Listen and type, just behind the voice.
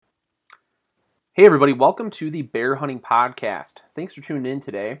Hey everybody, welcome to the Bear Hunting Podcast. Thanks for tuning in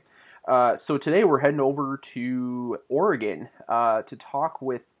today. So today we're heading over to Oregon to talk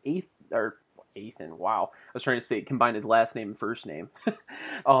with Ethan. Wow, I was trying to say combine his last name and first name.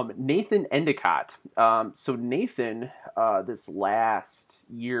 Nathan Endicott. So Nathan, this last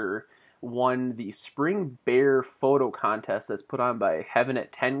year, won the Spring Bear Photo Contest that's put on by Heaven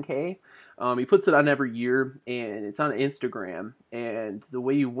at 10K. He puts it on every year, and it's on Instagram. And the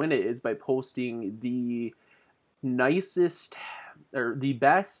way you win it is by posting the nicest or the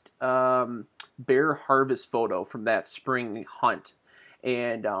best bear harvest photo from that spring hunt.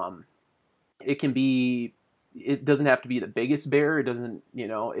 And it can be, it doesn't have to be the biggest bear. It doesn't,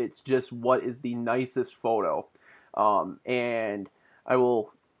 it's just what is the nicest photo. And I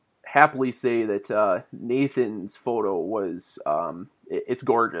will happily say that Nathan's photo was it's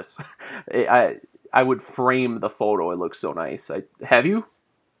gorgeous. I would frame the photo. It looks so nice. Have you,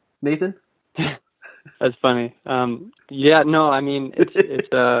 Nathan? That's funny. Yeah, no, I mean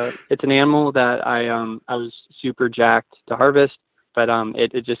it's an animal that I was super jacked to harvest, but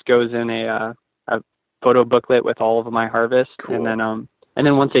it just goes in a photo booklet with all of my harvest, Cool. and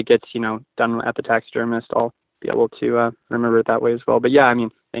then once it gets done at the taxidermist, I'll be able to remember it that way as well. But yeah, I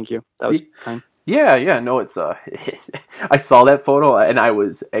mean, thank you. That was kind. Yeah, no, it's I saw that photo and I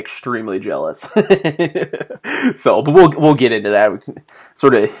was extremely jealous. So, but we'll get into that.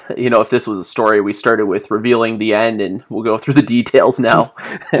 Sort of, if this was a story, we started with revealing the end, and we'll go through the details now.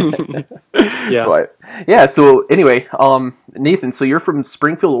 Yeah. But yeah, so anyway, Nathan, so you're from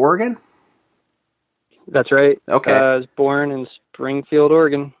Springfield, Oregon? That's right. Okay. I was born in Springfield,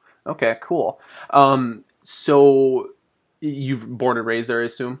 Oregon. Okay, cool. So you've born and raised there, I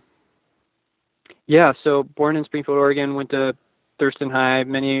assume? Yeah, so born in Springfield, Oregon, went to Thurston High.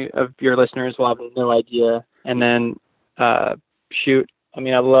 Many of your listeners will have no idea. And then, I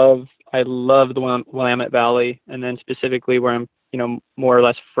mean, I love the Willamette Valley, and then specifically where I'm, more or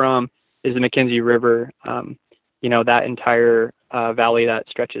less from is the McKenzie River. That entire valley that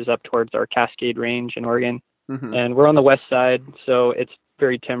stretches up towards our Cascade Range in Oregon. Mm-hmm. And we're on the west side, so it's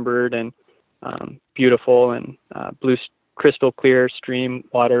very timbered and beautiful and blue, crystal clear stream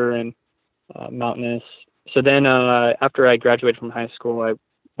water and mountainous. So then after I graduated from high school, I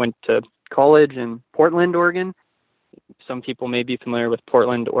went to college in Portland, Oregon. Some people may be familiar with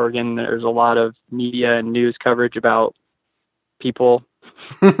Portland, Oregon. There's a lot of media and news coverage about people,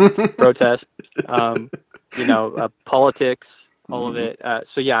 protests, politics, all of it.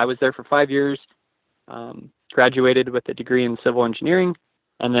 So yeah, I was there for 5 years, graduated with a degree in civil engineering,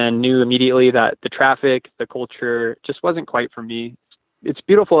 and then knew immediately that the traffic, the culture just wasn't quite for me. It's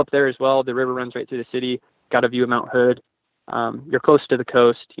beautiful up there as well. The river runs right through the city. Got a view of Mount Hood. You're close to the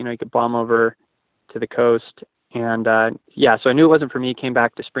coast. You could bomb over to the coast. And so I knew it wasn't for me. Came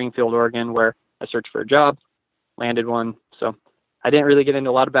back to Springfield, Oregon, where I searched for a job, landed one. So I didn't really get into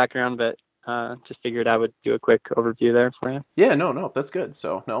a lot of background, but just figured I would do a quick overview there for you. Yeah, no, that's good.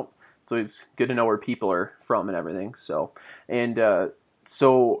 So, no, it's always good to know where people are from and everything. So, and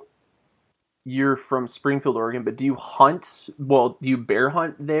so you're from Springfield, Oregon, but do you hunt? Well, do you bear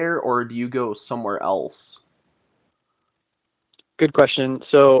hunt there, or do you go somewhere else? Good question.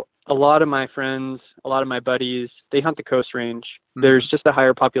 So a lot of my friends, a lot of my buddies, they hunt the Coast Range. Mm-hmm. There's just a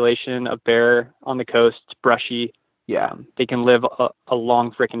higher population of bear on the coast. It's brushy. Yeah. They can live a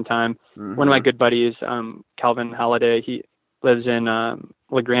long freaking time. Mm-hmm. One of my good buddies, Calvin Halliday, he lives in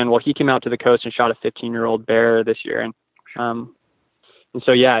La Grande. Well, he came out to the coast and shot a 15-year-old bear this year. And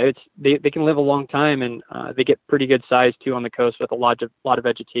so, yeah, they can live a long time, and they get pretty good size too on the coast with a lot of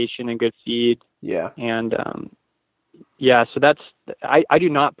vegetation and good feed. Yeah. And so that's I do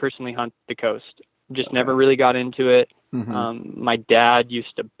not personally hunt the coast. Just never really got into it. Mm-hmm. My dad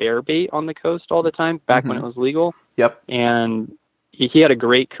used to bear bait on the coast all the time back when it was legal. Yep. And he had a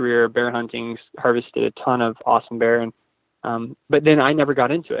great career bear hunting, harvested a ton of awesome bear. And but then I never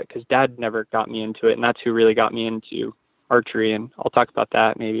got into it because Dad never got me into it, and that's who really got me into archery. And I'll talk about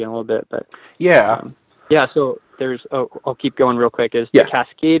that maybe in a little bit. But yeah. So there's I'll keep going real quick. The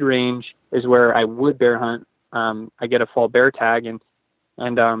Cascade Range is where I would bear hunt. I get a fall bear tag, and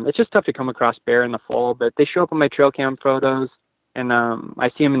it's just tough to come across bear in the fall, but they show up on my trail cam photos, and I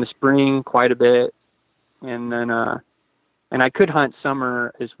see them in the spring quite a bit. And then, and I could hunt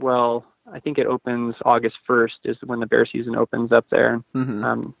summer as well. I think it opens August 1st is when the bear season opens up there.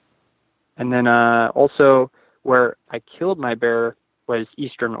 Mm-hmm. And then, also where I killed my bear was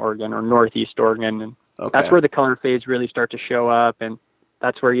Eastern Oregon or Northeast Oregon. And that's where the color fades really start to show up. And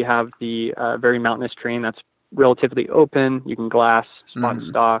that's where you have the very mountainous terrain that's relatively open. You can glass, spot and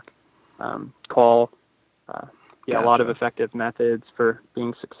stock, call. a lot of effective methods for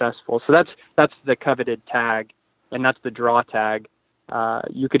being successful. So that's the coveted tag, and that's the draw tag.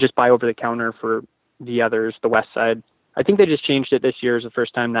 You could just buy over the counter for the others, the west side. I think they just changed it this year is the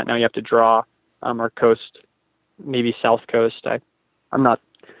first time that now you have to draw, or coast, maybe south coast.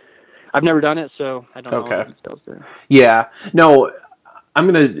 I've never done it, so I don't know. Okay. Yeah. No, I'm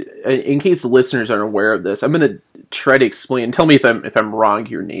going to, in case the listeners aren't aware of this, I'm going to try to explain. Tell me if I'm wrong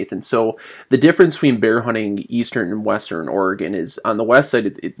here, Nathan. So the difference between bear hunting eastern and western Oregon is on the west side,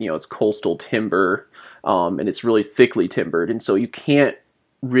 it's coastal timber, and it's really thickly timbered. And so you can't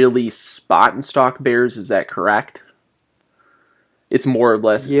really spot and stalk bears. Is that correct? It's more or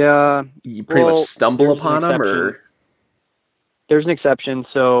less, you pretty much stumble upon them, or? There's an exception.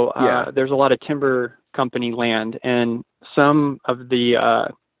 So there's a lot of timber company land, and some of the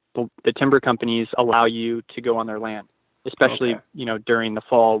timber companies allow you to go on their land, especially during the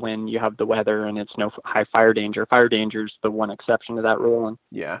fall when you have the weather and it's no high fire danger. Fire danger is the one exception to that rule. And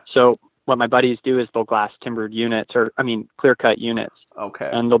so what my buddies do is they'll glass timbered units, clear cut units. Okay.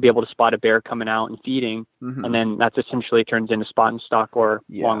 And they'll be able to spot a bear coming out and feeding, and then that's essentially turns into spot and stalk or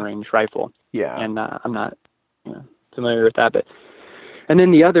long range rifle. Yeah. And I'm not familiar with that, but. And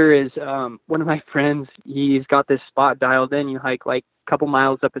then the other is one of my friends, he's got this spot dialed in. You hike like a couple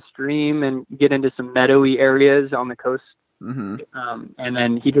miles up a stream and get into some meadowy areas on the coast. Mm-hmm. And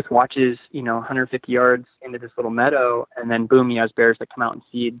then he just watches, 150 yards into this little meadow, and then boom, he has bears that come out and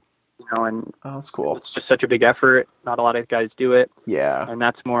feed, and that's cool. It's just such a big effort. Not a lot of guys do it. Yeah. And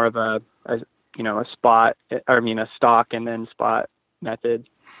that's more of a spot, a stalk and then spot method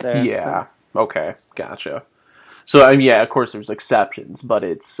there. Yeah. Okay. Gotcha. So, of course there's exceptions, but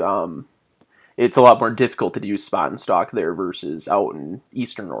it's a lot more difficult to do spot and stalk there versus out in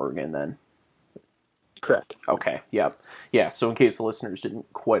eastern Oregon then. Correct. Okay. Yep. Yeah. So in case the listeners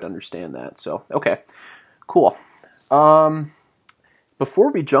didn't quite understand that. So, okay. Cool.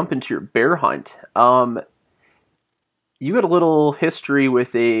 Before we jump into your bear hunt, you got a little history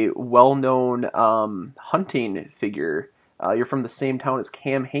with a well-known hunting figure. You're from the same town as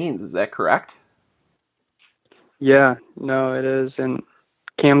Cam Hanes, is that correct? Yeah, no, it is. And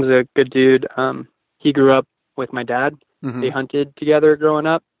Cam's a good dude. He grew up with my dad. Mm-hmm. They hunted together growing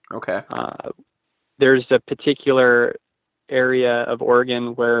up. Okay. There's a particular area of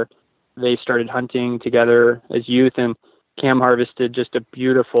Oregon where they started hunting together as youth, and Cam harvested just a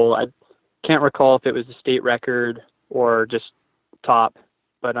beautiful, I can't recall if it was a state record or just top,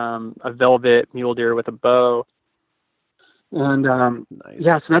 but a velvet mule deer with a bow. And nice.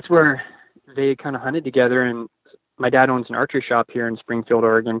 So that's where they kind of hunted together. And my dad owns an archery shop here in Springfield,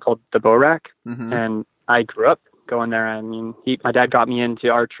 Oregon called the Bow Rack. Mm-hmm. And I grew up going there. I mean, my dad got me into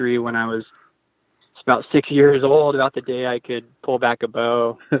archery when I was about 6 years old, about the day I could pull back a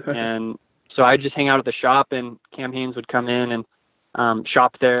bow. And so I'd just hang out at the shop, and Cam Hanes would come in and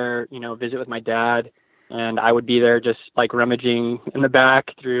shop there, visit with my dad. And I would be there just like rummaging in the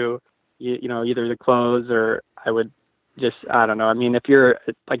back through, either the clothes, or I would just, I don't know. I mean, if you're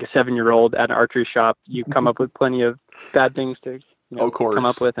like a 7-year-old at an archery shop, you come up with plenty of bad things to of course. come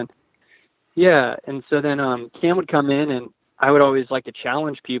up with. And and so then Cam would come in, and I would always like to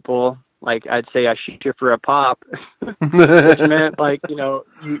challenge people. Like I'd say, I shoot you for a pop, which meant like,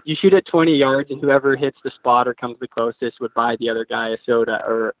 you shoot at 20 yards, and whoever hits the spot or comes the closest would buy the other guy a soda,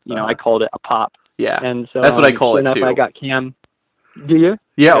 or, I called it a pop. Yeah. And so that's what I call it too. I got Cam. Do you?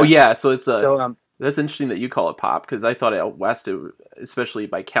 Yeah. Oh yeah. So it's that's interesting that you call it pop, because I thought out west, especially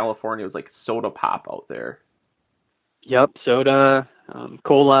by California, it was like soda pop out there. Yep, soda,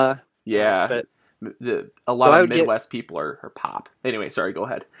 cola. Yeah, a lot of Midwest people are pop. Anyway, sorry, go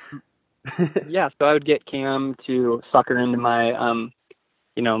ahead. Yeah, so I would get Cam to sucker into my,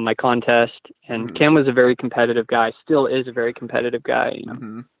 my contest, and mm-hmm. Cam was a very competitive guy, still is a very competitive guy.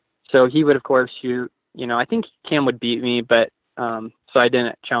 Mm-hmm. So he would, of course, shoot. I think Cam would beat me, but so I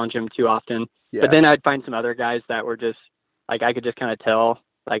didn't challenge him too often. Yeah. But then I'd find some other guys that were just, like, I could just kind of tell,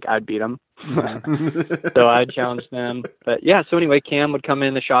 like, I'd beat them. So I'd challenge them. But, yeah, so anyway, Cam would come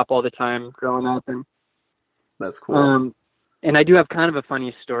in the shop all the time growing up. And that's cool. And I do have kind of a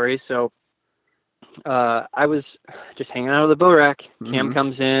funny story. So I was just hanging out of the bow rack. Mm-hmm. Cam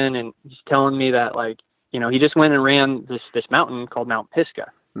comes in and he's telling me that, like, he just went and ran this mountain called Mount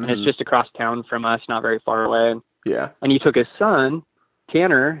Pisgah. Mm-hmm. And it's just across town from us, not very far away. Yeah. And he took his son,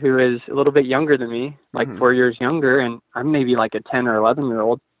 Tanner, who is a little bit younger than me, like mm-hmm. 4 years younger, and I'm maybe like a 10 or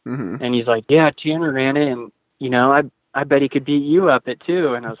 11-year-old. Mm-hmm. And he's like, yeah, Tanner ran it, and, I bet he could beat you up it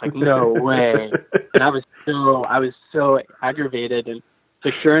too. And I was like, no way. And I was so aggravated. And so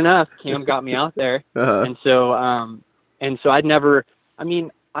sure enough, Cam got me out there. Uh-huh. And so I'd never,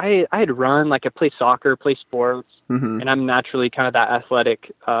 I had run, like I play soccer, play sports, and I'm naturally kind of that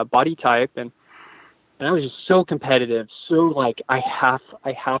athletic body type, and I was just so competitive, so like I have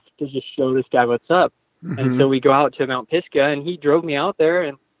to just show this guy what's up. And so we go out to Mount Pisgah, and he drove me out there,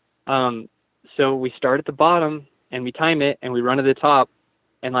 and so we start at the bottom and we time it and we run to the top.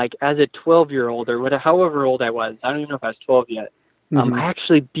 And like as a 12-year-old or whatever, however old I was, I don't even know if I was 12 yet. I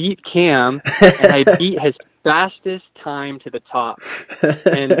actually beat Cam, and I beat his fastest time to the top.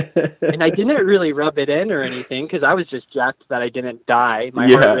 And I didn't really rub it in or anything because I was just jacked that I didn't die. My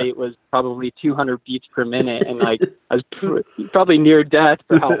heart rate was probably 200 beats per minute, and like I was probably near death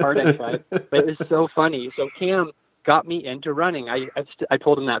for how hard I tried. But it was so funny. So Cam got me into running. I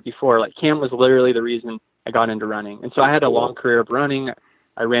told him that before. Like Cam was literally the reason I got into running. And so I had a long career of running.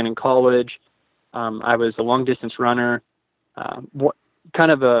 I ran in college. I was a long distance runner.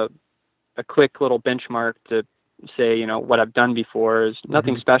 Kind of a quick little benchmark to say, you know, what I've done before is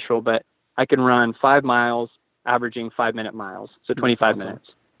nothing special, but I can run 5 miles, averaging 5-minute miles. So 25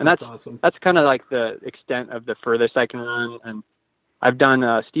 minutes. And that's awesome. That's kind of like the extent of the furthest I can run. And I've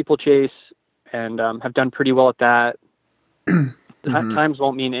done steeplechase and have done pretty well at that. Times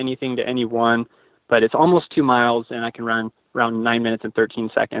won't mean anything to anyone, but it's almost 2 miles and I can run around 9 minutes and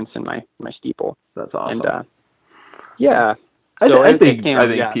 13 seconds in my steeple. That's awesome. And, yeah. I think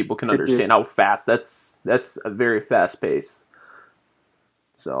people can understand how fast that's a very fast pace.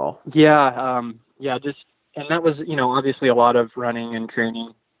 So and that was, you know, obviously a lot of running and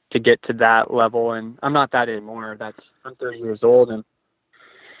training to get to that level, and I'm not that anymore. I'm 30 years old, and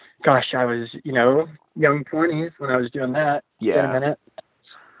gosh, I was, you know, young 20s when I was doing that. Yeah. In a minute.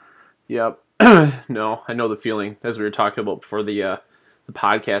 Yep. No, I know the feeling. As we were talking about before the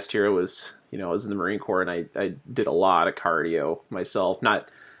podcast here, it was, you know, I was in the Marine Corps, and I did a lot of cardio myself. Not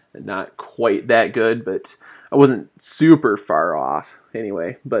quite that good, but I wasn't super far off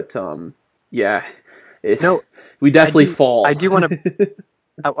anyway. But we definitely fall. I do want to.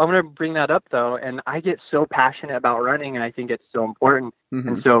 I want to bring that up though, and I get so passionate about running, and I think it's so important.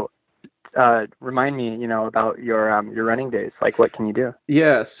 And so, remind me, you know, about your running days. Like, what can you do?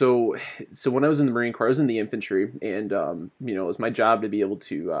 Yeah, so when I was in the Marine Corps, I was in the infantry, and you know, it was my job to be able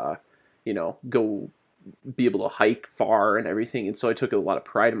to you know, be able to hike far and everything. And so I took a lot of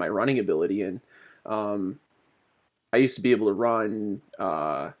pride in my running ability. And I used to be able to run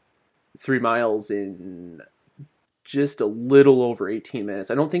 3 miles in just a little over 18 minutes.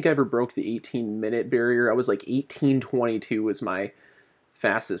 I don't think I ever broke the 18-minute barrier. I was like 18:22 was my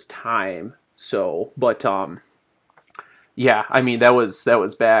fastest time. So, but yeah, I mean, that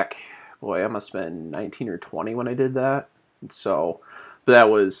was back, boy, I must have been 19 or 20 when I did that. And so, but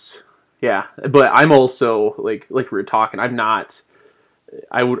that was... Yeah, but I'm also like we were talking. I'm not.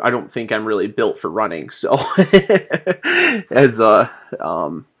 I don't think I'm really built for running. So,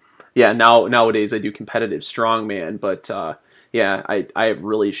 nowadays I do competitive strongman, but I have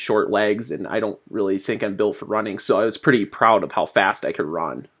really short legs, and I don't really think I'm built for running. So I was pretty proud of how fast I could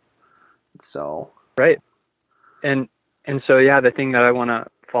run. So right, and so the thing that I want to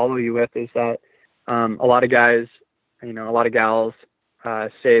follow you with is that a lot of guys, you know, a lot of gals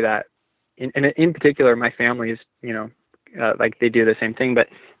say that. In particular, my family is, you know, like they do the same thing, but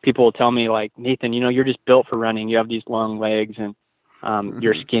people will tell me like, Nathan, you know, you're just built for running. You have these long legs, and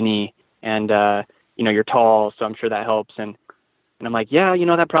you're skinny, and you know, you're tall, so I'm sure that helps. And I'm like, yeah, you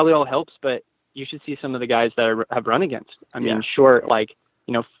know, that probably all helps, but you should see some of the guys that have run against. I mean, short, like,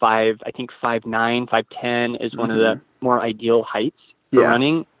 you know, 5'9", 5'10" is one of the more ideal heights for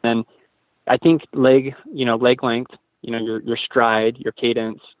running. And I think leg length, you know, your stride, your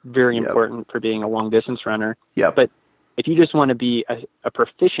cadence, very important for being a long distance runner. But if you just want to be a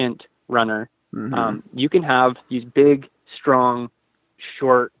proficient runner, you can have these big, strong,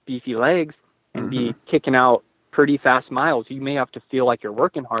 short, beefy legs and be kicking out pretty fast miles. You may have to feel like you're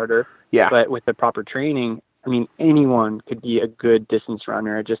working harder, but with the proper training, I mean, anyone could be a good distance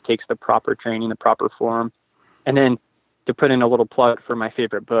runner. It just takes the proper training, the proper form. And then to put in a little plug for my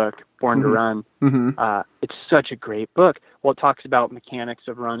favorite book, Born to Run. It's such a great book. Well, it talks about mechanics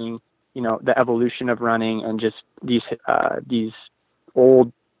of running, you know, the evolution of running, and just these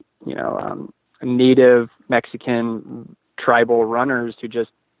old, you know, native Mexican tribal runners who just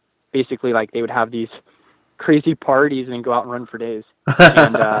basically, like, they would have these crazy parties and go out and run for days.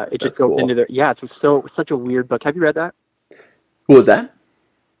 And it just goes into it's such a weird book. Have you read that? What was that?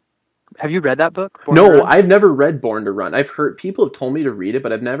 Have you read that book? No, I've never read Born to Run. I've heard people have told me to read it,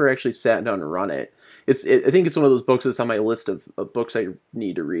 but I've never actually sat down and run it. I think it's one of those books that's on my list of books I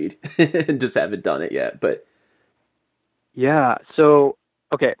need to read and just haven't done it yet. But yeah, so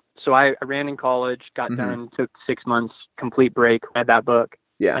I ran in college, got done, took 6 months, complete break, read that book,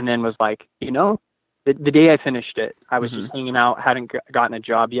 Yeah. And then was like, the day I finished it, I was just hanging out, hadn't gotten a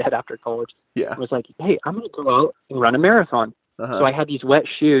job yet after college. Yeah. I was like, hey, I'm going to go out and run a marathon. So I had these wet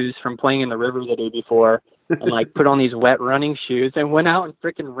shoes from playing in the river the day before and like put on these wet running shoes and went out and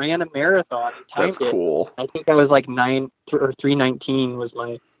freaking ran a marathon and timed That's cool. I think I was like 3:19 was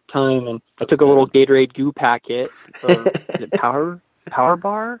my time. And I took a little Gatorade goo packet, or is it Power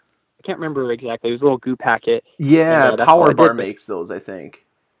Bar? I can't remember exactly. It was a little goo packet. Yeah, Power Bar makes those, I think.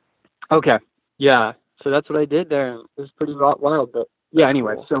 Okay. Yeah. So that's what I did there. It was pretty wild, but yeah, that's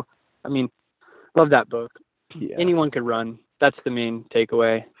anyway. Cool. So, I mean, love that book. Yeah. Anyone could run. That's the main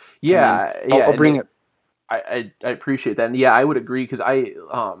takeaway. Yeah. I'll bring it. I appreciate that. And yeah, I would agree because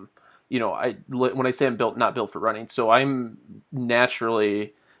when I say I'm not built for running, so I'm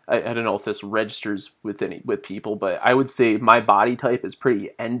naturally, I don't know if this registers with people, but I would say my body type is pretty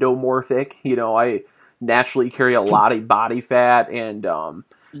endomorphic. I naturally carry a lot of body fat and,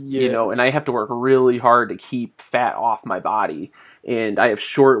 and I have to work really hard to keep fat off my body. And I have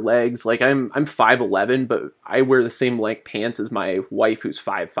short legs. Like I'm 5'11", but I wear the same length pants as my wife, who's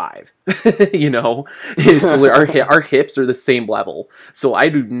 5'5". It's our hips are the same level. So I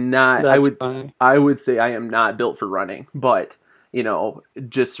do not. I would say I am not built for running, but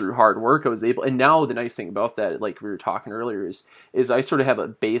just through hard work, I was able. And now the nice thing about that, like we were talking earlier, is I sort of have a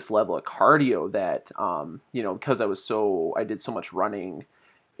base level of cardio that, because I did so much running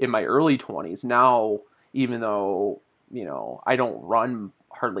in my early 20s. Now, even though I don't run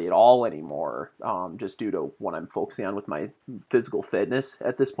hardly at all anymore, just due to what I'm focusing on with my physical fitness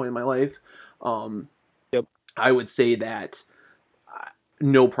at this point in my life. Yep. I would say that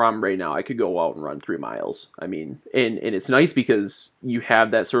no problem right now. I could go out and run 3 miles. I mean, and it's nice because you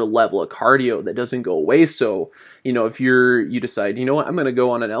have that sort of level of cardio that doesn't go away. So, if you decide, I'm going to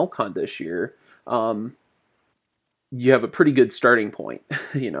go on an elk hunt this year, you have a pretty good starting point,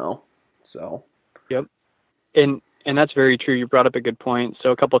 so. Yep. And that's very true. You brought up a good point.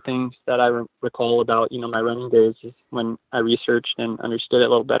 So a couple of things that I recall about, my running days is when I researched and understood it a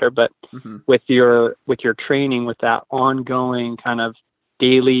little better. But with your training, with that ongoing kind of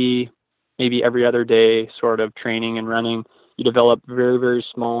daily, maybe every other day sort of training and running, you develop very, very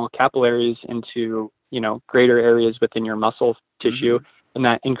small capillaries into, greater areas within your muscle tissue. And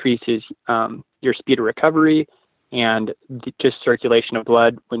that increases your speed of recovery and just circulation of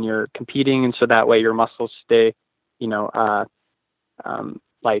blood when you're competing. And so that way your muscles stay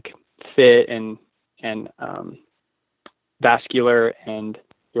like fit and vascular, and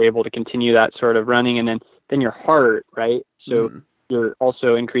you're able to continue that sort of running. And then your heart, right? So you're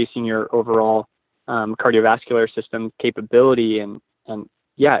also increasing your overall cardiovascular system capability, and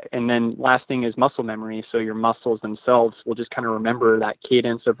then last thing is muscle memory. So your muscles themselves will just kind of remember that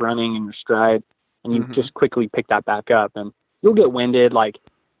cadence of running and your stride, and you just quickly pick that back up. And you'll get winded, like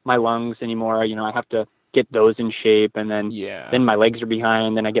my lungs anymore. I have to get those in shape, and then my legs are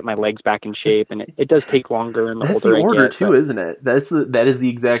behind, then I get my legs back in shape, and it does take longer. And that's the order too, isn't it? That is the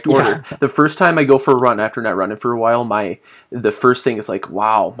exact order. Yeah. The first time I go for a run after not running for a while, the first thing is like,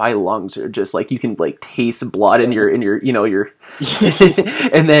 wow, my lungs are just like, you can like taste blood in your and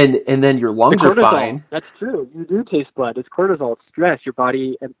then your lungs are fine. That's true. You do taste blood. It's cortisol. It's stress. Your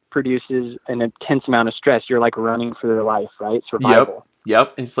body produces an intense amount of stress. You're like running for your life, right? Survival.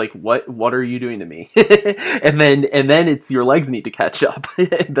 Yep. And it's like, what are you doing to me? and then it's your legs need to catch up.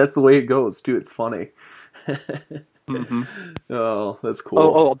 That's the way it goes too. It's funny. Oh, that's cool.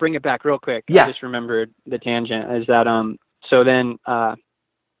 Oh, I'll bring it back real quick. Yeah. I just remembered the tangent is that, so then,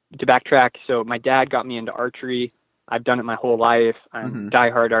 to backtrack. So my dad got me into archery. I've done it my whole life. I'm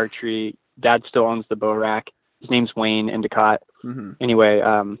diehard archery. Dad still owns the bow rack. His name's Wayne Endicott. Anyway,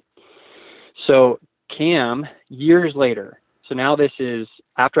 so Cam, years later, so now this is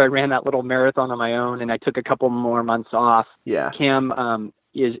after I ran that little marathon on my own and I took a couple more months off. Yeah. Cam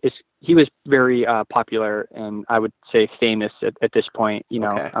he was very popular and I would say famous at this point,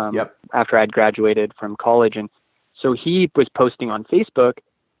 after I'd graduated from college. And so he was posting on Facebook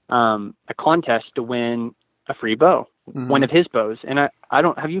a contest to win a free bow, one of his bows. And I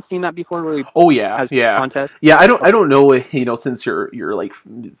don't, have you seen that before? Where contest? Yeah. I don't know, since you're like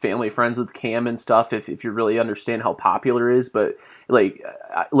family friends with Cam and stuff, if you really understand how popular it is, but like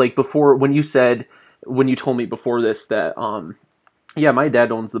before, when you told me before this that, my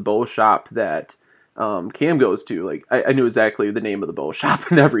dad owns the bow shop that, Cam goes to, like, I knew exactly the name of the bow shop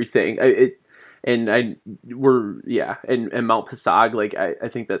and everything. And Mount Passag, like, I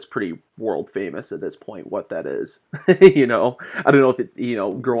think that's pretty world famous at this point, what that is. I don't know if it's,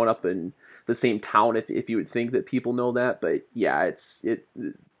 growing up in the same town, if you would think that people know that, but yeah,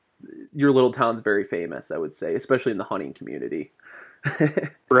 your little town's very famous, I would say, especially in the hunting community.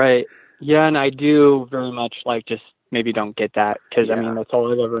 Right. Yeah, and I do very much like just maybe don't get that because Yeah. I mean that's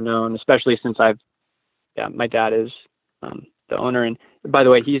all I've ever known, especially since my dad is the owner, and by the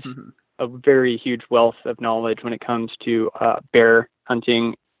way, he's a very huge wealth of knowledge when it comes to bear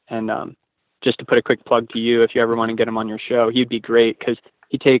hunting. And just to put a quick plug to you, if you ever want to get him on your show, he'd be great because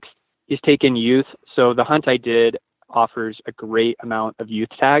he's taken youth. So the hunt I did offers a great amount of youth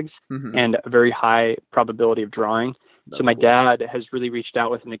tags and a very high probability of drawing. So my dad has really reached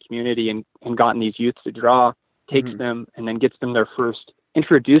out within the community and gotten these youths to draw, takes them, and then gets them their first,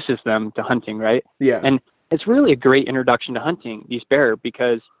 introduces them to hunting, right? Yeah. And it's really a great introduction to hunting, these bear,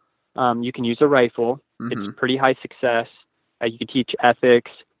 because you can use a rifle. It's pretty high success. You can teach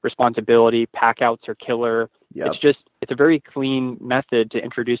ethics, responsibility, pack outs are killer. Yep. It's a very clean method to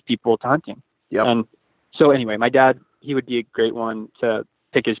introduce people to hunting. Yep. And so anyway, my dad, he would be a great one to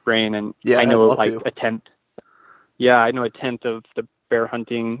pick his brain. And I know like a tenth of the bear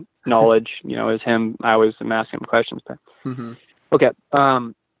hunting knowledge, is him. I always am asking him questions, but okay.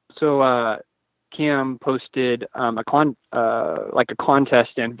 So Cam posted a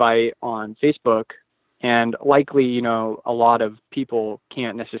contest invite on Facebook, and likely, a lot of people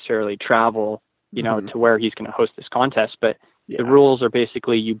can't necessarily travel, to where he's going to host this contest. But the rules are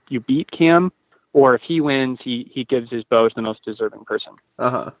basically you beat Cam, or if he wins, he gives his bow to the most deserving person.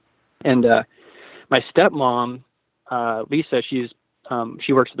 And my stepmom, Lisa,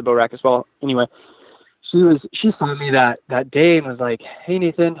 she works at the bow rack as well. Anyway, she saw me that day and was like, "Hey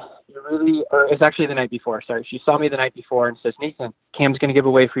Nathan, or it's actually the night before. Sorry, she saw me the night before and says, Nathan, Cam's going to give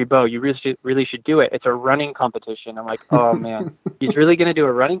away free bow. You really should do it. It's a running competition." I'm like, oh man, he's really going to do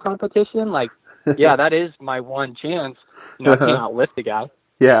a running competition? Like, yeah, that is my one chance. I can't outlift the guy.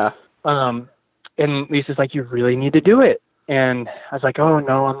 Yeah. And Lisa's like, you really need to do it. And I was like, oh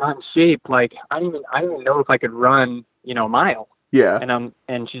no, I'm not in shape. Like, I don't even know if I could run, a mile. Yeah.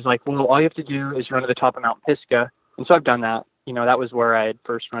 And she's like, well, all you have to do is run to the top of Mount Pisgah. And so I've done that. That was where I had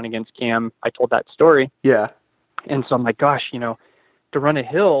first run against Cam. I told that story. Yeah. And so I'm like, gosh, to run a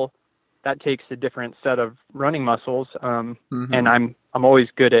hill, that takes a different set of running muscles. And I'm always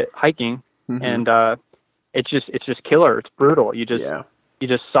good at hiking, and it's just killer. It's brutal. You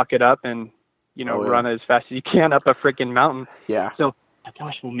just suck it up and run as fast as you can up a freaking mountain. Yeah. So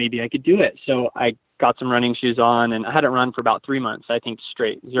gosh, well maybe I could do it. So I got some running shoes on, and I hadn't run for about 3 months. I think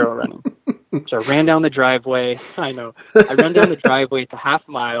straight, zero running. So I ran down the driveway. I know. I run down the driveway. It's a half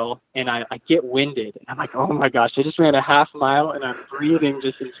mile, and I get winded. And I'm like, oh my gosh, I just ran a half mile, and I'm breathing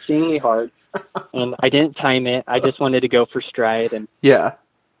just insanely hard. And I didn't time it. I just wanted to go for stride. And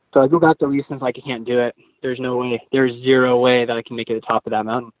so I go back to Lisa and like, I can't do it. There's no way. There's zero way that I can make it to the top of that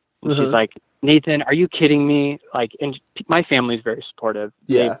mountain. And she's like, Nathan, are you kidding me? Like, and my family's very supportive.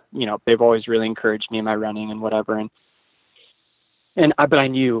 Yeah. They've always really encouraged me in my running and whatever. But I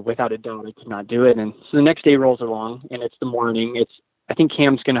knew without a doubt I could not do it. And so the next day rolls along, and it's the morning. I think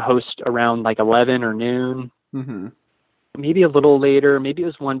Cam's going to host around like 11 or noon, maybe a little later. Maybe it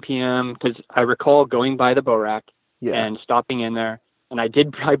was 1 p.m. because I recall going by the bow rack and stopping in there. And I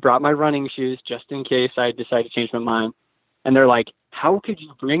brought my running shoes just in case I decided to change my mind. And they're like, how could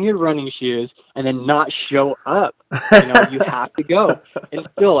you bring your running shoes and then not show up? You have to go.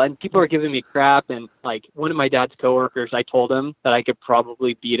 And people are giving me crap. And like one of my dad's coworkers, I told him that I could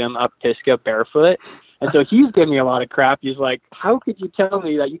probably beat him up Pisgah barefoot. And so he's giving me a lot of crap. He's like, how could you tell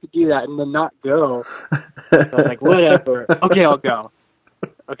me that you could do that and then not go? So I was like, whatever. Okay, I'll go.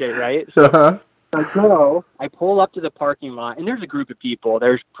 Okay, right? So I pull up to the parking lot, and there's a group of people.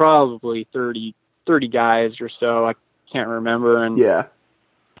 There's probably 30 guys or so. I can't remember. And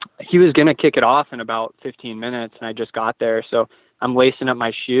he was going to kick it off in about 15 minutes, and I just got there. So I'm lacing up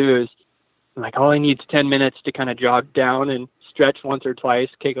my shoes. I'm like, all I need is 10 minutes to kind of jog down and stretch once or twice,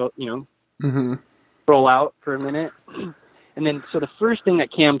 roll out for a minute. And then, so the first thing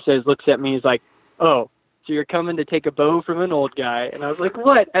that Cam says, looks at me, is like, oh, so you're coming to take a bow from an old guy? And I was like,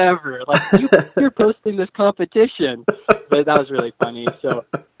 whatever. Like, you're posting this competition. But that was really funny. So,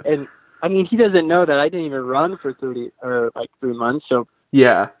 and I mean, he doesn't know that I didn't even run for 3 months. So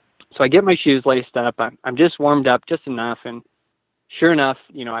So I get my shoes laced up. I'm just warmed up just enough. And sure enough,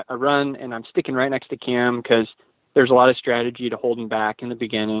 I run, and I'm sticking right next to Cam because there's a lot of strategy to holding back in the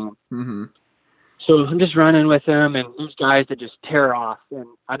beginning. So I'm just running with him, and these guys that just tear off. And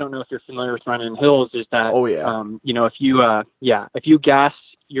I don't know if you're familiar with running in hills, is that, if you gas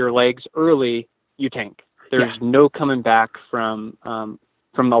your legs early, you tank. There's no coming back from a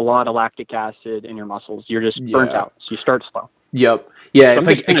lot of lactic acid in your muscles. You're just burnt out. So you start slow. Yep. Yeah. So if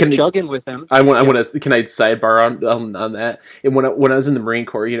I can chugging with them. I want to. Can I sidebar on that? And when I was in the Marine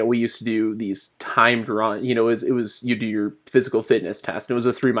Corps, we used to do these timed run. It was you do your physical fitness test. And it was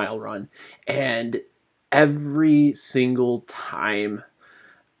a 3-mile run, and every single time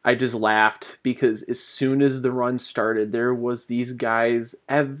I just laughed because as soon as the run started, there was these guys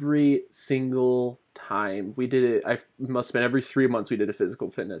every single time. We did it. I must have been every 3 months we did a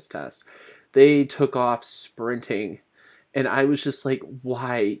physical fitness test. They took off sprinting. And I was just like,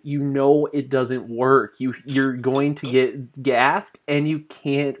 why? It doesn't work. You're going to get gassed and you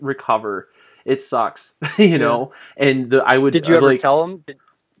can't recover. It sucks, know? And Did you ever tell them?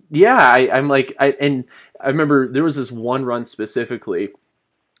 Yeah, I remember there was this one run specifically.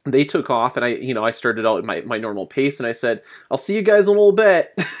 They took off and I started out at my normal pace and I said, I'll see you guys in a little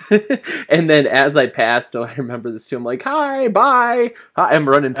bit. And then as I passed, I remember this too. I'm like, hi, bye. I'm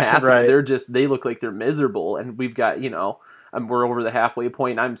running past right. them. They look like they're miserable. And we've got, we're over the halfway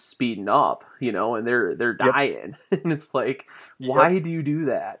point. I'm speeding up, and they're dying. Yep. And it's like, why do you do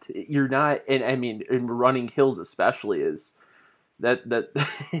that? You're not, and I mean, in running hills especially is that,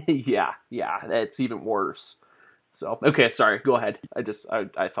 yeah, that's even worse. So, okay, sorry, go ahead. I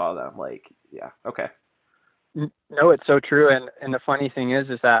thought that. I'm like, yeah, okay. No, it's so true. And the funny thing is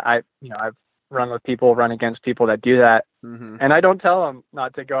that I've run against people that do that. Mm-hmm. And I don't tell them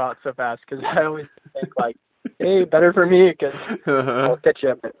not to go out so fast because I always think like, hey, better for me because I'll catch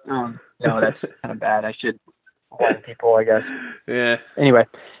you. But no, that's kind of bad. I should warn people, I guess. Yeah. Anyway,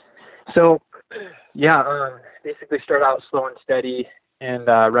 so yeah, basically start out slow and steady and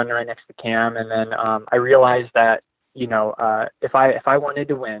running right next to Cam, and then I realized that if I wanted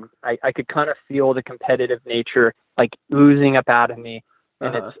to win, I could kind of feel the competitive nature like oozing up out of me,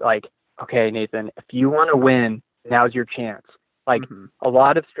 and it's like, okay, Nathan, if you want to win, now's your chance. Like a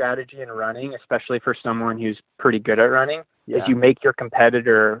lot of strategy in running, especially for someone who's pretty good at running, is you make your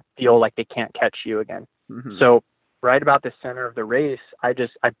competitor feel like they can't catch you again. Mm-hmm. So right about the center of the race, I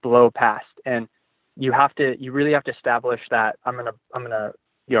blow past, and you really have to establish that I'm gonna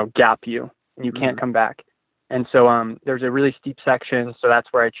gap you and you can't come back. And so there's a really steep section, so that's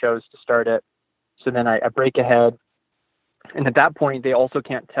where I chose to start it. So then I break ahead, and at that point they also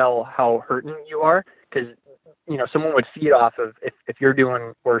can't tell how hurting you are because someone would feed off of if you're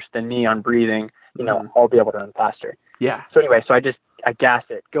doing worse than me on breathing, I'll be able to run faster. Yeah. So anyway, so I gas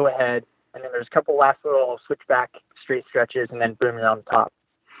it, go ahead, and then there's a couple last little switchback straight stretches, and then boom, you're on the top.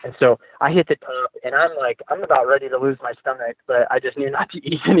 And so I hit the top, and I'm about ready to lose my stomach, but I just knew not to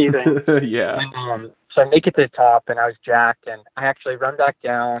eat anything. Yeah. And, so I make it to the top, and I was jacked, and I actually run back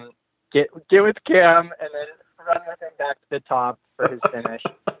down, get with Cam, and then run with him back to the top for his finish.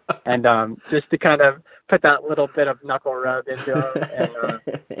 And just to kind of put that little bit of knuckle rub into him. And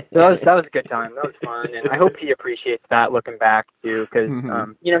so that was a good time. That was fun. And I hope he appreciates that looking back, too, because,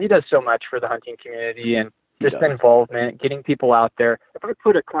 he does so much for the hunting community and just involvement, getting people out there. If I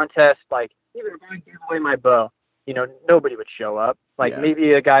put a contest, like, even if I gave away my bow, nobody would show up. Like,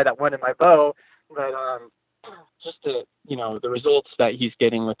 maybe a guy that wanted my bow, but just the results that he's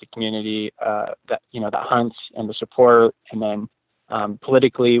getting with the community that hunts and the support, and then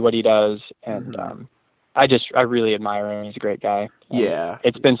politically what he does, and I really admire him. He's a great guy. And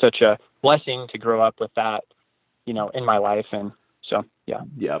it's been such a blessing to grow up with that in my life, and so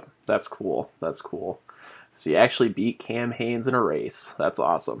that's cool. So you actually beat Cam Hanes in a race. That's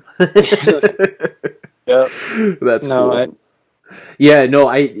awesome. Yep. That's cool.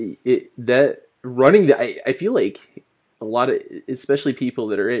 Running, I feel like a lot of, especially people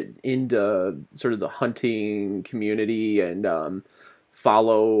that are into sort of the hunting community and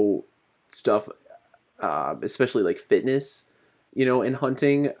follow stuff, especially like fitness, in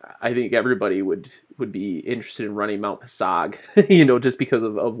hunting, I think everybody would be interested in running Mount Passag, just because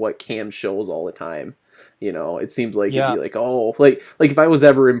of what Cam shows all the time. It seems like it'd be like, oh, like if I was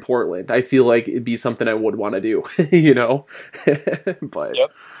ever in Portland, I feel like it'd be something I would want to do, but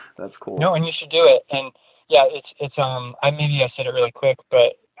that's cool. No, and you should do it. And yeah, it's I said it really quick,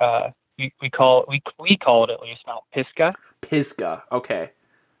 but we call it at least Mount Pisgah. Pisgah, okay.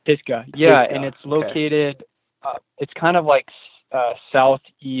 Pisgah, yeah, Pisgah. And it's located. It's kind of like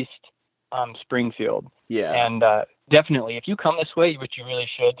southeast Springfield. Yeah, and definitely, if you come this way, which you really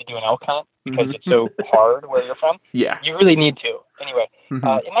should, to do an elk hunt because it's so hard where you're from. Yeah, you really need to. Anyway,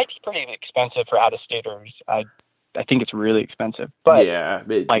 it might be pretty expensive for out-of-staters. I think it's really expensive, but I would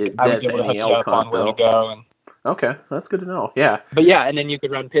be able to hook you up on where to go. And okay, that's good to know. Yeah, but and then you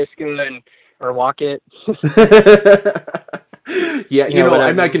could run Pisgah or walk it. Yeah,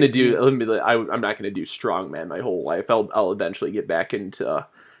 I'm not gonna do. I'm not gonna do strongman my whole life. I'll eventually get back into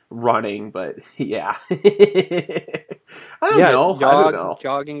running, but yeah. I don't know. I don't know.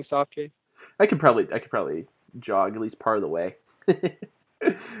 Jogging, soft J. I could probably jog at least part of the way.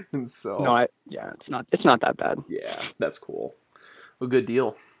 And so no, it's not that bad. Yeah, that's cool. Well, good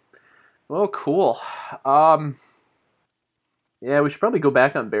deal. Well, cool. Yeah, we should probably go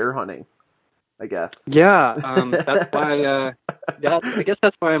back on bear hunting, I guess. Yeah, that's why. I guess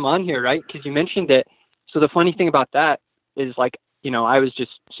that's why I'm on here, right? Because you mentioned it. So the funny thing about that is, like, I was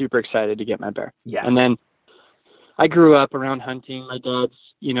just super excited to get my bear. Yeah. And then I grew up around hunting. My dad's,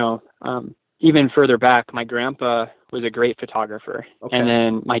 even further back, my grandpa was a great photographer. Okay. And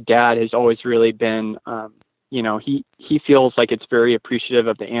then my dad has always really been, he feels like it's very appreciative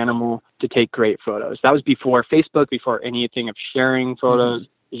of the animal to take great photos. That was before Facebook, before anything of sharing photos.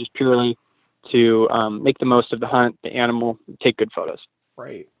 It was just purely to make the most of the hunt, the animal, take good photos.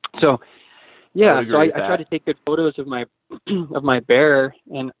 Right. So, yeah, I tried to take good photos of my of my bear,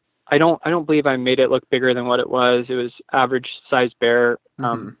 and I don't believe I made it look bigger than what it was. It was average size bear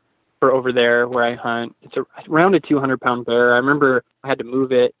for over there where I hunt. It's around a 200-pound bear. I remember I had to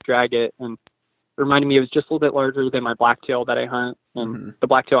move it, drag it, and it reminded me it was just a little bit larger than my blacktail that I hunt. And the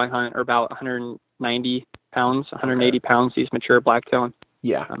blacktail I hunt are about 190 pounds, 180 pounds, these mature blacktail.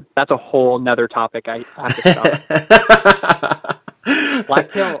 Yeah. That's a whole nother topic I have to stop.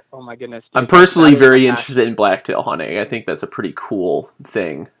 Blacktail, oh my goodness. Dude, I'm personally very interested in blacktail hunting. I think that's a pretty cool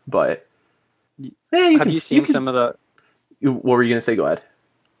thing, but... Have you seen some of the... What were you going to say? Go ahead.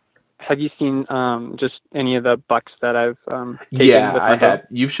 Have you seen just any of the bucks that I've taken? Yeah, I have.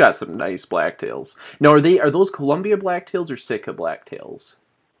 You've shot some nice blacktails. Now, are those Columbia blacktails or Sitka blacktails?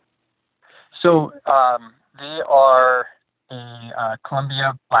 So they are a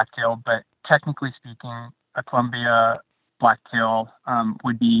Columbia blacktail, but technically speaking, a Columbia blacktail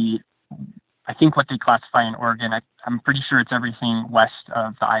would be, I think, what they classify in Oregon. I'm pretty sure it's everything west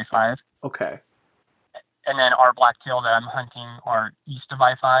of the I-5. Okay. And then our blacktail that I'm hunting are east of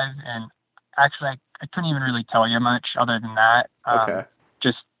I-5. And actually, I couldn't even really tell you much other than that. Okay.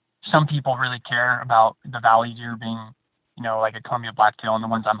 Just some people really care about the valley deer being, like a Columbia blacktail, and the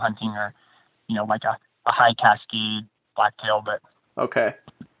ones I'm hunting are, like a high Cascade blacktail. But okay.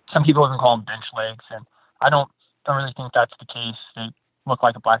 Some people even call them bench legs, and I don't really think that's the case. They look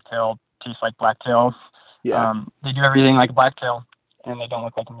like a blacktail, taste like blacktail. Yeah. They do everything like a blacktail, and they don't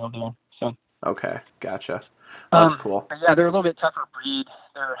look like a mule deer. So. Okay, gotcha. That's cool. But yeah, they're a little bit tougher breed.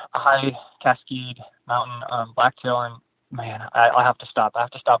 They're a high Cascade mountain blacktail, and man, I'll have to stop. I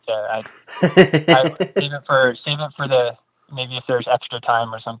have to stop there. I save it for the, maybe if there's extra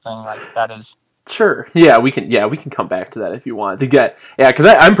time or something like that is. Sure. Yeah, we can come back to that if you want. Because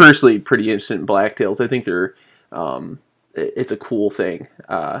I'm personally pretty interested in blacktails. I think they're, it's a cool thing.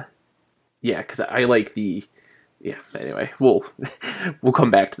 Because I like the. Yeah. Anyway, we'll come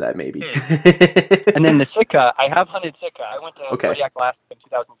back to that maybe. And then the Sitka, I have hunted Sitka. I went to Kodiak last in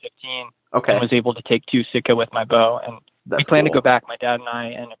 2015. Okay. And was able to take 2 Sitka with my bow, and we plan to go back. My dad and I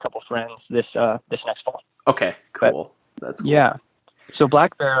and a couple friends this next fall. Okay. Cool. That's cool. Yeah. So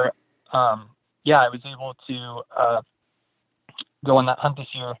black bear. I was able to go on that hunt this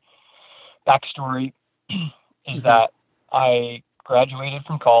year. Backstory is that I graduated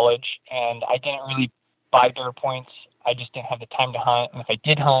from college and I didn't really buy bear points. I just didn't have the time to hunt. And if I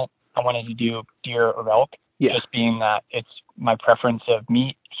did hunt, I wanted to do deer or elk, just being that it's my preference of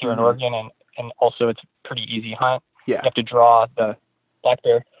meat here in Oregon, and also it's a pretty easy hunt. Yeah. You have to draw the black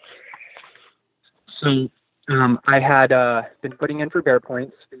bear. So I had been putting in for bear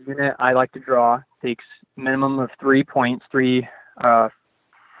points. The unit I like to draw takes minimum of 3 points,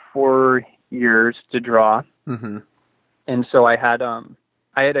 4 years to draw. Mm-hmm. And so I had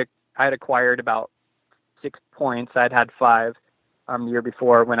acquired about 6 points. I'd had 5 the year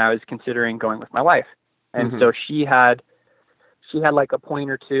before when I was considering going with my wife. And so she had like a point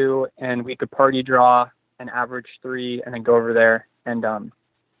or 2, and we could party draw an average 3 and then go over there. And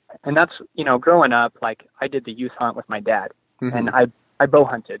that's, growing up, like I did the youth hunt with my dad, and I bow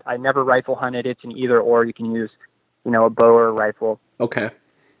hunted. I never rifle hunted. It's an either or. You can use, a bow or a rifle. Okay.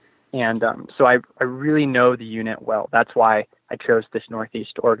 And so I really know the unit well. That's why I chose this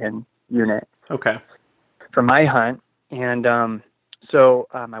Northeast Oregon unit. Okay. For my hunt. And so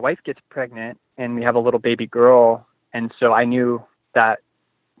my wife gets pregnant and we have a little baby girl. And so I knew that,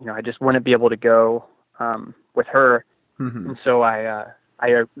 I just wouldn't be able to go with her. And so I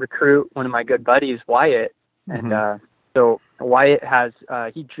recruit one of my good buddies, Wyatt. And so Wyatt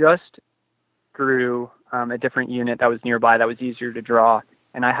he just grew a different unit that was nearby that was easier to draw.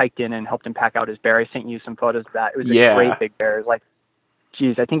 And I hiked in and helped him pack out his bear. I sent you some photos of that. It was a great big bear. It was like,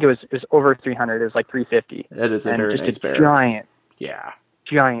 I think it was over 300. It was like 350. That is a very nice bear. Giant. Yeah.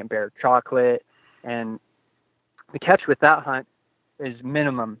 giant bear, chocolate. And the catch with that hunt is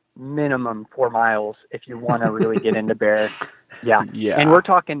minimum 4 miles if you want to really get into bear. Yeah. And we're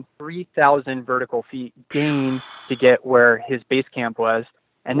talking 3,000 vertical feet gain to get where his base camp was.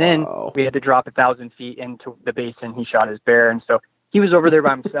 And then we had to drop 1,000 feet into the basin. He shot his bear. And so he was over there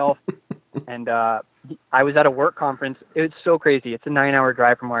by himself. And I was at a work conference. It was so crazy. It's a 9-hour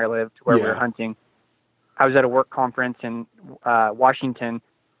drive from where I lived, where we were hunting. I was at a work conference in Washington,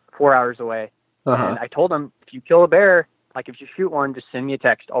 4 hours away. And I told him, if you kill a bear, like if you shoot one, just send me a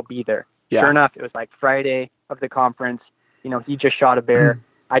text. I'll be there. Sure enough, it was like Friday of the conference. You know, he just shot a bear.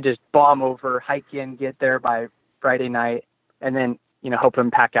 I just bomb over, hike in, get there by Friday night, and then, you know, help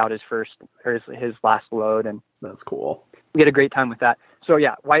him pack out his last load. And that's cool. We had a great time with that. So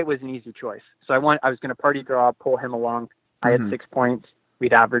yeah, white was an easy choice. So I was going to party draw, pull him along. I had 6 points.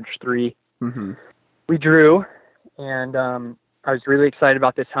 We'd averaged 3. We drew, and I was really excited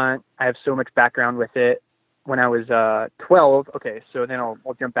about this hunt. I have so much background with it. When I was 12, okay, so then I'll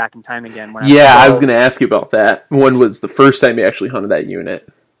jump back in time again. When I was going to ask you about that. When was the first time you actually hunted that unit?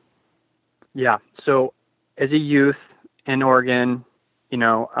 Yeah, so as a youth in Oregon, you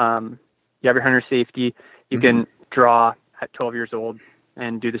know, you have your hunter safety. You can draw at 12 years old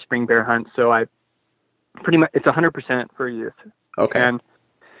and do the spring bear hunt. So I pretty much, it's 100% for youth. Okay. And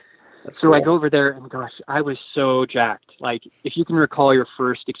that's so cool. I go over there, and gosh, I was so jacked. Like, if you can recall your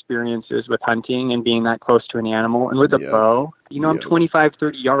first experiences with hunting and being that close to an animal, and with a bow, you know, I'm 25,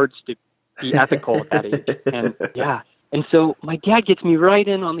 30 yards to be ethical at that age. And and so my dad gets me right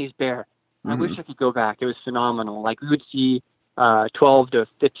in on these bear. I wish I could go back. It was phenomenal. Like, we would see 12 to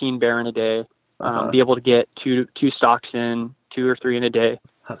 15 bear in a day, be able to get two stalks in, 2 or 3 in a day.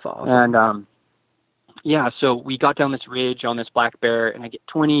 That's awesome. And so we got down this ridge on this black bear, and I get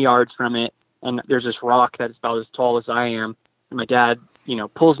 20 yards from it, and there's this rock that's about as tall as I am. And my dad, you know,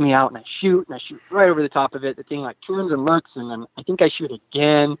 pulls me out, and I shoot right over the top of it. The thing like turns and looks, and then I think I shoot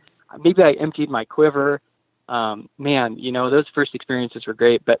again. Maybe I emptied my quiver. Man, you know, those first experiences were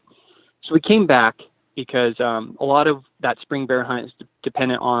great. But so we came back because a lot of that spring bear hunt is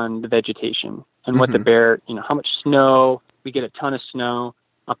dependent on the vegetation and what the bear, you know, how much snow. We get a ton of snow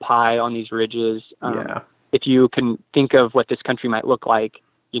up high on these ridges. If you can think of what this country might look like,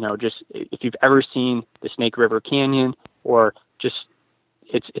 you know, just if you've ever seen the Snake River Canyon, or just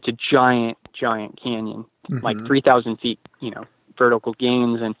it's a giant canyon, like 3,000 feet, you know, vertical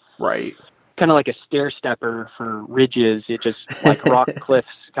gains, and kind of like a stair stepper for ridges. It just like rock cliffs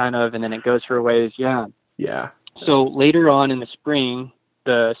kind of, and then it goes for a ways. So later on in the spring,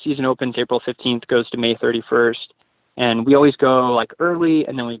 the season opens April 15th, goes to May 31st. And we always go like early,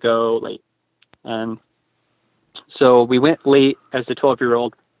 and then we go late. And so we went late as the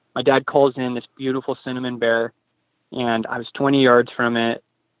 12-year-old. My dad calls in this beautiful cinnamon bear, and I was 20 yards from it.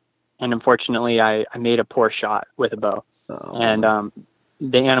 And unfortunately, I made a poor shot with a bow. And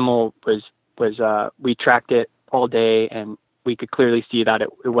the animal was we tracked it all day, and we could clearly see that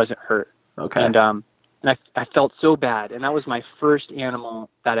it wasn't hurt. Okay. And I felt so bad. And that was my first animal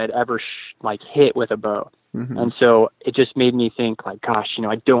that I'd ever hit with a bow. And so it just made me think, like, gosh, you know,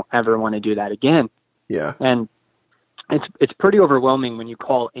 I don't ever want to do that again. Yeah. And it's pretty overwhelming when you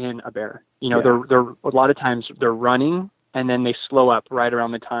call in a bear. You know, they're a lot of times they're running, and then they slow up right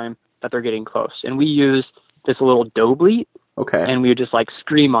around the time that they're getting close. And we use this little doe bleat. Okay. And we would just like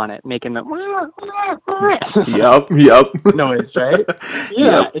scream on it, making the yep noise, right?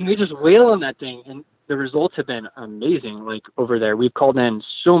 And we just wail on that thing, and the results have been amazing. Like over there, we've called in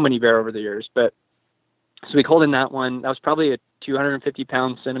so many bear over the years, but so we called in that one. That was probably a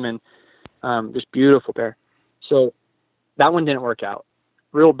 250-pound cinnamon, just beautiful bear. So that one didn't work out.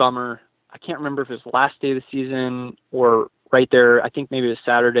 Real bummer. I can't remember if it was the last day of the season or right there. I think maybe it was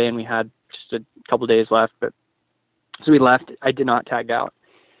Saturday, and we had just a couple days left. But so we left. I did not tag out.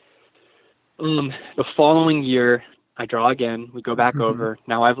 The following year, I draw again. We go back over.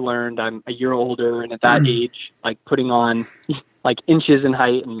 Now I've learned I'm a year older, and at that age, like putting on like inches in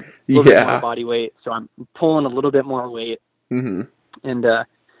height and a little bit more body weight. So I'm pulling a little bit more weight. And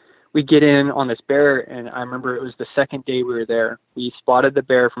we get in on this bear, and I remember it was the second day we were there. We spotted the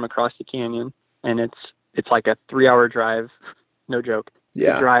bear from across the canyon, and it's like a 3-hour drive, no joke.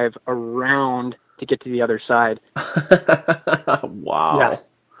 To drive around to get to the other side. Wow. Yeah.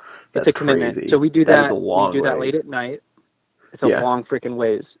 That's it's a commitment. crazy. So we do that. We do that ways. late at night. It's a long freaking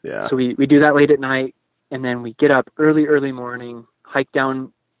ways. Yeah. So we do that late at night, and then we get up early morning, hike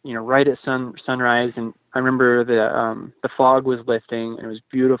down, you know, right at sunrise. And I remember the fog was lifting, and it was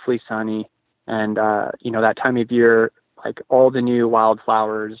beautifully sunny. And you know, that time of year, like all the new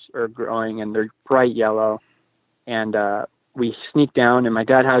wildflowers are growing, and they're bright yellow. And we sneak down, and my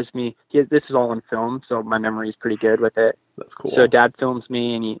dad has me. This is all on film, so my memory is pretty good with it. That's cool. So Dad films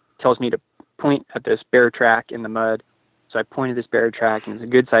me, and he tells me to point at this bear track in the mud. So I pointed this bear track, and it's a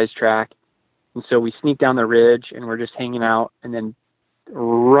good-sized track. And so we sneak down the ridge, and we're just hanging out. And then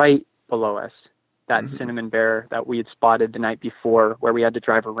right below us, that cinnamon bear that we had spotted the night before, where we had to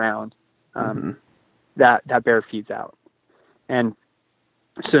drive around, that bear feeds out. And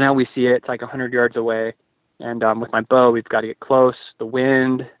so now we see it. It's like 100 yards away. And with my bow, we've got to get close. The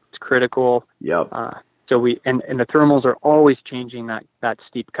wind, it's critical. Yep. So and the thermals are always changing that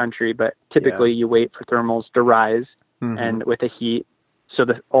steep country, but typically you wait for thermals to rise, and with the heat. So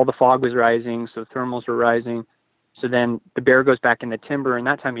all the fog was rising, so the thermals were rising. So then the bear goes back in the timber, and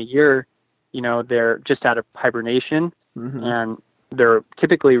that time of year, they're just out of hibernation, and they're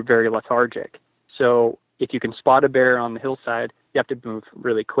typically very lethargic. So if you can spot a bear on the hillside, you have to move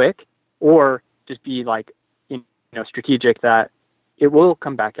really quick, or just be strategic that it will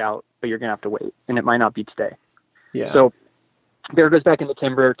come back out, but you're going to have to wait, and it might not be today. Yeah. So bear goes back in the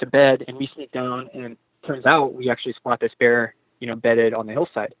timber to bed, and we sneak down, and turns out we actually spot this bear, bedded on the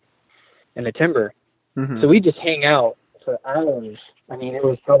hillside in the timber. So we just hang out for hours. I mean, it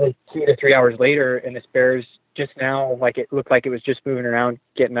was probably 2 to 3 hours later, and this bear's just now, it looked like it was just moving around,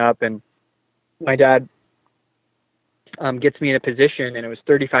 getting up, and my dad gets me in a position, and it was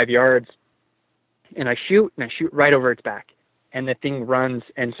 35 yards, and I shoot right over its back, and the thing runs,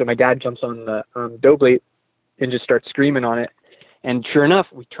 and so my dad jumps on the doe blade and just starts screaming on it, and sure enough,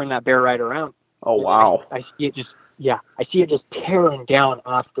 we turn that bear right around. Oh, wow. I see it just tearing down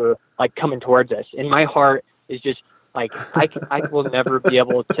after, coming towards us, and my heart is just I will never be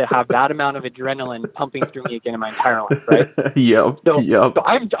able to have that amount of adrenaline pumping through me again in my entire life, right? Yep. So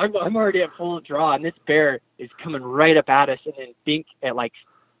I'm already at full draw, and this bear is coming right up at us, and then at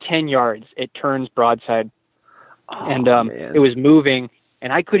 10 yards, it turns broadside. And it was moving,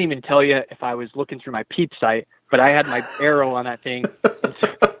 and I couldn't even tell you if I was looking through my peep sight, but I had my arrow on that thing. So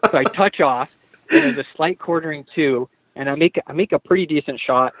I touch off, and there's a slight quartering to, and I make a pretty decent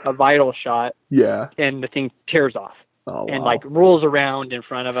shot, a vital shot. Yeah. And the thing tears off. Oh, and wow. rolls around in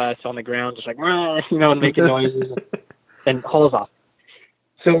front of us on the ground, just and making noises and hauls off.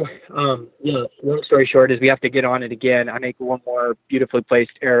 So, long story short is we have to get on it again. I make one more beautifully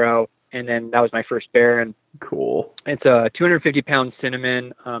placed arrow, and then that was my first bear. And cool. It's a 250-pound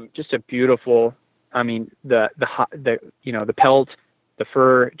cinnamon, just a beautiful. I mean, the pelt, the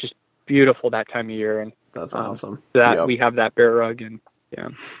fur, just beautiful that time of year. And that's awesome. We have that bear rug, and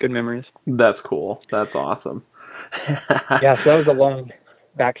good memories. That's cool. That's awesome. So that was a long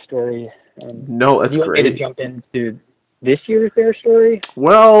backstory. No, that's great. You want me to jump into this year's bear story?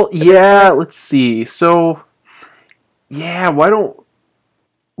 Well, yeah, let's see. So, why don't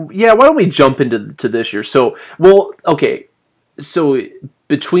we jump into this year? So, okay. So,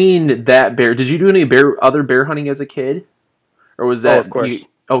 between that bear, did you do any other bear hunting as a kid? Or was that... of course. You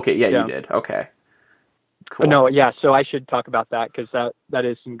did. Okay. Cool. No, yeah, so I should talk about that, because that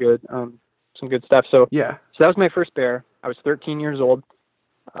is some good stuff. So that was my first bear. I was 13 years old,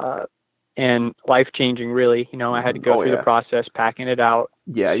 and life-changing, really. I had to go through the process, packing it out.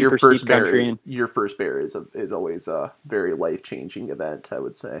 Yeah, your first bear is always a very life-changing event, I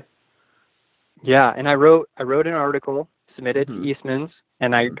would say. Yeah, and I wrote an article, submitted to Eastman's,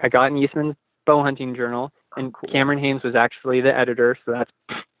 and I got in Eastman's bow hunting journal, and cool. Cameron Haynes was actually the editor, so that's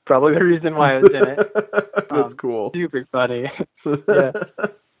probably the reason why I was in it. That's cool. Super funny. Yeah.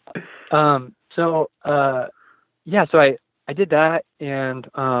 So I did that, and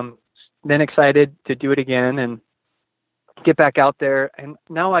then excited to do it again and get back out there. And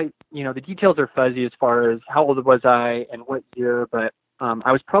now the details are fuzzy as far as how old was I and what year, but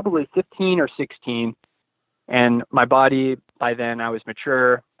I was probably 15 or 16, and my body, by then I was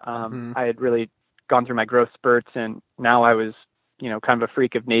mature. I had really gone through my growth spurts, and now I was, kind of a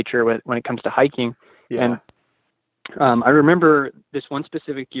freak of nature when it comes to hiking. Yeah. And I remember this one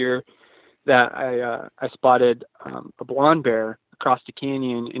specific year that I spotted a blonde bear across the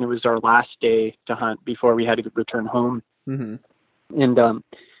canyon, and it was our last day to hunt before we had to return home. And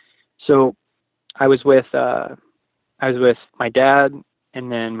so I was with my dad,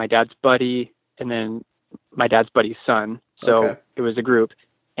 and then my dad's buddy, and then my dad's buddy's son. So It was a group,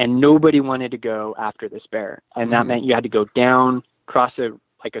 and nobody wanted to go after this bear, and that meant you had to go down, cross a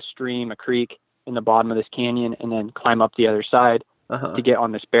stream, a creek in the bottom of this canyon, and then climb up the other side to get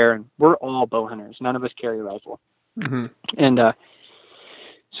on this bear. And we're all bow hunters. None of us carry a rifle. And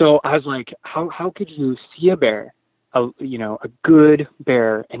so I was like, how could you see a bear, a good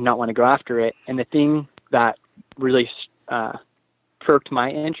bear, and not want to go after it? And the thing that really piqued my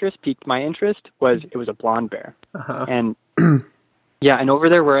interest was it was a blonde bear. And Yeah, and over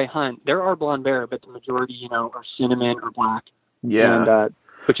there where I hunt, there are blonde bear, but the majority, are cinnamon or black. Yeah. And,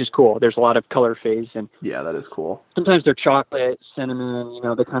 which is cool. There's a lot of color phase, and yeah, that is cool. sometimes they're chocolate, cinnamon,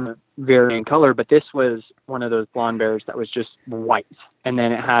 they kind of vary in color, but this was one of those blonde bears that was just white. And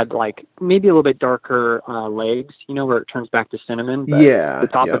then it had like maybe a little bit darker legs, where it turns back to cinnamon. But yeah. the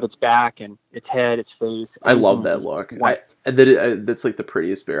top of its back and its head, its face. I love that look. That's like the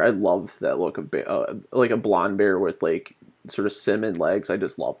prettiest bear. I love that look of like a blonde bear with like sort of cinnamon legs. I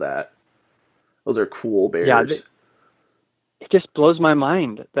just love that. Those are cool bears. Yeah, it just blows my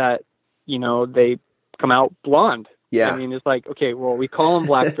mind that, they come out blonde. Yeah. I mean, it's like, okay, well, we call them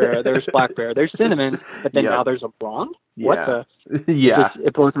black bear. There's black bear. There's cinnamon. But then now there's a blonde? Yeah. What the? Yeah.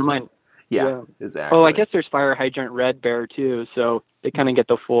 It blows my mind. Yeah, exactly. Oh, I guess there's fire hydrant red bear too. So they kind of get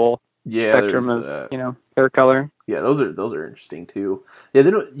the full spectrum of, hair color. Yeah, those are interesting too. Yeah,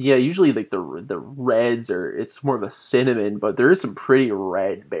 they don't. Yeah, usually like the reds it's more of a cinnamon, but there is some pretty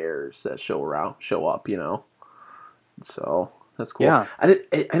red bears that show up. So that's cool. Yeah. I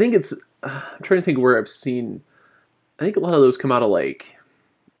think it's. I'm trying to think where I've seen. I think a lot of those come out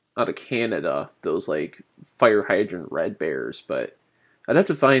of Canada. Those like fire hydrant red bears, but I'd have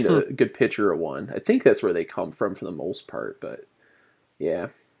to find a good picture of one. I think that's where they come from for the most part, but yeah.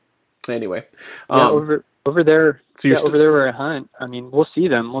 Anyway, over there. So over there where I hunt, I mean, we'll see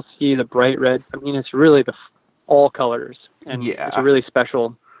them. We'll see the bright red. I mean, it's really all colors, and it's a really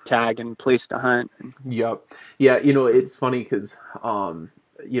special tag and place to hunt. Yep. Yeah. It's funny because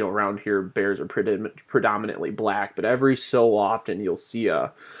around here bears are predominantly black, but every so often you'll see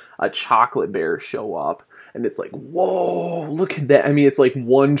a chocolate bear show up. And it's like, whoa, look at that. I mean, it's like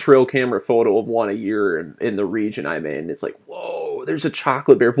one trail camera photo of one a year in the region I'm in. It's like, whoa, there's a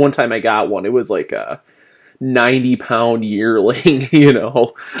chocolate bear. One time I got one. It was like a 90-pound yearling,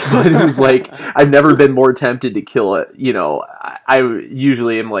 But it was like, I've never been more tempted to kill it. I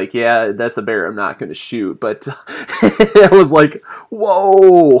usually am like, yeah, that's a bear I'm not going to shoot. But I was like,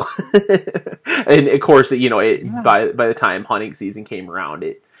 whoa. And of course, by the time hunting season came around,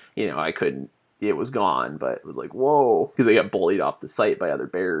 I couldn't. It was gone, but it was like, whoa, because they got bullied off the site by other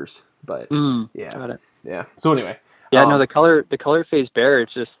bears. But yeah, got it. Yeah. So anyway, the color phase bear.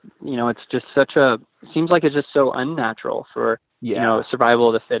 It's just it's just seems like it's just so unnatural for survival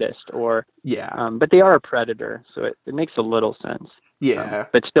of the fittest. Or but they are a predator, so it makes a little sense. Yeah,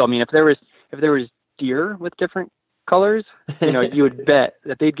 but still, I mean, if there was deer with different colors, you would bet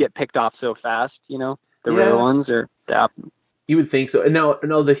that they'd get picked off so fast. The rare ones or You would think so. And now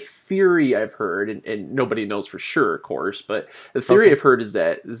the theory I've heard, and nobody knows for sure, of course, but the theory I've heard is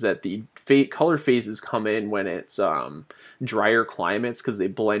that the color phases come in when it's drier climates because they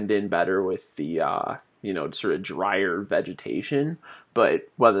blend in better with the sort of drier vegetation. But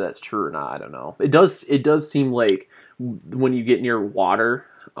whether that's true or not, I don't know. It does seem like when you get near water,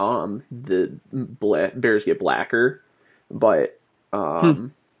 the bears get blacker, but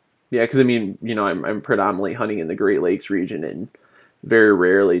yeah, because I mean, I'm predominantly hunting in the Great Lakes region, and very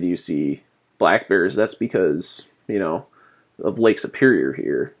rarely do you see black bears. That's because of Lake Superior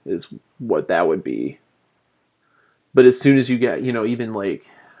here is what that would be. But as soon as you get even like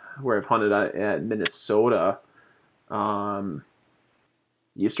where I've hunted at Minnesota, you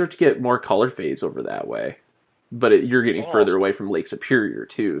start to get more color phase over that way. But you're getting further away from Lake Superior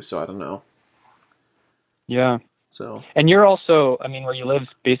too, so I don't know. Yeah. So. And you're also, I mean, where you live,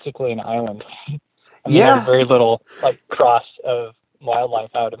 basically an island. I mean, there's very little cross of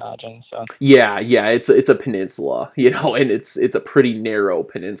wildlife, I would imagine. So. Yeah, it's a peninsula, and it's a pretty narrow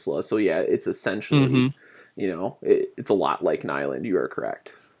peninsula. So yeah, it's essentially, it's a lot like an island. You are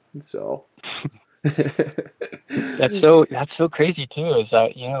correct. So. That's so crazy too. Is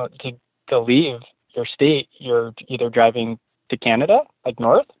that to leave your state, you're either driving to Canada, like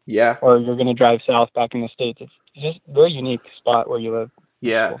north, or you're going to drive south back in the States. It's just a very unique spot where you live.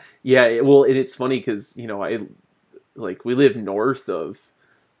 Yeah, cool. Yeah. Well, and it's funny because we live north of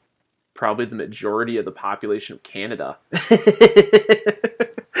probably the majority of the population of Canada.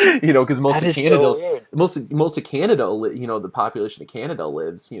 Because most of Canada, most of Canada, the population of Canada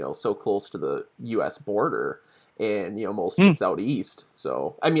lives, so close to the U.S. border, and most of it's out east.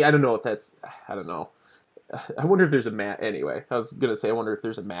 So I mean, I don't know if that's, I don't know. I wonder if there's a map. Anyway, I was gonna say, I wonder if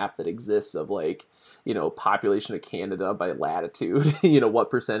there's a map that exists of population of Canada by latitude. What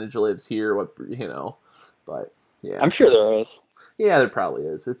percentage lives here? But yeah, I'm sure there is. Yeah, there probably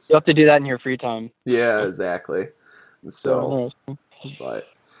is. You'll have to do that in your free time. Yeah, exactly. So, but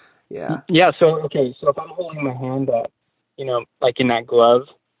yeah. Yeah. So okay. So if I'm holding my hand up, like in that glove,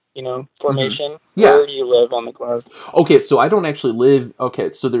 formation. Mm-hmm. Yeah. Where do you live on the glove? Okay, so I don't actually live. Okay,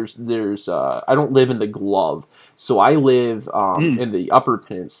 so there's I don't live in the glove. So I live in the Upper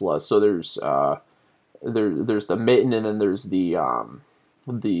Peninsula. So there's the mitten, and then there's the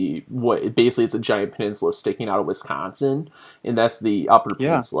what basically it's a giant peninsula sticking out of Wisconsin, and that's the Upper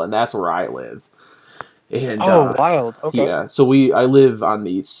Peninsula, and that's where I live. And wild. Okay. Yeah, so I live on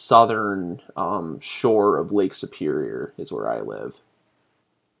the southern shore of Lake Superior is where I live.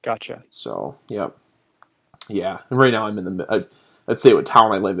 Gotcha. So, yep. Yeah, and right now I'm in I'd say what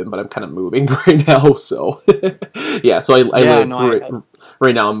town I live in, but I'm kind of moving right now, so yeah. So I live right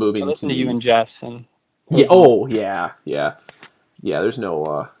now. I'm moving. I listen to you and Jess, and yeah. Oh yeah. There's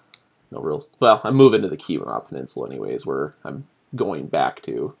no real. Well, I'm moving to the Keweenaw Peninsula anyways, where I'm going back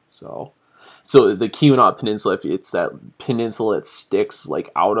to. So the Keweenaw Peninsula, if it's that peninsula that sticks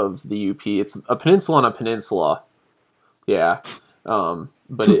like out of the UP, it's a peninsula on a peninsula. Yeah.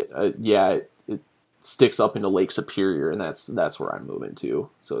 But it sticks up into Lake Superior, and that's where I'm moving to.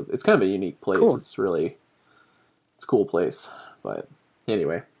 So it's kind of a unique place. Cool. It's a cool place. But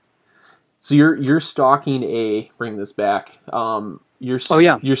anyway, so you're stalking bring this back. You're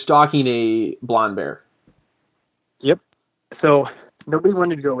stalking a blonde bear. Yep. So nobody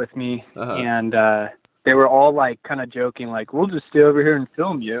wanted to go with me, and they were all like kind of joking, like, we'll just stay over here and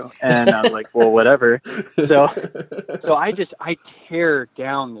film you. And I was like, well, whatever. So I tear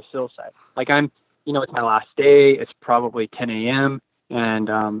down the hillside. Like it's my last day. It's probably 10 a.m. And,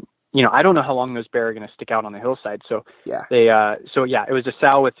 I don't know how long those bear are going to stick out on the hillside. So yeah, it was a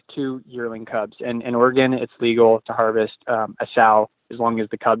sow with 2 yearling cubs. And in Oregon, it's legal to harvest a sow as long as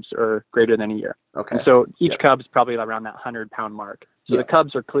the cubs are greater than a year. Okay. And so each cub's probably around that 100-pound mark. So the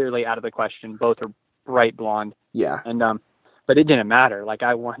cubs are clearly out of the question. Both are bright blonde. Yeah. And but it didn't matter. Like,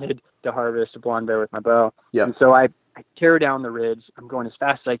 I wanted to harvest a blonde bear with my bow. Yeah. And so I tear down the ridge. I'm going as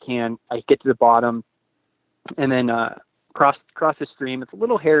fast as I can. I get to the bottom, and then cross the stream. It's a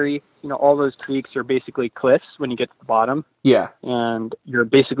little hairy. All those creeks are basically cliffs when you get to the bottom. Yeah. And you're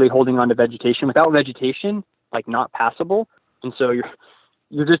basically holding on to vegetation. Without vegetation, like, not passable. And so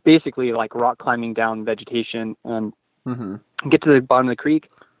you're just basically like rock climbing down vegetation, and get to the bottom of the creek,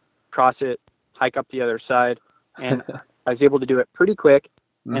 cross it, hike up the other side, and I was able to do it pretty quick.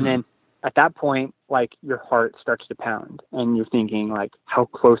 And then at that point, like, your heart starts to pound, and you're thinking, like, how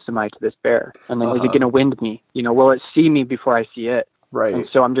close am I to this bear? And then is it going to wind me? Will it see me before I see it? Right. And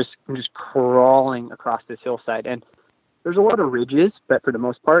so I'm just crawling across this hillside, and there's a lot of ridges, but for the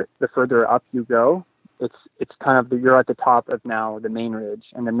most part, the further up you go, it's kind of you're at the top of now the main ridge,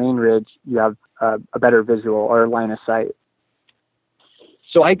 and the main ridge you have a better visual or line of sight.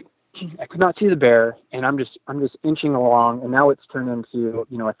 So I could not see the bear, and I'm just inching along, and now it's turned into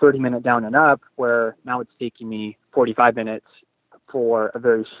a 30-minute down and up, where now it's taking me 45 minutes for a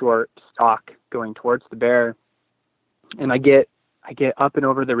very short stalk going towards the bear. And I get up and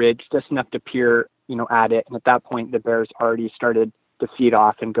over the ridge just enough to peer at it, and at that point the bear's already started to feed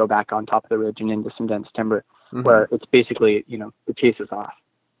off and go back on top of the ridge and into some dense timber, where it's basically the chase is off.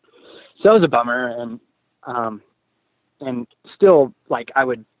 So that was a bummer, and still, like, I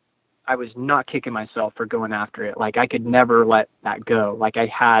was not kicking myself for going after it. Like, I could never let that go. Like, I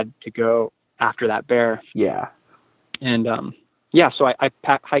had to go after that bear. Yeah. And, so I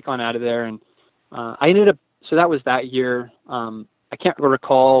hike on out of there, and I ended up, so that was that year. I can't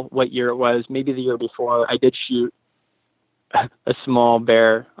recall what year it was. Maybe the year before, I did shoot a small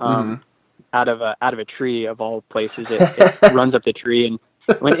bear out of a tree, of all places. It runs up the tree, and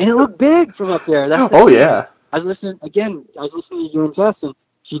it looked big from up there. Yeah. I was listening to you and Jess, and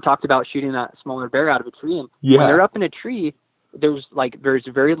she talked about shooting that smaller bear out of a tree. And when they're up in a tree, there's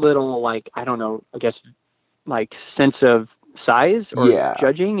very little, like, I don't know, I guess, like, sense of size or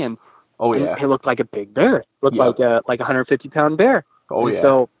judging. And it looked like a big bear. It looked like a 150-pound bear.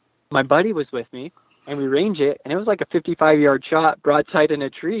 So my buddy was with me, and we range it, and it was like a 55-yard shot broadside in a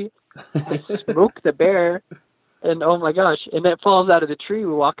tree. I smoked the bear, and oh my gosh, and it falls out of the tree.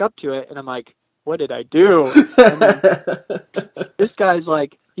 We walk up to it, and I'm like, what did I do? And this guy's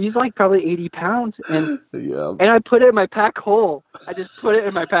like, he's like probably 80 pounds, and I put it in my pack hole. I just put it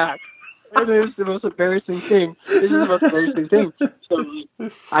in my pack. And it was the most embarrassing thing. This is the most embarrassing thing. So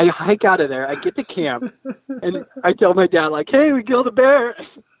I hike out of there. I get to camp, and I tell my dad, like, hey, we killed a bear.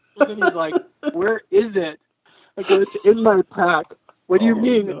 And then he's like, where is it? I go, it's in my pack. What do you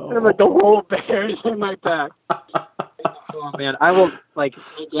mean? No. And I'm like, the whole bear is in my pack. Oh, man. My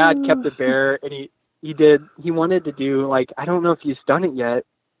dad kept the bear, and he wanted to do, like, I don't know if he's done it yet,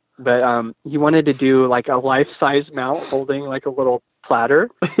 but he wanted to do, like, a life-size mount holding, like, a little platter.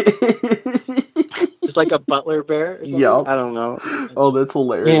 Just like a butler bear. Yep. I don't know. Oh, that's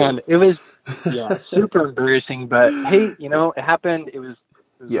hilarious. And it was, super embarrassing. But hey, it happened. It was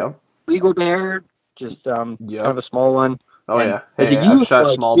legal bear, just kind of a small one. Oh, and yeah. Hey, I've shot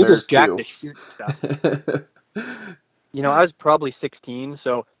small bears too. To shoot stuff. I was probably 16,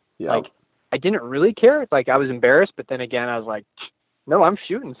 so I didn't really care. Like, I was embarrassed, but then again, I was like, no, I'm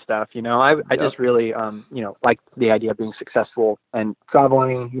shooting stuff. I just really, like the idea of being successful and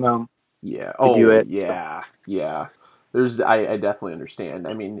traveling. Yeah. To do it. Yeah. Yeah. I definitely understand.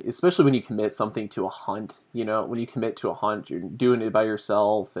 I mean, especially when you commit something to a hunt. When you commit to a hunt, you're doing it by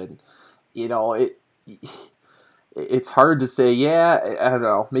yourself, and it's hard to say. Yeah, I don't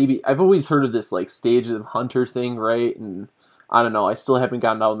know. Maybe I've always heard of this like stage of hunter thing, right? And I don't know. I still haven't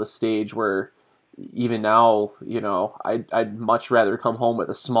gotten out on the stage where even now, I'd much rather come home with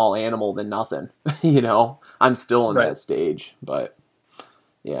a small animal than nothing. I'm still in that stage, but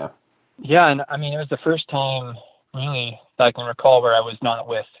yeah. Yeah, and I mean, it was the first time really that I can recall where I was not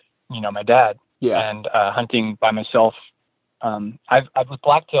with, my dad. Yeah. And hunting by myself. I've with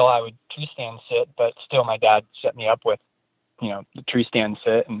blacktail, I would tree stand sit, but still my dad set me up with, the tree stand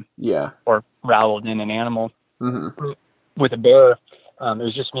sit and or rattled in an animal. Mm-hmm. With a bear. It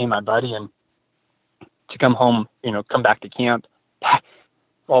was just me and my buddy, and to come home, come back to camp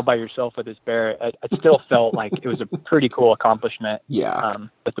all by yourself with this bear, I still felt like it was a pretty cool accomplishment. Yeah.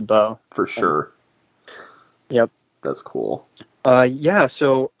 With the bow. For sure. Yep. That's cool.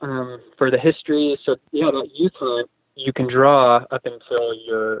 So for the history, that youth hunt, you can draw up until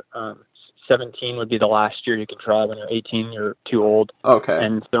you're 17 would be the last year you can draw. When you're 18, you're too old. Okay.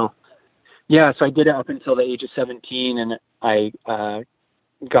 And so I did it up until the age of 17, and I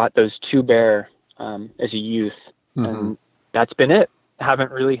got those 2 bear as a youth, and that's been it. I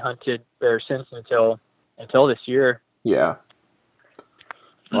haven't really hunted bear since until this year. Yeah.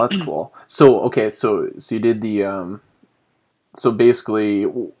 Well, that's cool. So, okay, so you did the, so basically,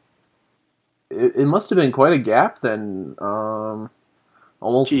 it must have been quite a gap then,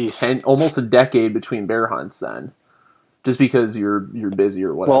 almost a decade between bear hunts then, just because you're busy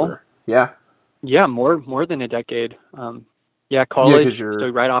or whatever. Well, yeah. Yeah, more than a decade. College, so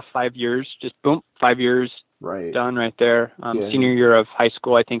right off 5 years, just boom, 5 years, right, done right there. Senior year of high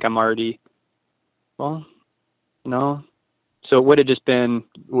school, I think I'm already, so it would have just been...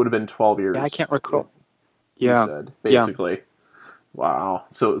 It would have been 12 years. Yeah, I can't recall. Yeah. You said, basically. Yeah. Wow.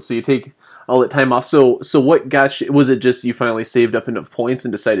 So you take all that time off. So what got you, was it just you finally saved up enough points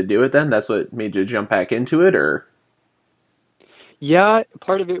and decided to do it then? That's what made you jump back into it, or? Yeah,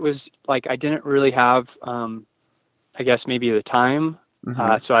 part of it was like I didn't really have, I guess maybe the time.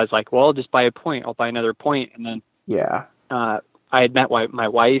 Mm-hmm. So I was like, well, I'll just buy a point. I'll buy another point. And then I had met my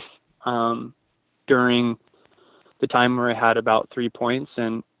wife during the time where I had about 3 points.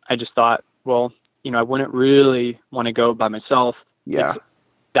 And I just thought, well, I wouldn't really want to go by myself. Yeah.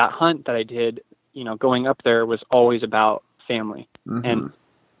 That hunt that I did, going up there was always about family. Mm-hmm. And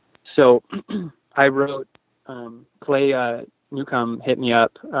so I wrote, Clay Newcomb hit me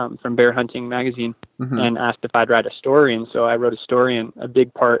up from Bear Hunting Magazine and asked if I'd write a story. And so I wrote a story, and a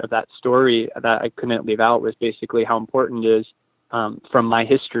big part of that story that I couldn't leave out was basically how important it is from my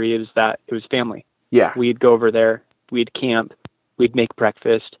history is that it was family. Yeah. We'd go over there, we'd camp, we'd make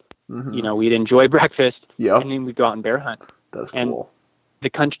breakfast, we'd enjoy breakfast, and then we'd go out and bear hunt. That's and cool.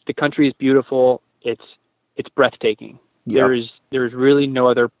 The country is beautiful. It's breathtaking. Yep. There's really no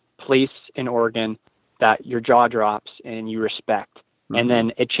other place in Oregon that your jaw drops and you respect. And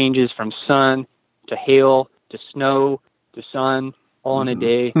then it changes from sun to hail to snow to sun all in a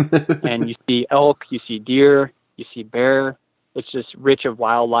day. And you see elk, you see deer, you see bear. It's just rich of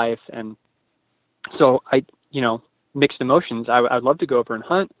wildlife. And so I, mixed emotions. I'd love to go over and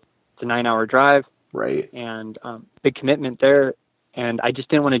hunt. It's a 9-hour drive. Right. And big commitment there. And I just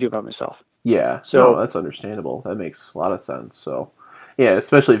didn't want to do it by myself. Yeah. So that's understandable. That makes a lot of sense. So yeah,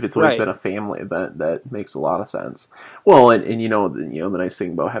 especially if it's always been a family event, that makes a lot of sense. Well, and the nice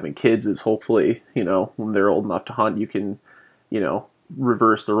thing about having kids is hopefully, when they're old enough to hunt, you can,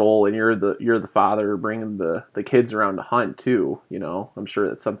 reverse the role, and you're the father bringing the kids around to hunt too. I'm sure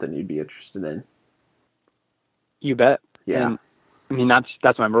that's something you'd be interested in. You bet. Yeah. And, I mean,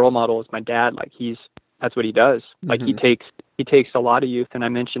 that's my role model is my dad. Like that's what he does. Like he takes a lot of youth, and I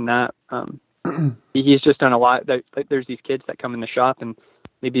mentioned that. He's just done a lot. There's these kids that come in the shop and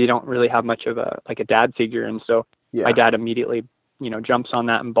maybe they don't really have much of a dad figure, and so my dad immediately jumps on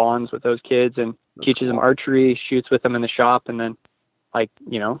that and bonds with those kids and teaches them archery, shoots with them in the shop, and then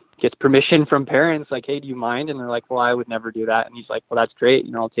gets permission from parents like, hey, do you mind? And they're like, well, I would never do that. And he's like, well, that's great.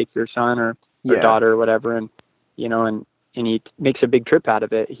 I'll take your son or daughter or whatever, and and he makes a big trip out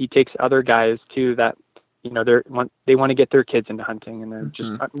of it. He takes other guys too that, they want to get their kids into hunting, and they're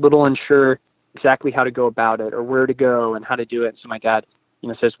just a little unsure exactly how to go about it or where to go and how to do it. So my dad,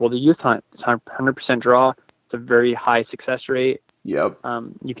 says, well, the youth hunt is 100% draw. It's a very high success rate. Yep.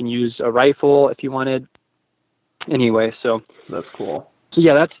 You can use a rifle if you wanted. Anyway, so that's cool. So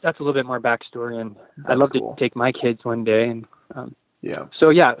yeah, that's a little bit more backstory, and I'd love to take my kids one day. And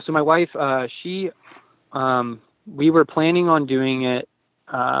So my wife, we were planning on doing it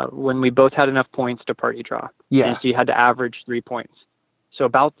when we both had enough points to party draw. Yeah. And so you had to average 3 points. So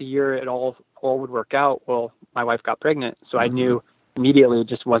about the year it all would work out. Well, my wife got pregnant, so I knew immediately it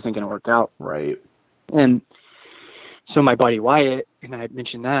just wasn't going to work out. Right. And so my buddy Wyatt, and I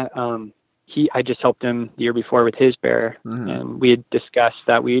mentioned that, I just helped him the year before with his bear, and we had discussed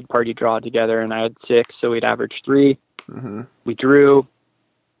that we'd party draw together, and I had 6, so we'd average 3. We drew.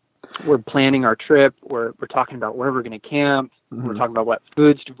 We're planning our trip. We're talking about where we're going to camp. We're talking about what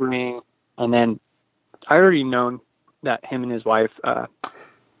foods to bring, and then I already known that him and his wife,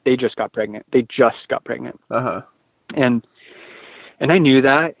 they just got pregnant. And I knew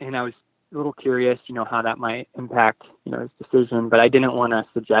that, and I was a little curious, how that might impact, his decision, but I didn't want to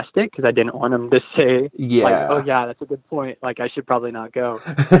suggest it because I didn't want him to say, oh yeah, that's a good point. Like, I should probably not go.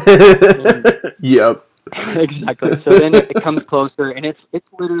 Yep. Exactly. So then it comes closer, and it's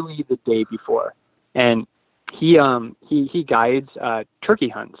literally the day before, and he guides turkey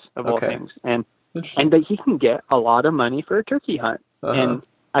hunts of all things, and that he can get a lot of money for a turkey hunt, and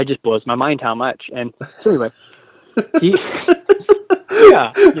I just blows my mind how much. And so anyway, it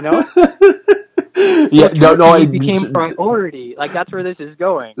became priority. Like, that's where this is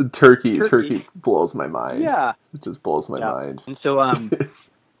going. Turkey blows my mind. Yeah, it just blows my mind. And so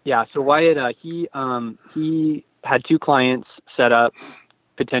so Wyatt, he had 2 clients set up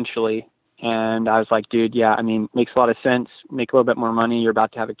potentially, and I was like, dude, makes a lot of sense. Make a little bit more money. You're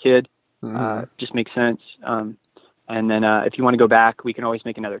about to have a kid. Just makes sense. And then if you want to go back, we can always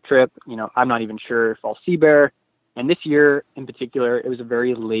make another trip. I'm not even sure if I'll see bear. And this year in particular, it was a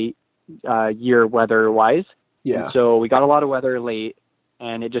very late year weather-wise. Yeah. And so we got a lot of weather late,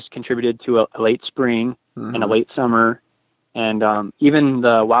 and it just contributed to a late spring and a late summer. And even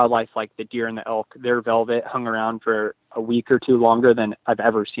the wildlife, like the deer and the elk, their velvet hung around for a week or 2 longer than I've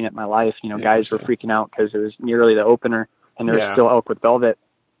ever seen it in my life. Guys were freaking out because it was nearly the opener, and there was still elk with velvet.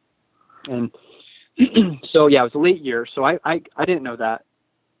 And so, it was a late year. So I didn't know that.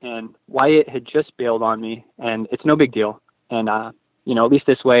 And Wyatt had just bailed on me, and it's no big deal. And, at least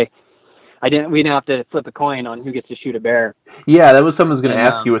this way, we didn't have to flip a coin on who gets to shoot a bear. Yeah, that was something I was going to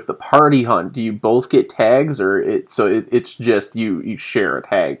ask you with the party hunt. Do you both get tags, or it's just you share a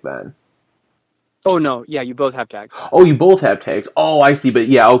tag then? Oh, no. Yeah, you both have tags. Oh, you both have tags. Oh, I see. But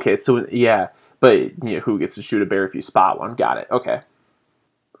yeah, okay. So, yeah. But who gets to shoot a bear if you spot one? Got it. Okay.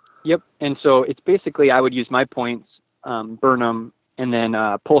 Yep. And so it's basically I would use my points, burn them, and then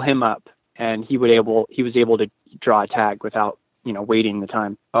pull him up, and he was able to draw a tag without waiting the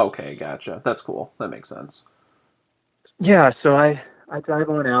time. Okay, gotcha. That's cool. That makes sense. Yeah, so I drive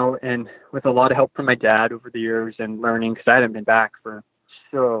on out, and with a lot of help from my dad over the years and learning, because I hadn't been back for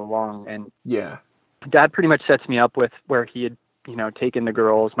so long, and Dad pretty much sets me up with where he had taken the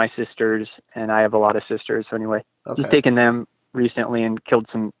girls, my sisters, and I have a lot of sisters. So anyway, he's taken them recently and killed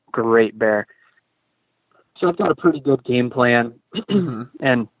some great bear. So I've got a pretty good game plan.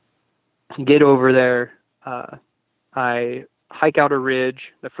 And get over there. I hike out a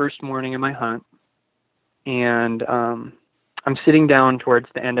ridge the first morning of my hunt, and I'm sitting down towards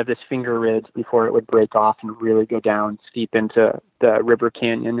the end of this finger ridge before it would break off and really go down steep into the river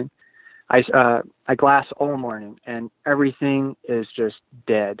canyon. And I glass all morning, and everything is just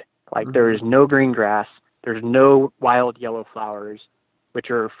dead. Like there is no green grass. There's no wild yellow flowers,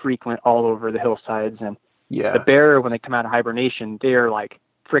 which are frequent all over the hillsides. And the bear, when they come out of hibernation, they're like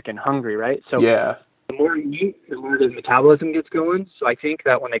freaking hungry, right? So the more you eat, the more the metabolism gets going. So I think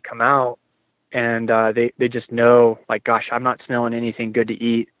that when they come out and they just know, like, gosh, I'm not smelling anything good to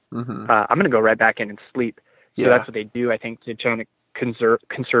eat. I'm going to go right back in and sleep. So that's what they do, I think, to try to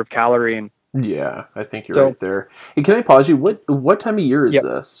conserve calorie. And I think you're right there. Hey, can I pause you? What time of year is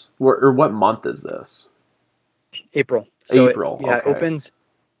this? Or what month is this? April. So April. It opens.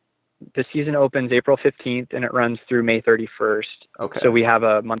 The season opens April 15th, and it runs through May 31st. Okay. So we have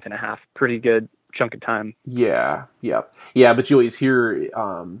a month and a half. Pretty good chunk of time. Yeah. But you always hear,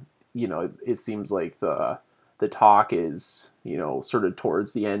 it seems like the talk is, sort of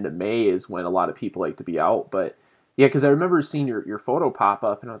towards the end of May is when a lot of people like to be out. But yeah, because I remember seeing your photo pop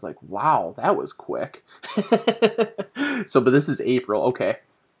up, and I was like, wow, that was quick. But this is April. Okay.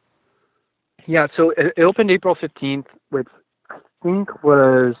 Yeah, so it opened April 15th, which I think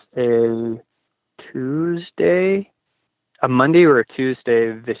was a Tuesday, a Monday or a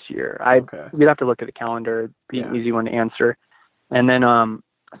Tuesday this year. We'd have to look at the calendar. It'd be an easy one to answer. And then,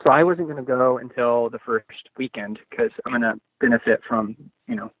 so I wasn't going to go until the first weekend because I'm going to benefit from,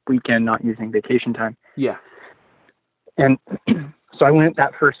 weekend not using vacation time. Yeah. And so I went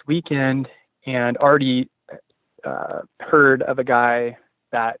that first weekend and already heard of a guy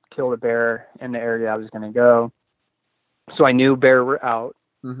that killed a bear in the area I was going to go. So I knew bear were out.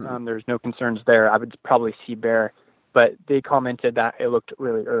 Mm-hmm. There's no concerns there. I would probably see bear, but they commented that it looked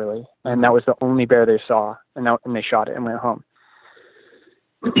really early, and that was the only bear they saw, and they shot it and went home.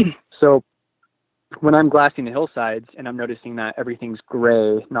 So when I'm glassing the hillsides and I'm noticing that everything's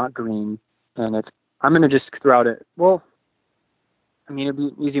gray, not green, and I'm going to just throw out it. Well, I mean, it'd be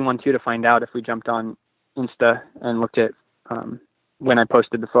an easy one too to find out if we jumped on Insta and looked at when I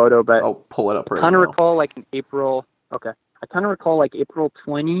posted the photo, but I'll pull it up right now. I kind of recall like in April. Okay. I kind of recall like April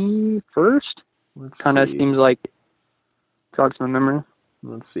 21st. Kind of seems like jogs my memory.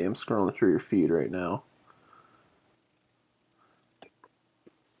 Let's see. I'm scrolling through your feed right now.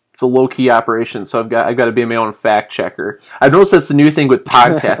 It's a low-key operation, so I've got to be my own fact checker. I've noticed that's the new thing with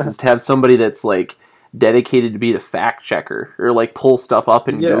podcasts is to have somebody that's like dedicated to be the fact checker or like pull stuff up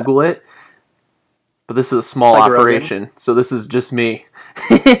and Google it. But this is a small operation, so this is just me.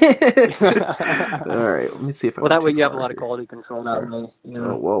 All right, let me see if I. Well, that way you have a lot of quality control now. Oh,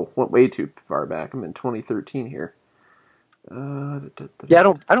 whoa, went way too far back. I'm in 2013 here.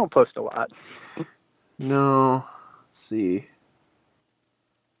 Yeah, I don't post a lot. No, let's see.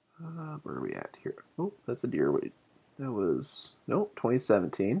 Where are we at here? Oh, that's a deer. Wait, that was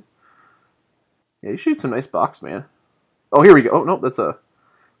 2017. Yeah, you shoot some nice bucks, man. Oh, here we go. Oh no, that's a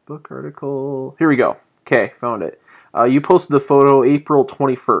book article. Here we go. Okay, found it. You posted the photo April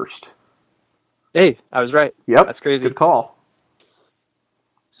 21st. Hey, I was right. Yep. That's crazy. Good call.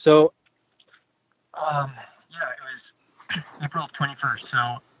 So, it was April 21st.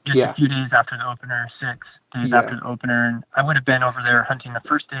 So just a few days after the opener, 6 days after the opener. And I would have been over there hunting. The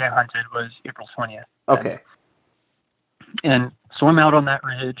first day I hunted was April 20th. Okay. And so I'm out on that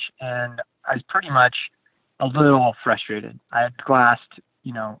ridge, and I was pretty much a little frustrated. I had glassed,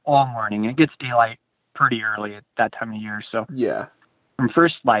 all morning. It gets daylight pretty early at that time of year. So from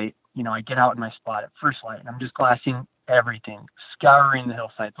first light, I get out in my spot at first light, and I'm just glassing everything, scouring the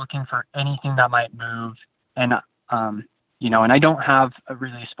hillsides, looking for anything that might move. And, and I don't have a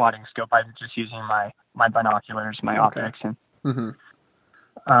really spotting scope. I'm just using my binoculars, my optics. And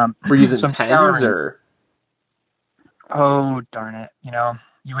we're using 10s or? Oh, darn it.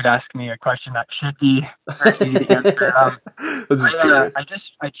 You would ask me a question that should be very easy to answer.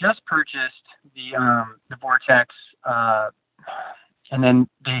 I just purchased the Vortex, and then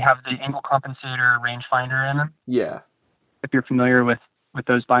they have the angle compensator rangefinder in them. Yeah. If you're familiar with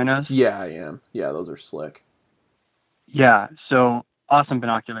those binos. Yeah, I am. Yeah, those are slick. Yeah, so awesome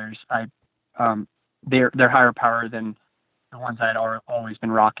binoculars. They're higher power than the ones I'd always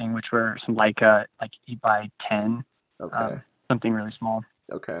been rocking, which were some Leica, like 8x10. Okay. Something really small.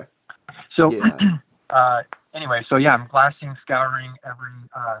 Okay. So, anyway, I'm glassing, scouring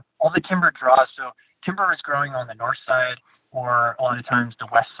all the timber draws. So timber is growing on the north side, or a lot of times the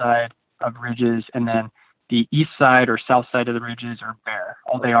west side of ridges, and then the east side or south side of the ridges are bare.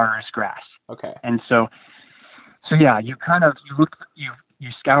 All they are is grass. Okay. And so you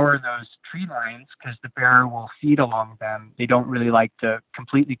scour those tree lines because the bear will feed along them. They don't really like to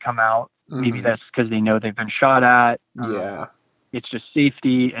completely come out. Mm-hmm. Maybe that's because they know they've been shot at. It's just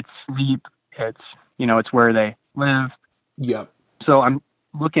safety. It's sleep. It's where they live. Yep. So I'm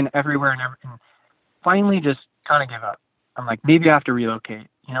looking everywhere and finally just kind of give up. I'm like, maybe I have to relocate.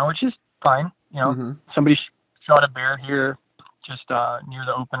 Which is fine. Somebody shot a bear here just near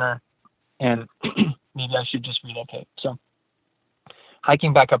the opener, and maybe I should just relocate. So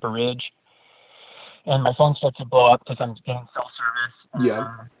hiking back up a ridge, and my phone starts to blow up because I'm getting cell service.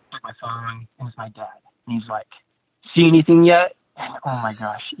 Yeah. Take my phone, and it's my dad. And he's like, "See anything yet?" And oh my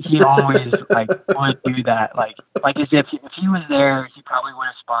gosh, he always would do that. Like as if he was there, he probably would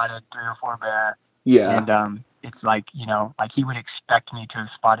have spotted 3 or 4 bear. Yeah. And it's like he would expect me to have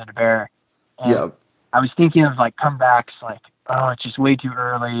spotted a bear. And I was thinking of comebacks, it's just way too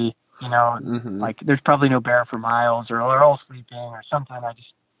early. There's probably no bear for miles, or they're all sleeping or something. I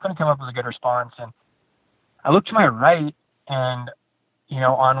just couldn't come up with a good response. And I looked to my right, and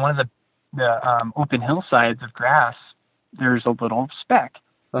on one of the open hillsides of grass, there's a little speck.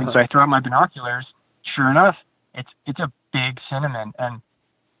 And so I throw out my binoculars. Sure enough, it's a big cinnamon. And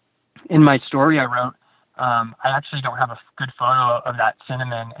in my story I wrote, I actually don't have a good photo of that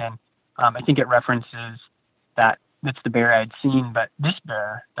cinnamon, and I think it references that's the bear I'd seen, but this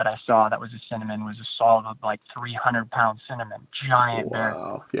bear that I saw that was a cinnamon was a solid, like 300-pound cinnamon, giant bear.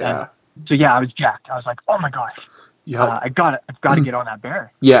 Yeah. And so yeah, I was jacked. I was like, oh my gosh, I've got to get on that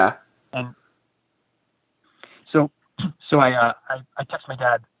bear. Yeah. And so I text my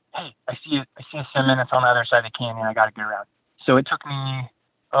dad, hey, I see a cinnamon. It's on the other side of the canyon. I got to get around. So it took me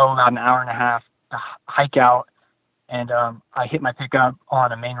about an hour and a half to hike out, and I hit my pickup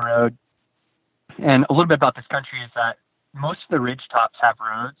on a main road. And a little bit about this country is that most of the ridge tops have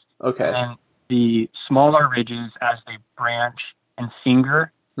roads. Okay. And the smaller ridges, as they branch and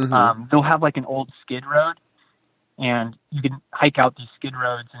finger, they'll have like an old skid road. And you can hike out these skid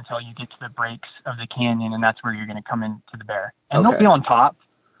roads until you get to the breaks of the canyon, and that's where you're going to come into the bear. And they'll be on top,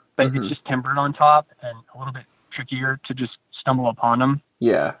 but it's just timbered on top and a little bit trickier to just stumble upon them.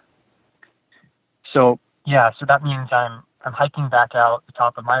 Yeah. So that means I'm hiking back out the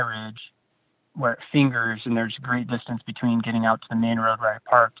top of my ridge where it fingers, and there's a great distance between getting out to the main road where I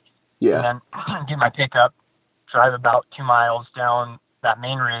parked. Yeah. And then get my pickup, drive about 2 miles down that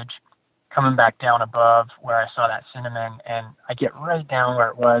main ridge, coming back down above where I saw that cinnamon, and I get right down where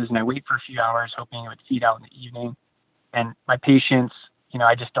it was, and I wait for a few hours hoping it would feed out in the evening. And my patience,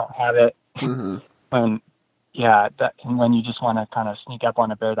 I just don't have it. When you just want to kind of sneak up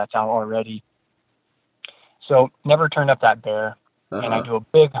on a bear that's out already. So never turned up that bear, and I do a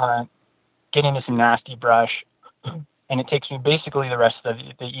big hunt, get into some nasty brush, and it takes me basically the rest of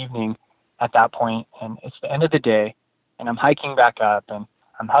the evening at that point, and it's the end of the day, and I'm hiking back up, and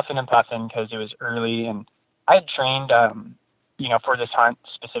I'm huffing and puffing because it was early, and I had trained, for this hunt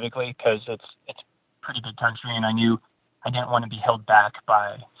specifically because it's pretty big country, and I knew I didn't want to be held back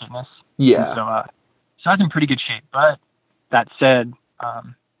by fitness. Yeah. So I was in pretty good shape, but that said,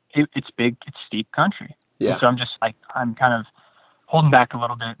 it's big, it's steep country. Yeah. And so I'm just like, I'm kind of holding back a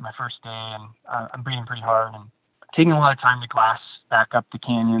little bit my first day, and I'm breathing pretty hard and taking a lot of time to glass back up the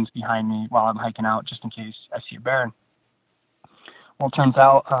canyons behind me while I'm hiking out just in case I see a bear. Well, it turns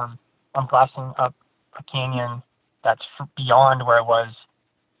out I'm glassing up a canyon that's beyond where I was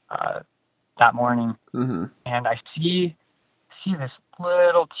that morning, and I see this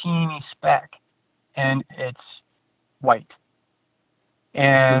little teeny speck, and it's white.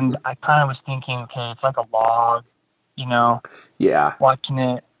 And I kind of was thinking, okay, it's like a log, Yeah. watching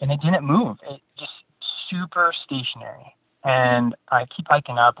it, and it didn't move. It just super stationary. And I keep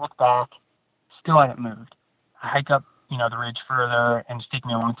hiking up, look back, still hadn't moved. I hike up, the ridge further, and it's taking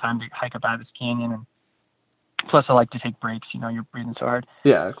me a long time to hike up out of this canyon. And plus, I like to take breaks. You're breathing so hard.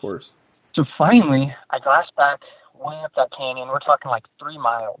 Yeah, of course. So finally, I glass back way up that canyon. We're talking like 3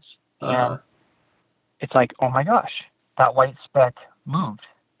 miles, and it's like, oh my gosh, that white speck moved.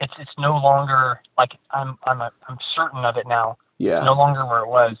 It's no longer like I'm certain of it now. Yeah. It's no longer where it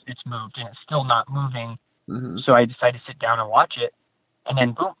was. It's moved, and it's still not moving. So I decided to sit down and watch it, and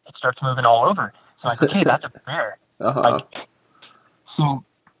then boom, it starts moving all over. So I'm like, okay, that's a bear. I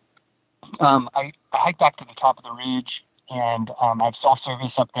hiked back to the top of the ridge, and I have cell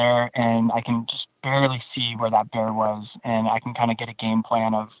service up there, and I can just barely see where that bear was, and I can kind of get a game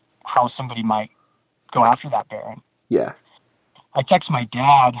plan of how somebody might go after that bear. Yeah. I text my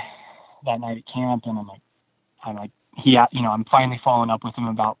dad that night at camp, and I'm like, I'm finally following up with him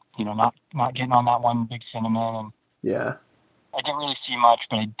about, not getting on that one big cinnamon. And yeah, I didn't really see much,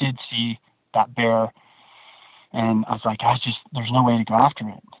 but I did see that bear. And I was like, there's no way to go after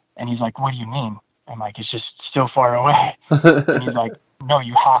it. And he's like, what do you mean? I'm like, it's just still far away. And he's like, no,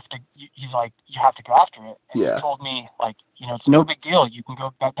 you have to, he's like, you have to go after it. And he told me, like, it's no big deal. You can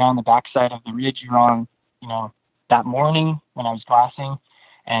go back down the backside of the ridge you're on, that morning when I was glassing,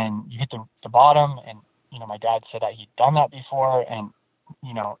 and you hit the bottom. And, my dad said that he'd done that before. And,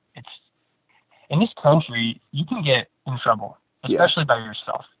 it's in this country, you can get in trouble, especially by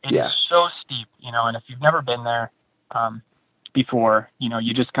yourself. It's so steep, and if you've never been there before,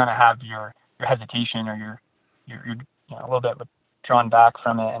 you just kind of have your hesitation, or you're a little bit drawn back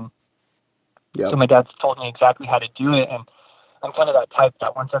from it. And so my dad's told me exactly how to do it. And I'm kind of that type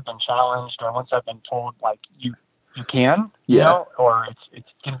that once I've been challenged, or once I've been told, like, you can, or it's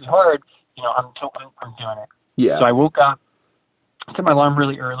going to be hard, I'm doing it. Yeah. So I woke up, took my alarm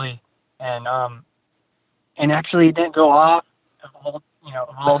really early, and actually it didn't go off. Of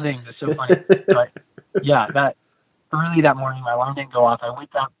all things, it's so funny. But yeah, that early that morning, my alarm didn't go off. I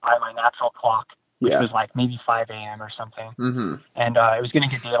wake up by my natural clock, which was like maybe 5 a.m. or something. And it was going to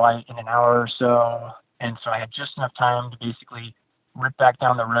get daylight in an hour or so. And so I had just enough time to basically rip back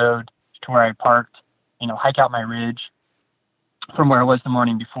down the road to where I parked, hike out my ridge from where I was the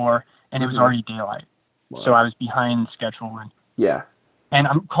morning before, and it was already daylight. Wow. So I was behind schedule. And And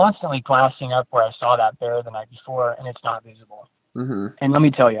I'm constantly glassing up where I saw that bear the night before, and it's not visible. Mm-hmm. And let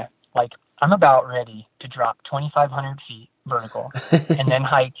me tell you, like, I'm about ready to drop 2,500 feet vertical and then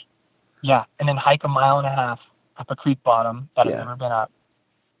hike a mile and a half up a creek bottom that I've never been up.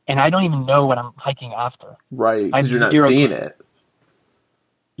 And I don't even know what I'm hiking after. Right, because you're not seeing it.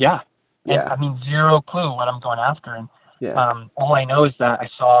 Yeah. Yeah. And, I mean, zero clue what I'm going after. And all I know is that I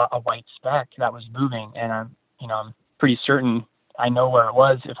saw a white speck that was moving, and I'm pretty certain I know where it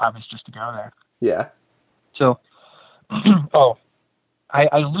was if I was just to go there. Yeah. So, I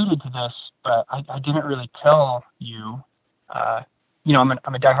alluded to this, but I didn't really tell you. I'm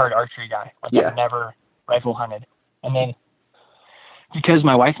a diehard archery guy. Like, I've never rifle hunted, and then because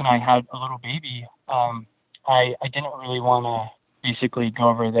my wife and I had a little baby, I didn't really want to basically go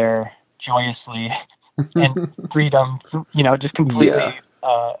over there joyously and freedom, just completely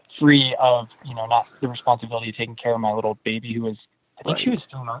free of, not the responsibility of taking care of my little baby who was, I think she was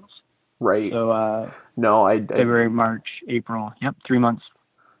 3 months. Right. So, no, February, March, April. Yep. 3 months.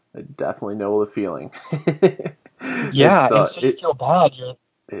 I definitely know the feeling. Yeah. You feel bad.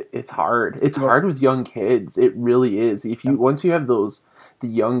 It's hard. It's hard with young kids. It really is. Once you have the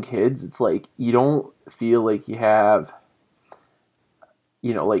young kids, it's like, you don't feel like you have,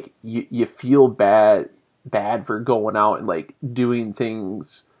 like you feel bad for going out and like doing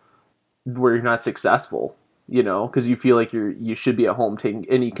things where you're not successful, because you feel like you should be at home taking,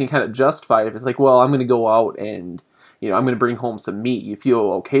 and you can kind of justify it if it's like, well, I'm going to go out and, I'm going to bring home some meat. You feel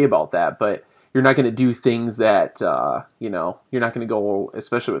okay about that, but you're not going to do things that, you're not going to go,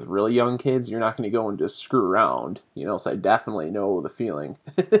 especially with really young kids, you're not going to go and just screw around, so I definitely know the feeling.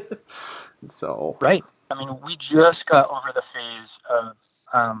 So. Right. I mean, we just got over the phase of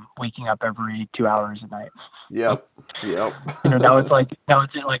waking up every 2 hours a night. Yep. Now it's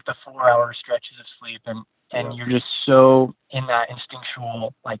in like the 4-hour stretches of sleep, and you're just so in that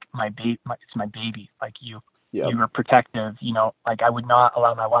instinctual, like, it's my baby. Like, you are protective, like, I would not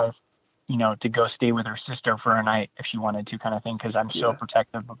allow my wife, to go stay with her sister for a night if she wanted to, kind of thing. 'Cause I'm so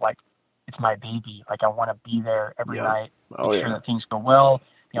protective of, like, it's my baby. Like, I want to be there every night, make sure that things go well.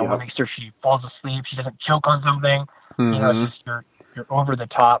 I want to make sure she falls asleep, she doesn't choke on something. Mm-hmm. It's just you're over the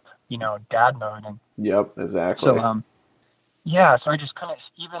top, dad mode. And yep, exactly. So, so I just kind of,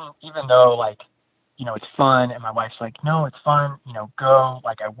 even though, like, it's fun, and my wife's like, no, it's fun, go,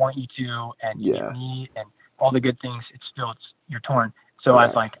 like, I want you to, and you get meat and all the good things, you're torn. So I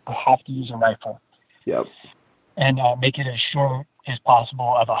was like, I have to use a rifle. Yep. And make it as short as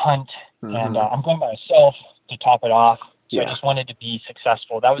possible of a hunt. Mm-hmm. And I'm going by myself to top it off. So I just wanted to be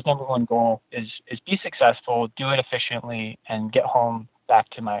successful. That was number one goal, is be successful, do it efficiently, and get home back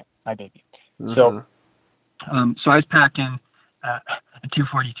to my baby. Mm-hmm. So I was packing a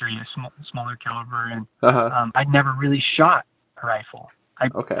 .243, a smaller caliber, and I'd never really shot a rifle.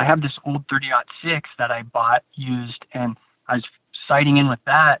 I have this old 30-06 that I bought used, and I was sighting in with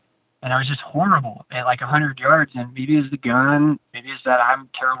that, and I was just horrible at like 100 yards. And maybe it's the gun, maybe it's that I'm a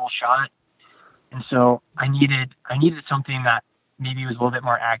terrible shot. And so I needed something that maybe was a little bit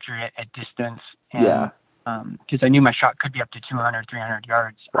more accurate at distance. And, because I knew my shot could be up to 200, 300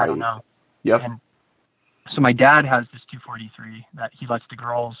 yards. Right. I don't know. Yep. And so my dad has this .243 that he lets the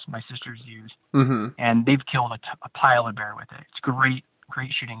girls, my sisters, use. Mm-hmm. And they've killed a pile of bear with it. It's a great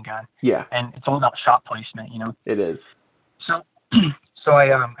shooting gun. Yeah. And it's all about shot placement, It is. So I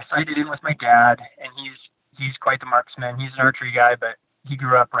sighted in with my dad, and he's quite the marksman. He's an archery guy, but he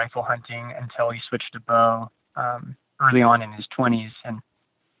grew up rifle hunting until he switched to bow early on in his 20s. And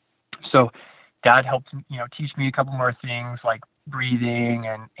so dad helped teach me a couple more things, like breathing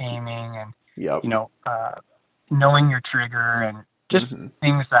and aiming and knowing your trigger, and just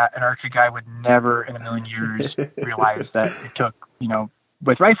things that an archery guy would never in a million years realize that it took,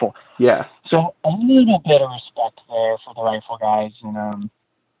 with rifle. Yeah. So a little bit of respect there for the rifle guys,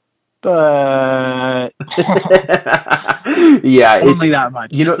 but yeah, only that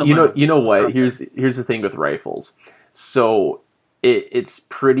much. You know what? Okay. Here's the thing with rifles. So it's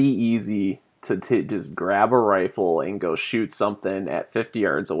pretty easy to just grab a rifle and go shoot something at 50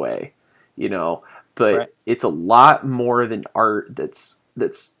 yards away, but it's a lot more than art. That's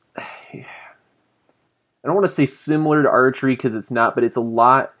I don't want to say similar to archery, because it's not, but it's a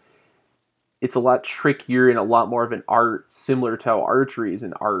lot trickier and a lot more of an art, similar to how archery is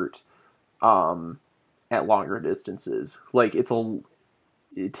an art at longer distances. Like, it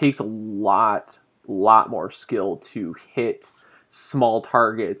takes a lot more skill to hit small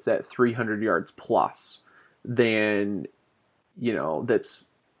targets at 300 yards plus than, it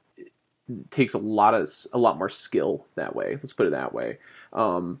takes a lot more skill that way. Let's put it that way.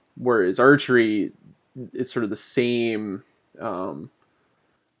 Whereas archery, it's sort of the same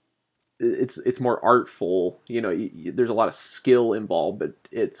it's more artful. There's a lot of skill involved, but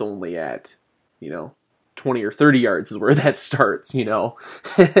it's only at 20 or 30 yards is where that starts.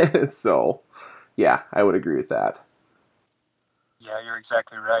 So yeah, I would agree with that. Yeah, you're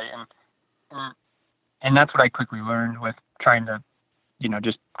exactly right, and that's what I quickly learned with trying to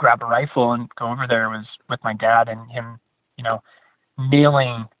just grab a rifle and go over there was with my dad and him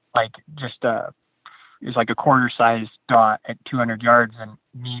nailing like just it was like a quarter-sized dot at 200 yards, and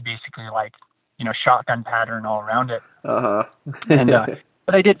me basically like shotgun pattern all around it. And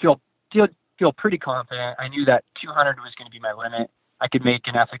but I did feel pretty confident. I knew that 200 was going to be my limit. I could make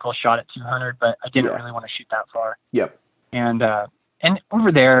an ethical shot at 200, but I didn't really want to shoot that far. Yep. And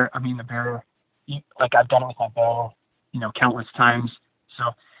over there, I mean, the bear, like I've done it with my bow, countless times. So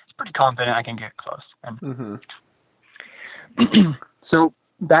it's pretty confident I can get close. And so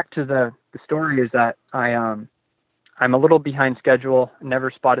back to the story is that I'm a little behind schedule, never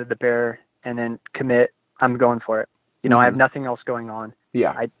spotted the bear, and then commit, I'm going for it. I have nothing else going on.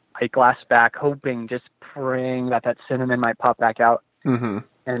 Yeah. I glass back, hoping, just praying that cinnamon might pop back out. And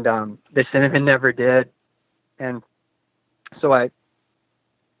the cinnamon never did. And so I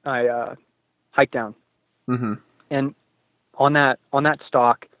hiked down. And on that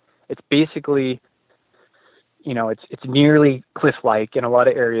stalk, it's basically, it's nearly cliff-like in a lot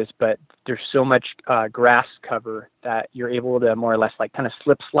of areas, but there's so much grass cover that you're able to more or less like kind of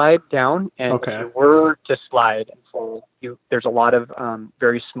slip slide down. And if you were to slide and fall, there's a lot of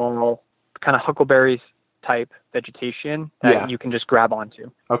very small kind of huckleberries type vegetation that you can just grab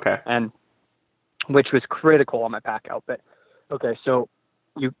onto. Okay. And which was critical on my pack out. But okay, so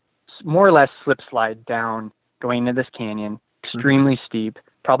you more or less slip slide down going into this canyon, extremely steep,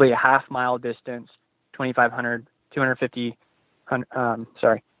 probably a half-mile distance, 2,500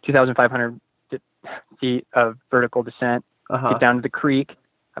 feet of vertical descent. Get down to the creek.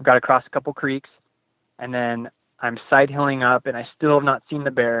 I've got to cross a couple creeks, and then I'm side hilling up, and I still have not seen the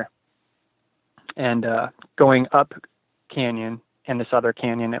bear. And going up canyon and this other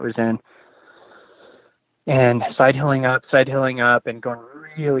canyon it was in, and side hilling up, and going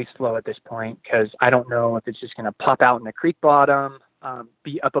really slow at this point because I don't know if it's just going to pop out in the creek bottom,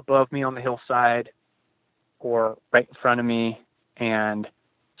 be up above me on the hillside, or right in front of me. And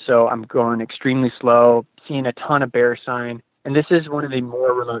so I'm going extremely slow, seeing a ton of bear sign. And this is one of the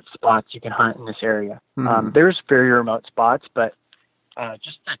more remote spots you can hunt in this area. There's very remote spots, but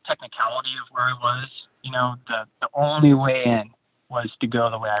just the technicality of where I was, the only way in was to go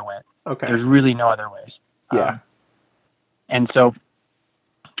the way I went. Okay. There's really no other ways. Yeah. And so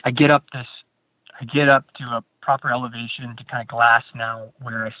I get up to a proper elevation to kind of glass now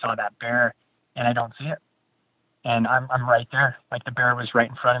where I saw that bear, and I don't see it. And I'm right there. Like the bear was right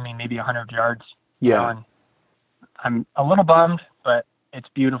in front of me, maybe 100 yards. Yeah. And I'm a little bummed, but it's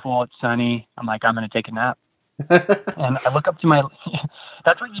beautiful. It's sunny. I'm like, I'm going to take a nap. And I look up to my,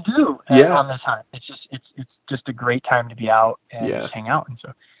 that's what you do on this hunt. It's just a great time to be out and just hang out. And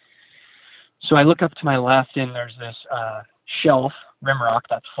so I look up to my left and there's this, shelf rim rock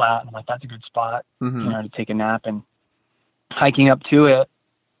that's flat. And I'm like, that's a good spot, to take a nap. And hiking up to it.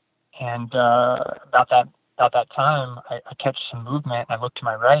 And, about that time, I catch some movement and I look to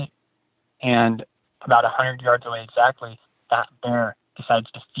my right, and about 100 yards away exactly, that bear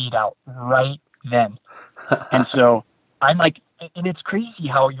decides to feed out right then. And so I'm like, and it's crazy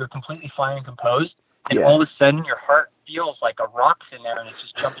how you're completely fine and composed, and all of a sudden your heart feels like a rock's in there and it's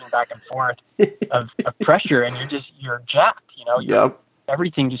just jumping back and forth of pressure, and you're jacked,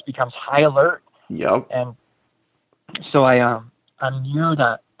 everything just becomes high alert. And so I'm near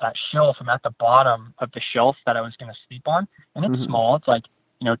that shelf. I'm at the bottom of the shelf that I was going to sleep on, and it's small. It's like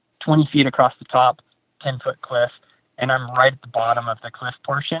 20 feet across the top, 10-foot cliff, and I'm right at the bottom of the cliff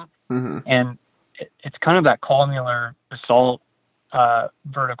portion. And it's kind of that columnar basalt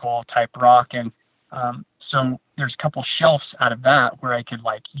vertical type rock, and so there's a couple shelves out of that where I could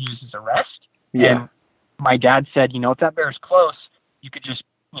like use as a rest. And my dad said, if that bear's close, you could just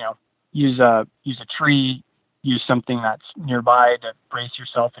use a tree, use something that's nearby to brace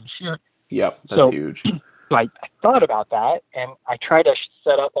yourself and shoot. That's huge. So I thought about that, and I tried to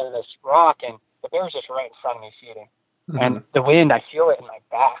set up on this rock, and the bear's just right in front of me feeding. And the wind, I feel it in my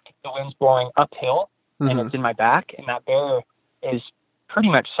back. The wind's blowing uphill, and it's in my back, and that bear is pretty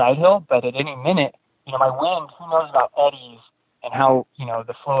much side hill, but at any minute, my wind, who knows about eddies and how,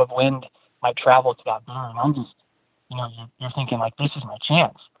 the flow of wind might travel to that bear. And I'm just, you're thinking like, this is my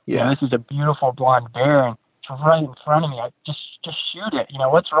chance. This is a beautiful blonde bear, and it's right in front of me. I just shoot it.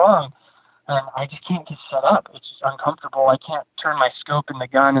 What's wrong? And I just can't get set up. It's just uncomfortable. I can't turn my scope in the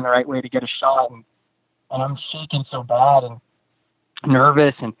gun in the right way to get a shot. And I'm shaking so bad and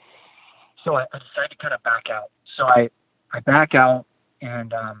nervous. And So I decided to kind of back out. So I back out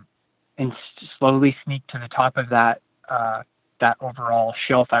and slowly sneak to the top of that overall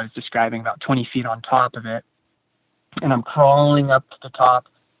shelf I was describing, about 20 feet on top of it. And I'm crawling up to the top,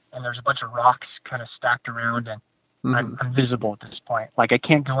 and there's a bunch of rocks kind of stacked around, and I'm visible at this point. Like, I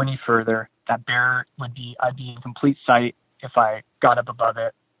can't go any further. That bear I'd be in complete sight if I got up above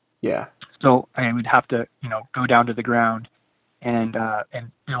it. Yeah. So I would have to, go down to the ground and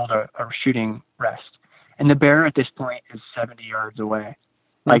build a shooting rest. And the bear at this point is 70 yards away.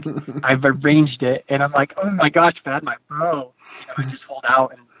 Like, I've arranged it, and I'm like, oh my gosh, if I had my bow, I just hold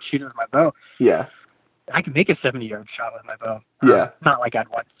out and shoot it with my bow. Yeah. I can make a 70-yard shot with my bow. Yeah. Not like I'd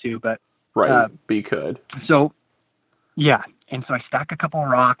want to, but... Right, but you could. So, yeah. And so I stack a couple of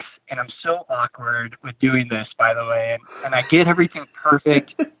rocks, and I'm so awkward with doing this, by the way. And I get everything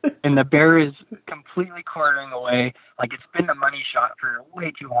perfect, and the bear is completely quartering away. Like, it's been the money shot for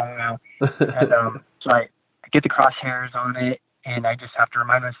way too long now. And so I get the crosshairs on it, and I just have to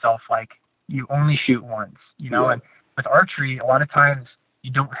remind myself, like, you only shoot once, Yeah. And with archery, a lot of times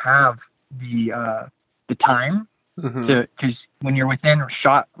you don't have the time because when you're within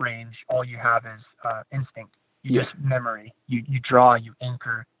shot range, all you have is instinct. You just memory. You draw, you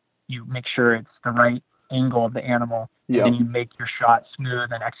anchor, you make sure it's the right angle of the animal, and then you make your shot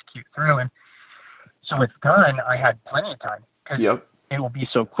smooth and execute through. And so with gun, I had plenty of time because it will be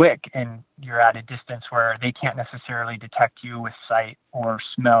so quick, and you're at a distance where they can't necessarily detect you with sight or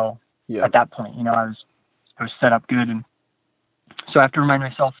smell at that point. I was set up good, and so I have to remind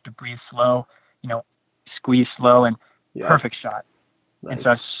myself to breathe slow, squeeze slow, and perfect shot. Nice. And so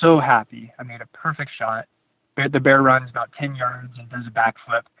I was so happy. I made a perfect shot. The bear runs about 10 yards and does a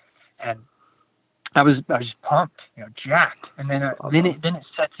backflip, and I was just pumped, jacked. And then then it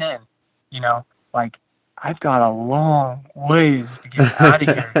sets in, like I've got a long ways to get out of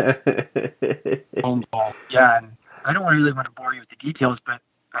here. Phone call. Yeah, and I don't really want to bore you with the details, but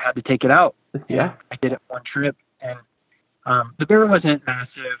I had to take it out. Yeah, I did it one trip, and the bear wasn't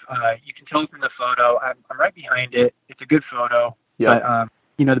massive. You can tell from the photo. I'm right behind it. It's a good photo. But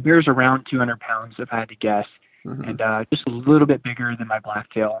the bear's around 200 pounds, if I had to guess, and just a little bit bigger than my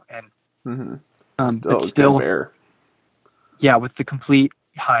blacktail. And still bear. Yeah, with the complete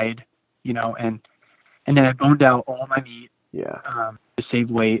hide, and then I boned out all my meat. To save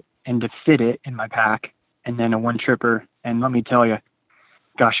weight and to fit it in my pack, and then a one tripper. And let me tell you,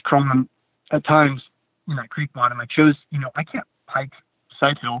 gosh, crawling at times in that creek bottom, I chose, I can't hike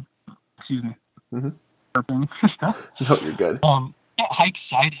side hill. Excuse me. Burping. No, you're good. Can't hike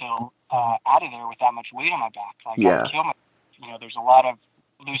side hill out of there with that much weight on my back. Like, I would kill my, there's a lot of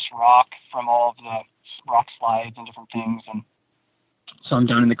loose rock from all of the rock slides and different things, and so I'm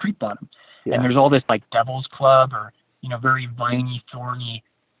down in the creek bottom, and there's all this like devil's club or very viney, thorny,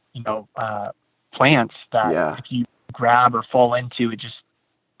 plants that if you grab or fall into, it just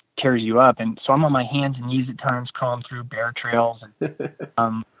tears you up. And so I'm on my hands and knees at times crawling through bear trails, and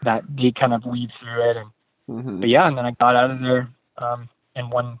that they kind of weave through it. And but and then I got out of there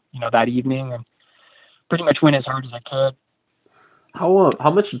and one that evening, and pretty much went as hard as I could.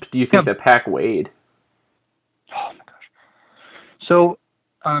 How much do you think that pack weighed? Oh my gosh! So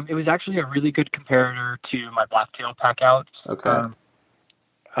it was actually a really good comparator to my blacktail pack outs. Okay.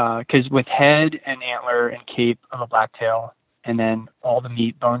 Because with head and antler and cape of a blacktail, and then all the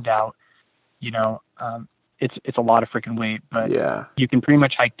meat boned out, it's a lot of freaking weight. But you can pretty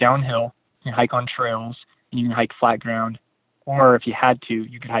much hike downhill, you can hike on trails, and you can hike flat ground, or if you had to,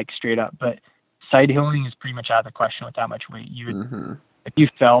 you could hike straight up. But side hilling is pretty much out of the question with that much weight. You would, if you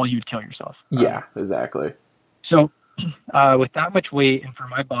fell, you'd kill yourself. Yeah, exactly. So with that much weight and for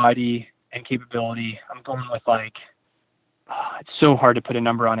my body and capability, I'm going with it's so hard to put a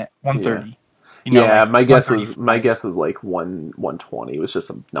number on it. 130. My guess was like 120. It was just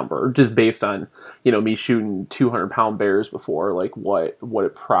a number, just based on me shooting 200-pound bears before, like what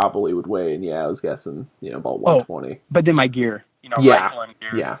it probably would weigh. And I was guessing about 120. But then my gear, rifle and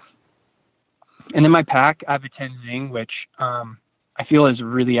gear. Yeah. And then my pack, I have a Tenzing, which I feel is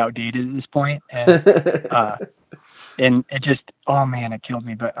really outdated at this point, and and it just, oh man, it killed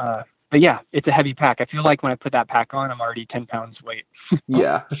me. But yeah, it's a heavy pack. I feel like when I put that pack on, I'm already 10 pounds weight.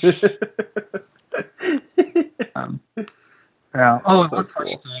 Yeah. And one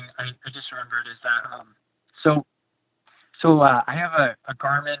funny thing I just remembered is that so I have a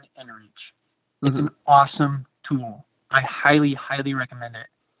Garmin inReach. It's an awesome tool. I highly, highly recommend it.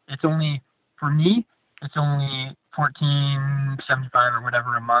 It's only, for me, it's only $14.75 or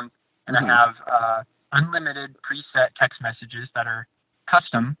whatever a month, and I have unlimited preset text messages that are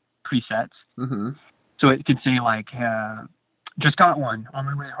custom presets. So it could say like, just got one on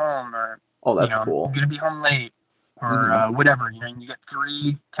my way home, or Oh, that's cool. I'm going to be home late or whatever, and you get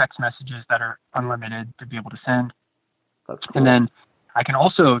 3 text messages that are unlimited to be able to send. That's cool. And then I can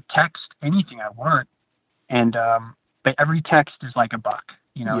also text anything I want. And, but every text is like $1,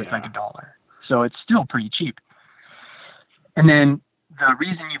 it's like $1. So it's still pretty cheap. And then the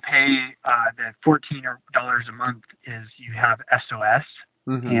reason you pay the $14 a month is you have SOS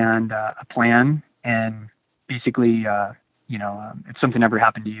and a plan. And basically, if something ever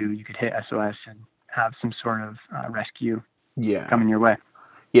happened to you, you could hit SOS and have some sort of rescue coming your way.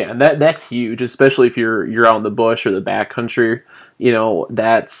 Yeah, and that's huge, especially if you're out in the bush or the backcountry.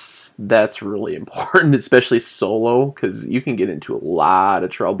 That's really important, especially solo, because you can get into a lot of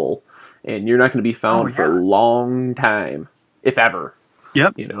trouble, and you're not going to be found for a long time, if ever.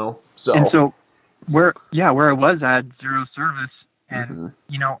 Yep. So where I was, I had 0 service, and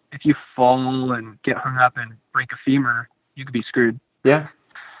if you fall and get hung up and break a femur, you could be screwed. Yeah.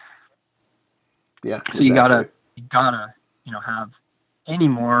 So exactly. you gotta have any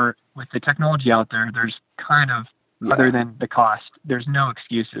more with the technology out there. There's kind of other than the cost, there's no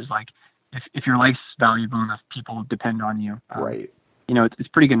excuses. Like if your life's valuable enough, people depend on you. Right. It's a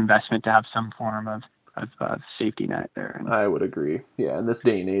pretty good investment to have some form of safety net there. I would agree. Yeah, in this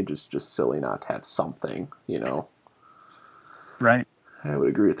day and age, it's just silly not to have something. Right. I would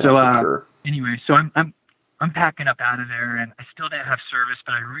agree with that for sure. Anyway, so I'm packing up out of there, and I still didn't have service,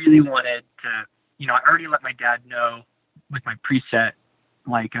 but I really wanted to. I already let my dad know with my preset.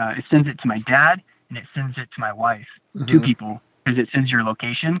 Like it sends it to my dad and it sends it to my wife, 2 people, because it sends your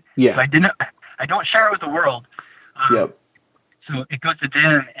location. Yeah. So I don't share it with the world. Yep. So it goes to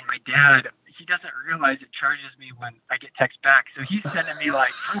them, and my dad, he doesn't realize it charges me when I get text back. So he's sending me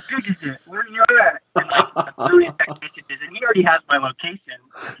like, how big is it? Where are you at? And like a million text messages, and he already has my location.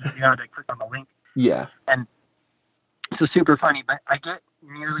 You have to click on the link. Yeah. And so super funny, but I get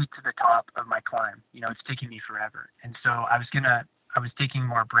nearly to the top of my climb. It's taking me forever. And so I was taking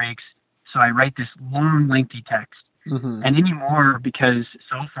more breaks. So I write this long, lengthy text. And anymore, because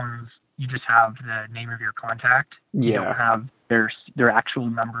cell phones, you just have the name of your contact. You don't have their actual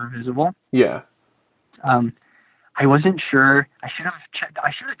number visible. Yeah. I wasn't sure. I should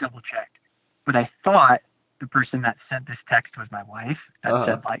have double checked. But I thought the person that sent this text was my wife. That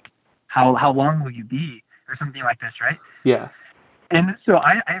said, like, how long will you be? Or something like this, right? Yeah. And so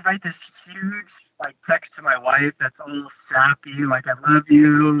I write this huge text to my wife that's all sappy, like I love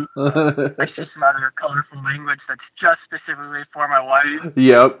you. I see some other colorful language that's just specifically for my wife.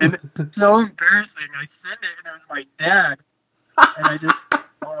 Yep. And it's so embarrassing. I send it, and it was my dad. And I just,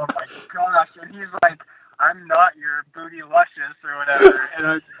 oh my gosh. And he's like, I'm not your booty luscious or whatever. And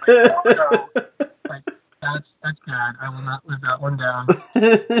I was like, oh no. Like, that's bad. I will not live that one down.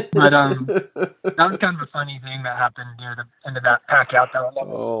 But that was kind of a funny thing that happened near the end of that pack out.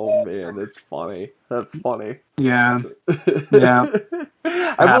 Oh man, that's funny. That's funny. Yeah. Yeah.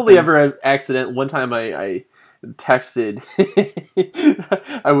 I've only ever one time I texted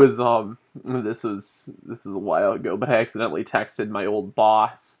I was this is a while ago, but I accidentally texted my old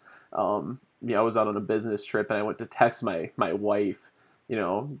boss. I was out on a business trip and I went to text my wife,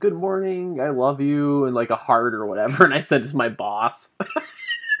 good morning, I love you, and like a heart or whatever, and I sent it to my boss.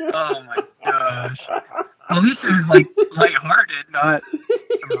 Oh my gosh. At least it was like lighthearted, not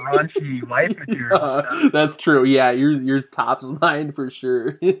some raunchy life material. That's true. Yeah, yours tops mine for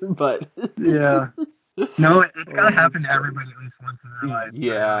sure. But yeah. No, it's gotta happen to everybody at least once in their life.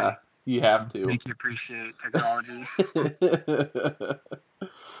 Yeah, right? You have to. Make you appreciate technology.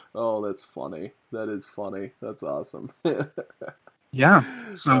 Oh, that's funny. That is funny. That's awesome. Yeah.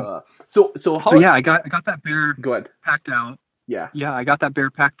 So yeah, I got that bear packed out. Yeah. Yeah, I got that bear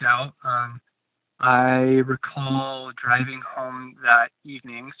packed out. I recall driving home that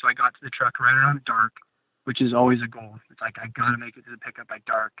evening, so I got to the truck right around dark, which is always a goal. It's like I gotta make it to the pickup by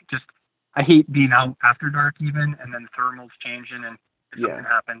dark. Just I hate being out after dark even, and then thermals changing and something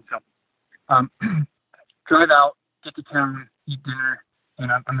happens. So drive out, get to town, eat dinner,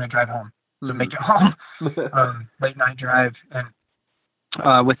 and I'm gonna drive home. So make it home. Late night drive, and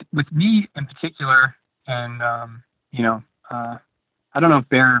with me in particular, and I don't know if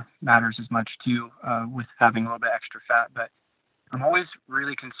bear matters as much too, with having a little bit extra fat, but I'm always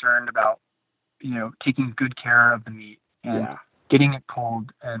really concerned about, taking good care of the meat and getting it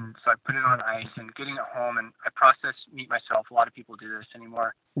cold. And so I put it on ice and getting it home, and I process meat myself. A lot of people do this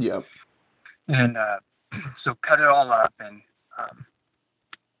anymore. Yeah. And, so cut it all up.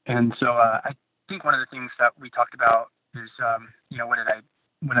 And so, I think one of the things that we talked about is,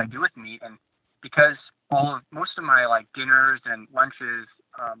 what I do with meat. And because most of my dinners and lunches,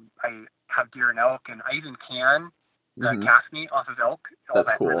 I have deer and elk, and I even can the calf meat off of elk. That's all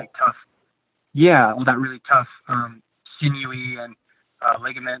that cool. really tough Yeah, all that really tough, sinewy and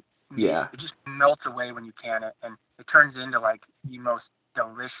ligament meat. Yeah. It just melts away when you can it, and it turns into like the most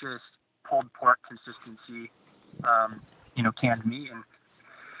delicious pulled pork consistency, canned meat. And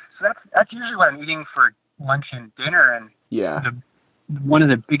so that's usually what I'm eating for lunch and dinner. And yeah, one of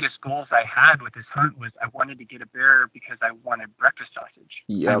the biggest goals I had with this hunt was I wanted to get a bear because I wanted breakfast sausage.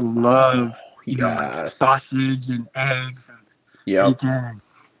 Yep. I love yes. sausage and eggs and yep. bacon.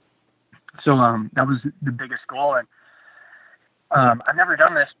 So that was the biggest goal. And I've never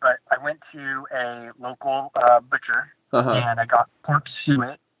done this, but I went to a local butcher and I got pork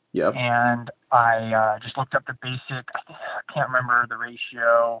suet. Yep. And I just looked up the basic. I can't remember the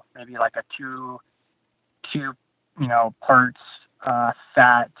ratio. Maybe like a two parts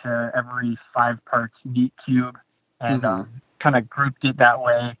fat to every 5 parts meat cube, and kind of grouped it that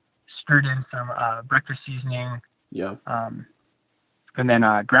way. Stirred in some breakfast seasoning. Yeah. And then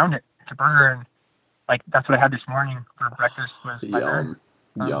ground it to burger, and like that's what I had this morning for breakfast. Was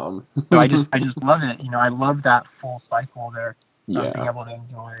yum. So I just love it. I love that full cycle there. Yeah. Being able to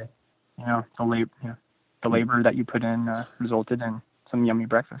enjoy, the labor that you put in resulted in some yummy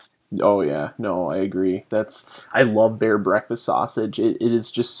breakfast. Oh yeah, no, I agree. I love bear breakfast sausage. It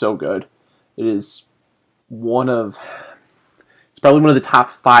is just so good. It is it's probably one of the top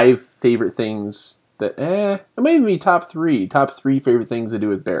 5 favorite things that, it might even be top 3 favorite things to do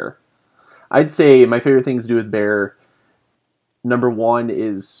with bear. I'd say my favorite things to do with bear, number 1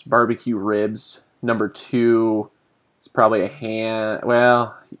 is barbecue ribs. Number 2 is probably a ham.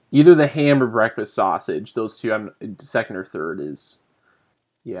 Well, either the ham or breakfast sausage. Those two, second or third is,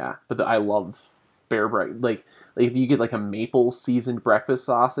 yeah. But I love bear breakfast. Like if you get like a maple seasoned breakfast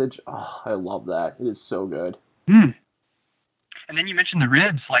sausage, oh, I love that. It is so good. And then you mentioned the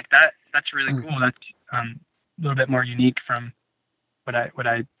ribs, like that. That's really cool. That's a little bit more unique from what I.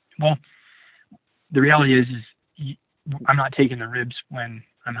 Well, the reality is I'm not taking the ribs when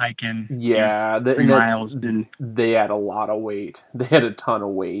I'm hiking. Yeah, 3 miles. They add a lot of weight. They had a ton of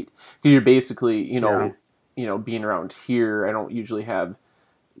weight because you're basically, being around here. I don't usually have.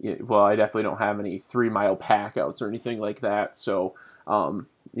 Well, I definitely don't have any 3-mile pack outs or anything like that. So,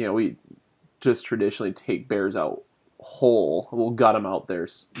 we just traditionally take bears out whole. We'll gut them out there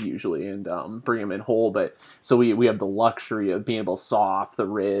usually and bring them in whole. But so we have the luxury of being able to saw off the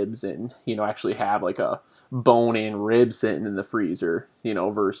ribs and actually have like a bone-in rib sitting in the freezer.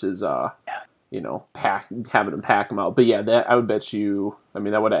 Versus having them pack them out. But yeah, that I would bet you. I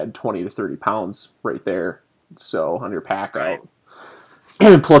mean, that would add 20 to 30 pounds right there. So on your pack out.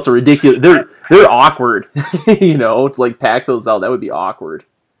 And plus, a ridiculous. They're awkward. To like pack those out, that would be awkward.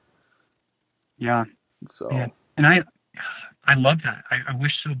 Yeah. So. Yeah. And I love that. I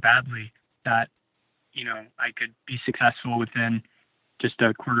wish so badly that I could be successful within just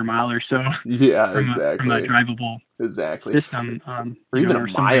a quarter mile or so. Yeah, exactly. From a drivable system, or even a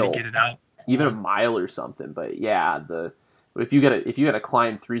mile. To get it out. Even a mile or something. But yeah, if you gotta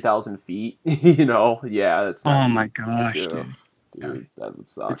climb 3,000 feet, yeah, that's not. Oh my gosh, dude, that would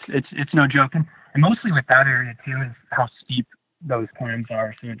suck. It's no joke, and mostly with that area too is how steep those climbs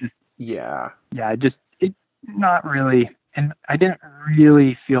are. So it just not really, and I didn't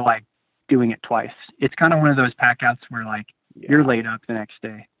really feel like doing it twice. It's kind of one of those pack outs where like you're laid up the next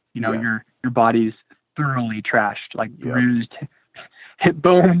day. Your body's thoroughly trashed, like bruised, hip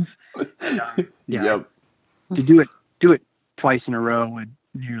bones. And, Yep. To do it twice in a row would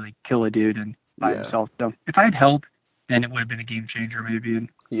nearly kill a dude and by himself. So if I had help, then it would have been a game changer maybe. And,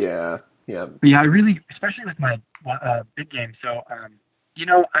 yeah. But yeah, I really, especially with my big game. So I'm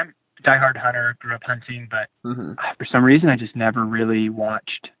a diehard hunter, grew up hunting, but for some reason I just never really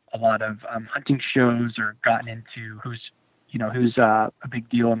watched a lot of hunting shows or gotten into who's a big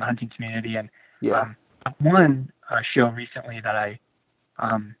deal in the hunting community. And one show recently that I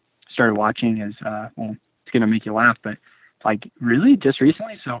started watching is it's gonna make you laugh, but like really just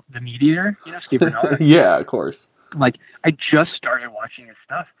recently. So The Meat Eater, Steve Rinella. Yeah, of course. Like I just started watching his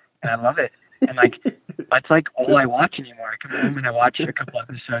stuff and I love it. And like that's like all I watch anymore. I come home and I watch a couple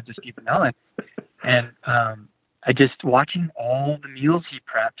episodes of Steve Rinella, and I just watching all the meals he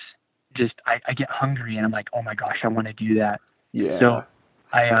preps. Just I get hungry and I'm like, oh my gosh, I want to do that. Yeah. So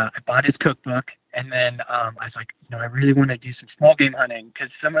I bought his cookbook, and then I was like, I really want to do some small game hunting because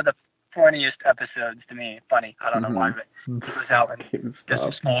some of the funniest episodes to me, funny, I don't know why, but he goes out and does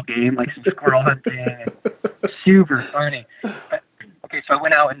some small game, like some squirrel hunting, and super funny. But, okay, so I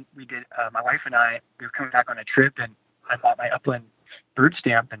went out and we did, my wife and I, we were coming back on a trip, and I bought my upland bird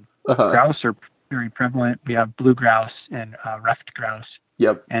stamp, and grouse are very prevalent. We have blue grouse and ruffed grouse.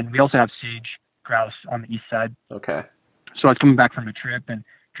 Yep. And we also have sage grouse on the east side. Okay. So I was coming back from a trip, and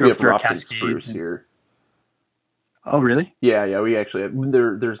We have roughed and spruce here. Oh, really? Yeah. We actually have,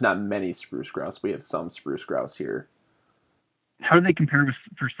 there's not many spruce grouse. We have some spruce grouse here. How do they compare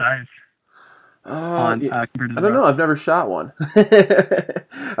for size? I don't know. I've never shot one.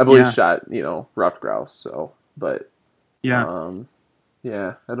 I've always shot, ruffed grouse. So, but yeah,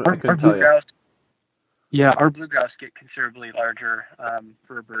 I couldn't tell you. Yeah, our blue grouse get considerably larger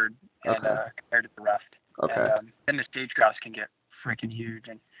for a bird and, compared to the ruffed. Okay. And the sage grouse can get freaking huge.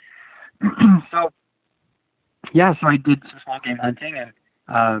 And so I did some small game hunting and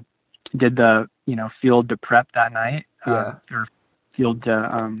did the field to prep that night. Or field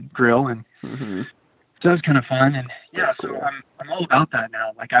to grill, and so that was kind of fun. And cool. So I'm all about that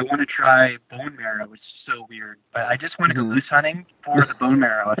now. Like, I want to try bone marrow, which is so weird, but I just want to go moose hunting for the bone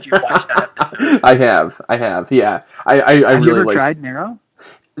marrow. If you watched that episode. I have. Yeah, I have really you ever like. Tried marrow?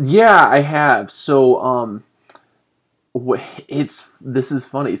 Yeah, I have. So this is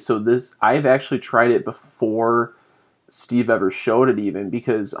funny. So I've actually tried it before Steve ever showed it, even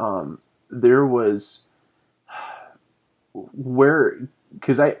because there was.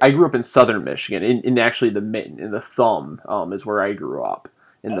 Because I grew up in southern Michigan, in actually the Mitten, in the Thumb, is where I grew up,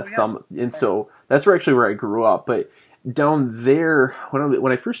 Thumb, and so that's where I grew up. But down there,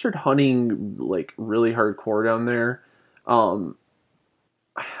 when I first started hunting, like, really hardcore down there,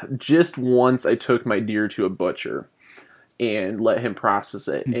 just once I took my deer to a butcher and let him process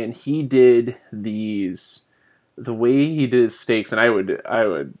it, and he did the way he did his steaks, and I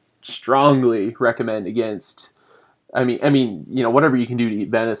would strongly recommend against. I mean, whatever you can do to eat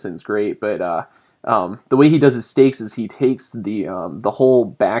venison's great, but the way he does his steaks is he takes the whole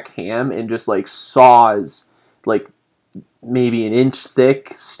back ham and just like saws like maybe an inch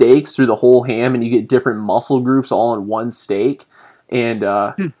thick steaks through the whole ham, and you get different muscle groups all in one steak. And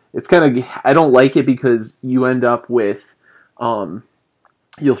it's kind of, I don't like it because you end up with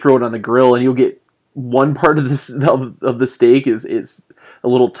you'll throw it on the grill and you'll get one part of the steak is a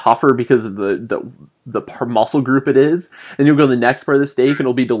little tougher because of the muscle group it is, and you'll go to the next part of the steak and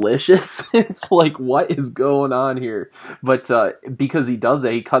it'll be delicious. It's like, what is going on here? But because he does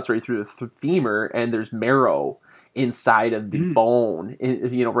that, he cuts right through the femur, and there's marrow inside of the bone,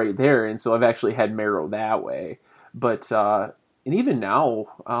 right there. And so I've actually had marrow that way. But and even now,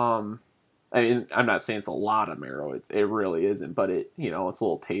 I mean, I'm not saying it's a lot of marrow. It really isn't, but it's a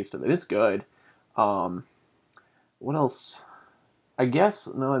little taste of it. It's good. What else? I guess,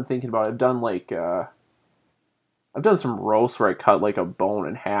 now I'm thinking about it, I've done some roasts where I cut like a bone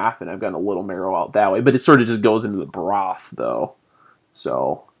in half and I've gotten a little marrow out that way, but it sort of just goes into the broth though.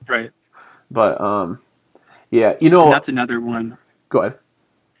 So. Right. But, yeah, And that's another one. Go ahead.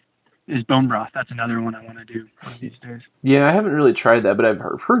 Is bone broth. That's another one I want to do one of these days. Yeah, I haven't really tried that, but I've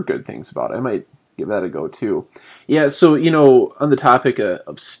heard good things about it. I might give that a go too. Yeah, so, on the topic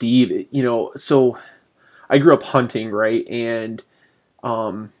of Steve, so I grew up hunting, right? And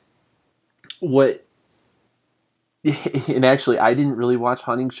and actually I didn't really watch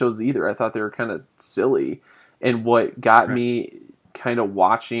hunting shows either. I thought they were kind of silly. And what got me kind of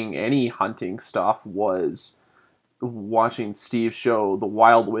watching any hunting stuff was watching Steve's show, The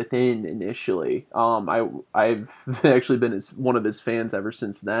Wild Within, initially. I've actually been one of his fans ever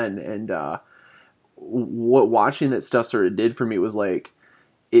since then. And what watching that stuff sort of did for me was like,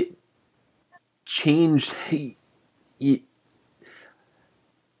 it changed.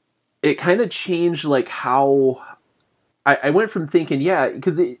 It kind of changed like how I went from thinking,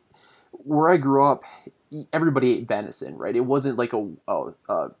 because where I grew up, everybody ate venison, right? It wasn't like a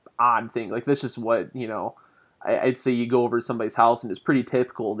odd thing. Like, that's just what, I'd say you go over to somebody's house and it's pretty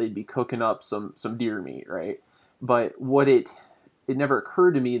typical. They'd be cooking up some deer meat, right? But it never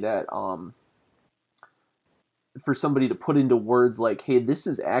occurred to me that for somebody to put into words like, hey, this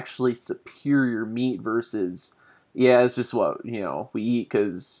is actually superior meat versus, it's just what, we eat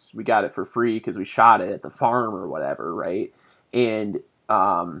because we got it for free because we shot it at the farm or whatever, right? And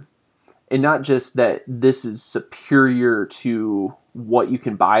not just that this is superior to what you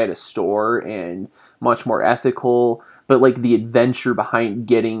can buy at a store and much more ethical, but like the adventure behind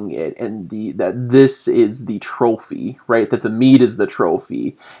getting it, and that this is the trophy, right? That the meat is the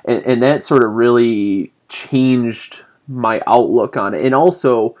trophy, and that sort of really changed my outlook on it. And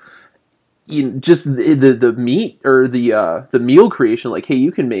also, just the meat or the meal creation. Like, hey,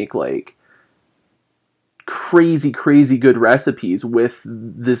 you can make like crazy good recipes with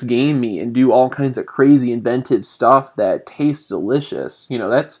this game meat and do all kinds of crazy inventive stuff that tastes delicious.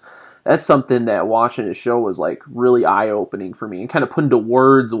 That's something that watching his show was like really eye-opening for me, and kind of put into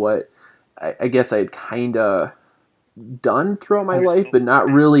words what I guess I had kind of done throughout my life, but not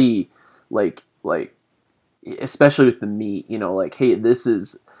really like especially with the meat, you know, like, hey, this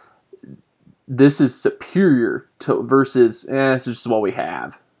is superior to versus, this is just what we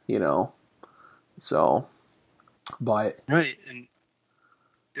have, you know. So, but right, and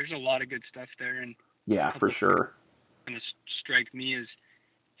there's a lot of good stuff there, and yeah, for sure. Kind of strike me as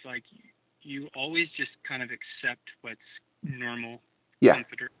it's like you always just kind of accept what's normal,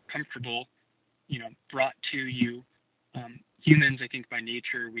 comfortable, you know, brought to you. Humans, I think by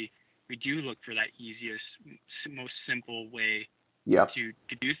nature, we do look for that easiest, most simple way to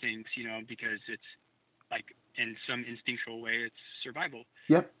do things, you know, because it's like in some instinctual way, it's survival.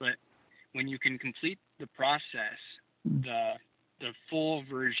 Yep. But when you can complete the process, the full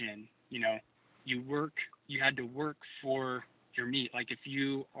version, you know, you had to work for your meat. Like if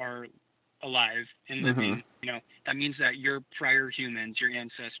you are alive and living, you know, that means that your prior humans, your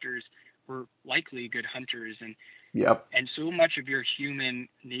ancestors, were likely good hunters, and so much of your human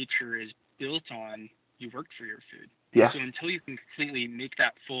nature is built on you worked for your food. So until you can completely make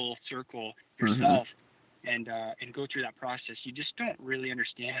that full circle yourself and go through that process, you just don't really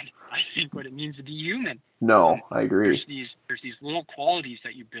understand, I think, what it means to be human. No, I agree. There's these little qualities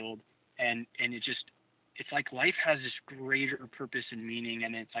that you build, and it's like life has this greater purpose and meaning,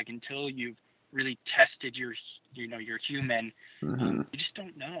 and it's like until you've really tested your human, you just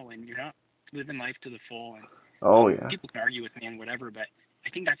don't know, and you're not living life to the full. And people can argue with me and whatever, but I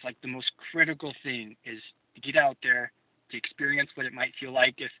think that's like the most critical thing is to get out there, to experience what it might feel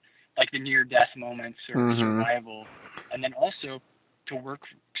like if like the near death moments or survival, and then also to work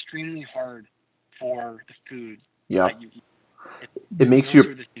extremely hard for the food that you eat. It makes those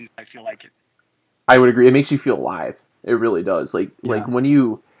are the things I feel like it. I would agree. It makes you feel alive. It really does. Like when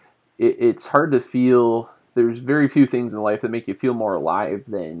you, it's hard to feel. There's very few things in life that make you feel more alive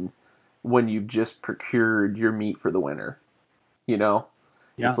than when you've just procured your meat for the winter. You know,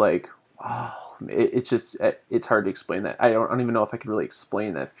 it's like, wow. It's just, it's hard to explain that. I don't even know if I could really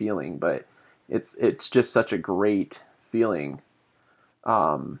explain that feeling, but it's just such a great feeling.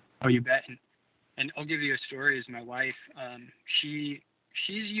 Oh, you bet. And I'll give you a story. Is my wife, she's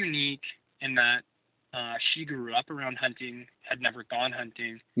unique in that she grew up around hunting, had never gone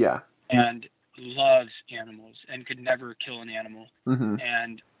hunting, and loves animals and could never kill an animal,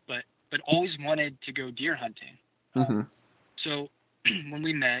 and but always wanted to go deer hunting. So when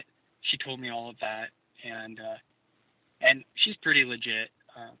we met, she told me all of that, and she's pretty legit,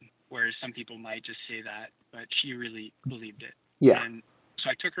 whereas some people might just say that, but she really believed it. And so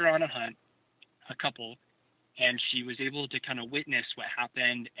I took her on a hunt, a couple, and she was able to kind of witness what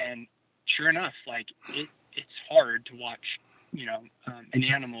happened. And sure enough, like it's hard to watch, you know, an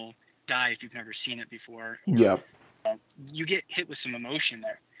animal die if you've never seen it before. You get hit with some emotion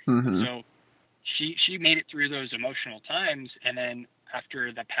there. So she made it through those emotional times, and then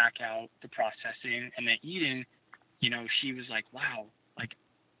after the pack out, the processing, and the eating, you know, she was like, wow, like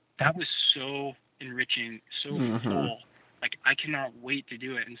that was so enriching, so full. Like I cannot wait to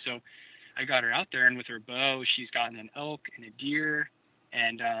do it. And so I got her out there, and with her bow, she's gotten an elk and a deer,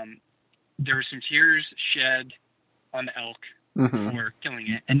 and there were some tears shed on the elk before killing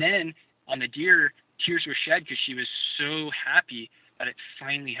it. And then on the deer, tears were shed because she was so happy that it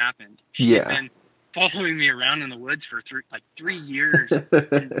finally happened. She had been following me around in the woods for 3 years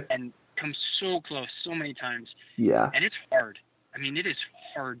and come so close so many times. And it's hard. I mean, it is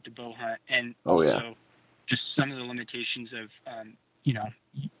hard to bow hunt, and also just some of the limitations of, you know,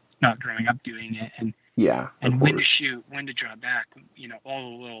 not growing up doing it, and when to shoot, when to draw back, you know,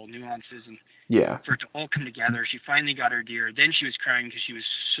 all the little nuances, and for it to all come together. She finally got her deer. Then she was crying because she was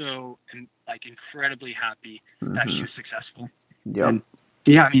so like incredibly happy that she was successful. And,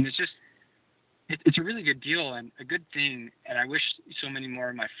 I mean, it's just it's a really good deal and a good thing, and I wish so many more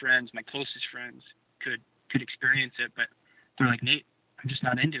of my friends, my closest friends, could experience it. But they're like, Nate, I'm just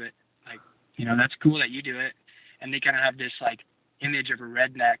not into it. Like, you know, that's cool that you do it, and they kind of have this like image of a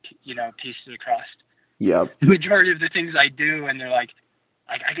redneck, you know, pasted across the majority of the things I do, and they're like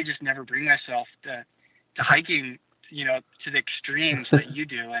I could just never bring myself to hiking, you know, to the extremes that you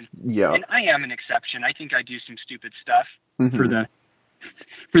do, and I am an exception. I think I do some stupid stuff for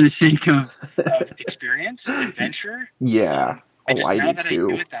the sake of experience, adventure. I now do that too.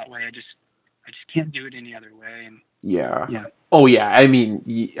 I do it that way, I just can't do it any other way. And oh yeah, I mean,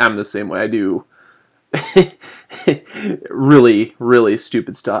 I'm the same way. I do really, really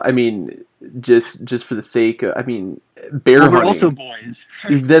stupid stuff. I mean, just for the sake of, I mean, bear hunting. We're also boys.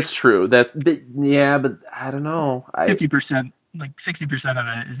 That's true. But I don't know. 50%, like 60% of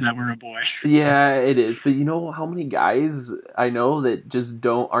it is that we're a boy. Yeah, it is. But you know how many guys I know that just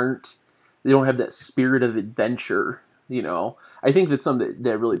don't have that spirit of adventure. You know, I think that's something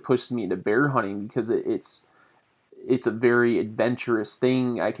that really pushes me into bear hunting because it's it's a very adventurous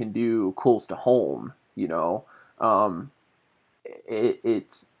thing I can do close to home, you know.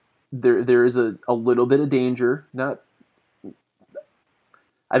 It's there is a little bit of danger, not,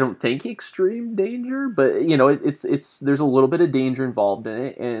 I don't think extreme danger, but you know, it's there's a little bit of danger involved in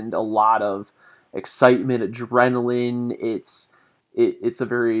it, and a lot of excitement, adrenaline. It's a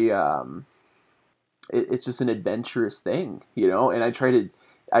very it's just an adventurous thing, you know. And I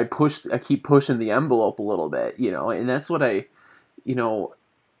keep pushing the envelope a little bit, you know, and that's what you know,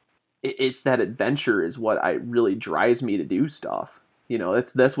 it's that adventure is what really drives me to do stuff, you know.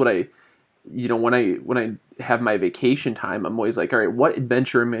 That's what you know, when I have my vacation time, I'm always like, all right, what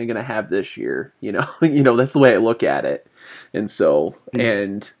adventure am I going to have this year? You know, you know, that's the way I look at it. And so,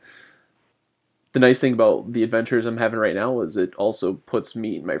 and the nice thing about the adventures I'm having right now is it also puts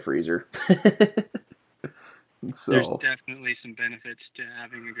meat in my freezer. So there's definitely some benefits to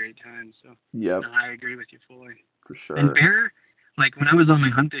having a great time. So yeah, no, I agree with you fully. For sure. And bear, like when I was on my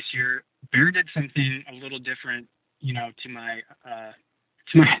hunt this year, bear did something a little different, you know, to my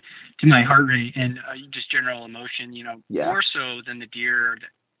heart rate and just general emotion, you know, more so than the deer, or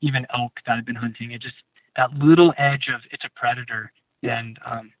even elk that I've been hunting. It just, that little edge of it's a predator, and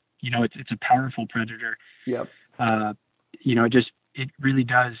you know, it's a powerful predator. Yep. You know, it really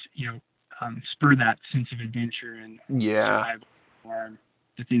does, you know, spur that sense of adventure and the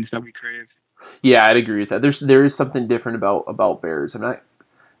things that we crave. Yeah, I'd agree with that. There is something different about bears. I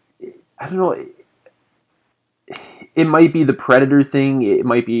don't know. It might be the predator thing. It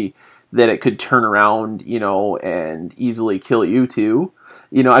might be that it could turn around, you know, and easily kill you too.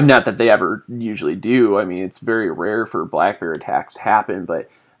 You know, I'm not that they ever usually do. I mean, it's very rare for black bear attacks to happen, but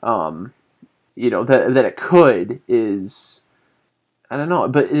you know, that it could is, I don't know.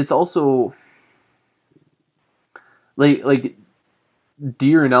 But it's also like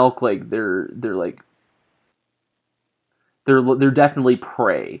deer and elk, like they're definitely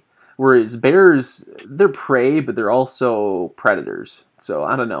prey. Whereas bears, they're prey, but they're also predators. So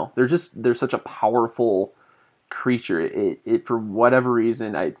I don't know. They're such a powerful creature. It for whatever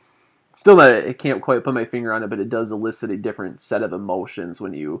reason, I can't quite put my finger on it, but it does elicit a different set of emotions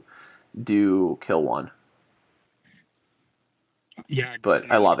when you do kill one. Yeah, but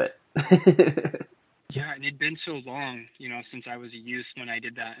I love it. Yeah, and it'd been so long, you know, since I was a youth when I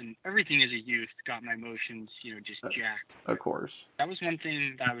did that, and everything as a youth got my emotions, you know, just jacked. Of course. That was one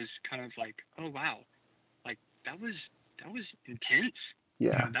thing that I was kind of like, oh wow, like that was intense.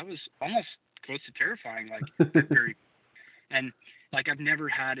 Yeah. You know, that was almost close to terrifying, like very, and like I've never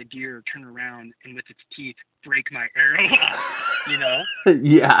had a deer turn around and with its teeth break my arrow off, you know?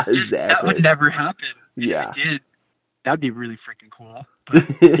 Yeah, exactly. That would never happen. Yeah. If it did, that'd be really freaking cool. But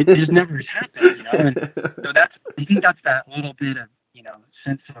it just never has happened, you know? And so I think that's that little bit of, you know,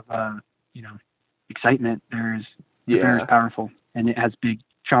 sense of, you know, excitement. The bear is powerful, and it has big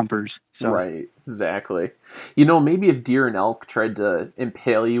chompers. So. Right, exactly. You know, maybe if deer and elk tried to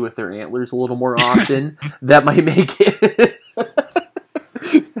impale you with their antlers a little more often, that might make it.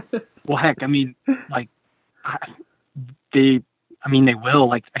 Well, heck, I mean, like, they will.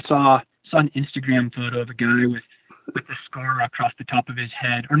 Like, I saw an Instagram photo of a guy with a scar across the top of his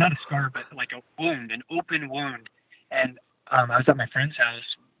head, or not a scar, but like a wound, an open wound. And I was at my friend's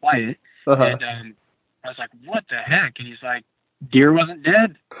house, Wyatt, and I was like, "What the heck?" And he's like, "Deer wasn't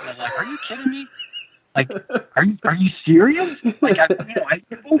dead." And I was like, "Are you kidding me? Like, are you serious?" Like,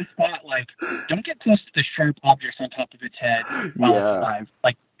 I've always thought, like, don't get close to the sharp objects on top of its head while it's alive,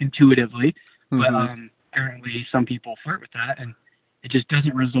 like intuitively. Mm-hmm. But apparently, some people flirt with that, and it just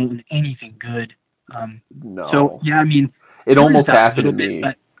doesn't result in anything good. No. So yeah, I mean, it almost happened to me.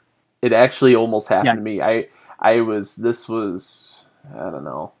 It actually almost happened to me. This was, I don't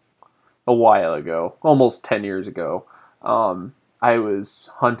know, a while ago, almost 10 years ago. I was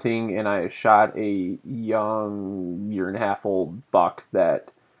hunting and I shot a young 1.5-year-old buck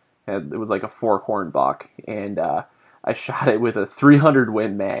it was like a fork-horn buck, and I shot it with a 300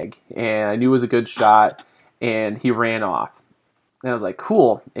 Win Mag, and I knew it was a good shot, and he ran off. And I was like,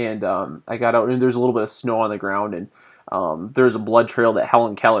 cool. And I got out, and there's a little bit of snow on the ground, and there's a blood trail that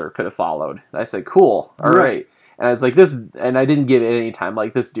Helen Keller could have followed. And I said, cool, all right. And I was like, and I didn't give it any time,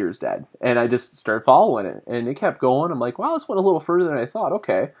 like, this deer's dead. And I just started following it, and it kept going. I'm like, wow, this went a little further than I thought,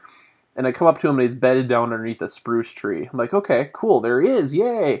 okay. And I come up to him, and he's bedded down underneath a spruce tree. I'm like, okay, cool, there he is,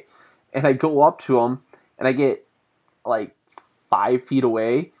 yay. And I go up to him, and I get, like, 5 feet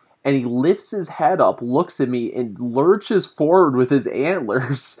away, and he lifts his head up, looks at me, and lurches forward with his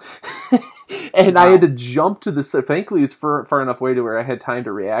antlers. And wow. I had to jump to the side. Thankfully, he was far enough away to where I had time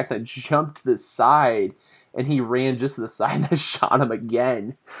to react. I jumped to the side, and he ran just to the side and I shot him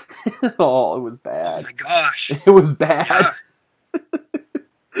again. Oh, it was bad. Oh my gosh. It was bad. Yeah.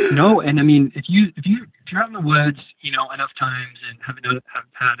 No, and I mean, if you're out in the woods, enough times and have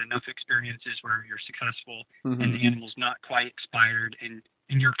had enough experiences where you're successful Mm-hmm. and the animal's not quite expired and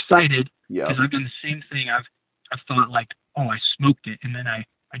you're excited, Yeah. because I've done the same thing. I've thought like, oh, I smoked it, and then I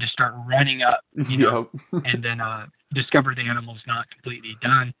just start running up, and then discover the animal's not completely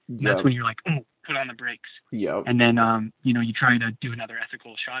done. And that's when you're like, oh, put on the brakes. Yep. And then you try to do another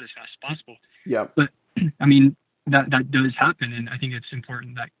ethical shot as fast as possible. Yep. But I mean, that does happen, and I think it's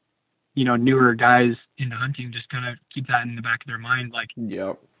important that newer guys into hunting just kind of keep that in the back of their mind, like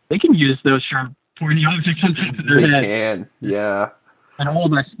they can use those sharp pointy objects on top of their head. They can, yeah. And all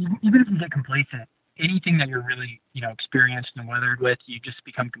of us, even if you get complacent, anything that you're really experienced and weathered with, you just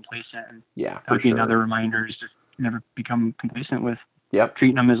become complacent, and that would be another reminder, is just never become complacent with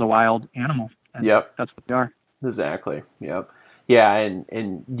treating them as a wild animal. And that's what they are. Exactly. Yep. Yeah,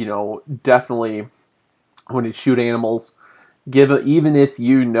 and definitely when you shoot animals, even if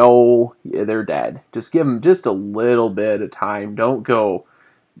they're dead, just give them just a little bit of time. Don't go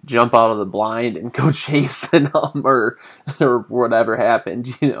jump out of the blind and go chasing them or whatever happened.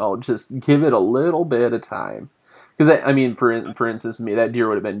 Just give it a little bit of time. Because I mean, for instance, me, that deer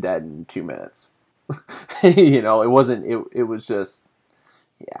would have been dead in 2 minutes. It wasn't. It was just,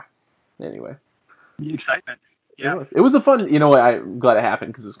 Anyway, the excitement. Yeah, it was a fun. I'm glad it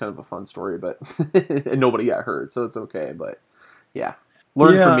happened because it was kind of a fun story, but and nobody got hurt, so it's okay. But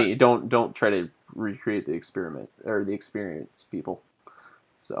learn from me. Don't try to recreate the experiment or the experience, people.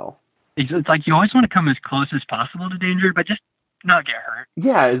 So it's like you always want to come as close as possible to danger, but just not get hurt.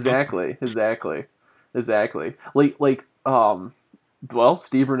 Yeah, exactly. Well,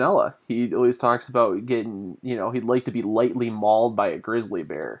 Steve Rinella, he always talks about getting, he'd like to be lightly mauled by a grizzly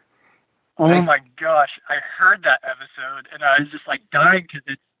bear. Oh my gosh, I heard that episode and I was just like dying because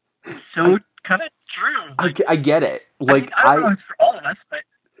it's so kind of true. Like, I get it. Like, I don't know if it's for all of us, but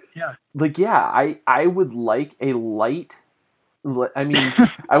yeah. Like, yeah, I would like a light. I mean,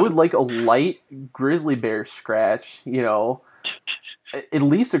 I would like a light grizzly bear scratch, at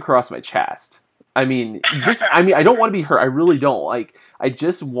least across my chest. I mean, I don't want to be hurt. I really don't. Like, I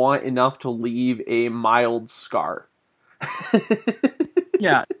just want enough to leave a mild scar.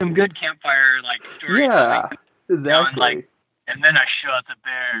 Yeah, some good campfire stories. Yeah, exactly. And then I shot the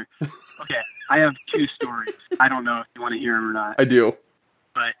bear. Okay, I have 2 stories. I don't know if you want to hear them or not. I do.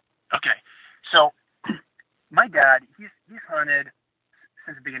 But okay, so my dad, he's hunted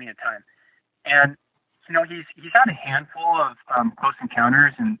since the beginning of time, and he's had a handful of close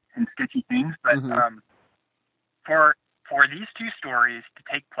encounters and sketchy things, but for these 2 stories to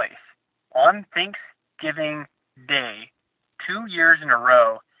take place on Thanksgiving Day, 2 years in a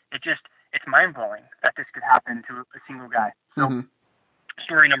row, it's mind blowing that this could happen to a single guy. So,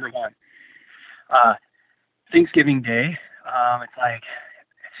 story number 1, Thanksgiving Day. It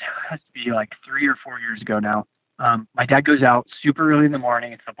has to be 3 or 4 years ago now. My dad goes out super early in the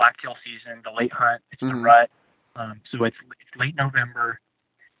morning. It's the blacktail season, the late hunt. It's the rut. So it's late November,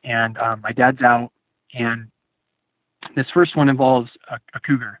 and my dad's out, and this first one involves a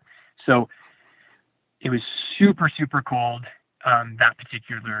cougar. So it was super, super cold that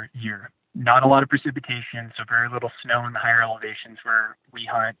particular year. Not a lot of precipitation, so very little snow in the higher elevations where we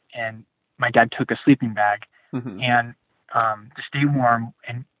hunt. And my dad took a sleeping bag, and to stay warm.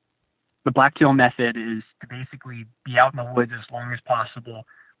 And the blacktail method is to basically be out in the woods as long as possible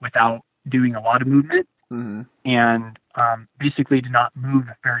without doing a lot of movement, and basically to not move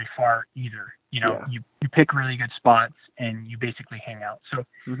very far either. You pick really good spots and you basically hang out. So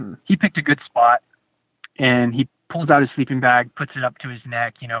he picked a good spot, and he pulls out his sleeping bag, puts it up to his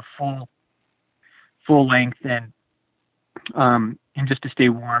neck, full length, and just to stay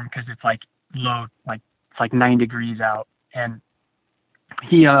warm because it's low, it's 9 degrees out. And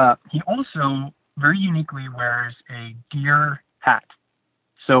he also very uniquely wears a deer hat.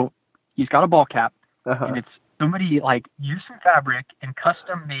 So he's got a ball cap, and it's somebody used some fabric and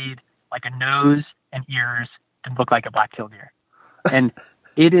custom made a nose and ears to look like a black-tailed deer. And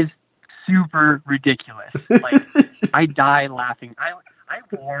it is super ridiculous. I die laughing.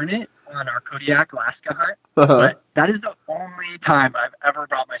 I've worn it on our Kodiak Alaska hunt, but that is the only time I've ever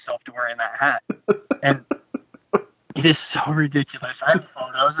brought myself to wearing that hat. And it is so ridiculous. I have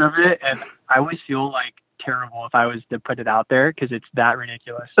photos of it, and I always feel terrible if I was to put it out there because it's that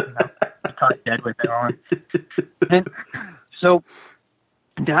ridiculous. I'm caught dead with it on. And so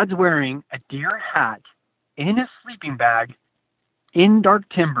Dad's wearing a deer hat in a sleeping bag in dark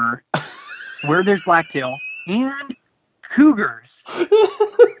timber where there's blacktail and cougars.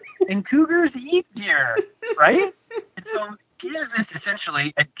 And cougars eat deer. right? And so he is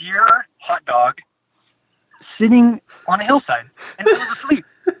essentially a deer hot dog sitting on a hillside and falls asleep.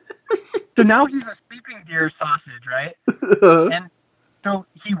 So now he's a sleeping deer sausage, right? And so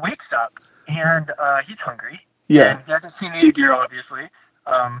he wakes up and he's hungry. Yeah. And he hasn't seen any deer, obviously.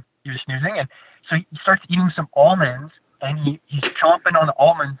 He was snoozing. And so he starts eating some almonds, and he's chomping on the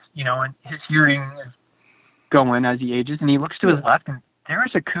almonds, and his hearing is going as he ages. And he looks to his left, and there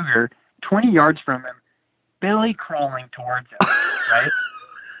is a cougar 20 yards from him, belly crawling towards him, right?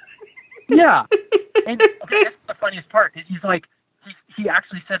 Yeah. And okay, that's the funniest part. Is he's like, he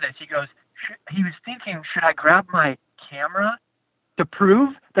actually said this. He goes, he was thinking, should I grab my camera to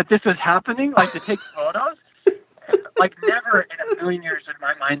prove that this was happening, like to take photos? Like never in a million years did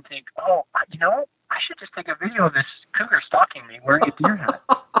my mind think, oh, I should just take a video of this cougar stalking me wearing a deer hat.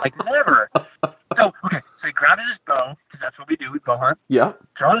 Like never. So he grabs his bow, because that's what we do, we bow hunt. Yeah.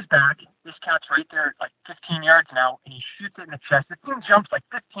 Draws back. This cat's right there, like 15 yards now, and he shoots it in the chest. The thing jumps like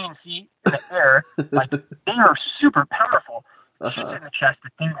 15 feet in the air. Like they are super powerful. Shoots it in the chest. The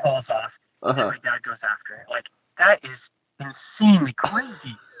thing hauls off. And my dad goes after it. Like that is insanely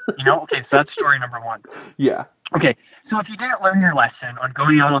crazy. Okay, so that's story number one. Yeah. Okay, so if you didn't learn your lesson on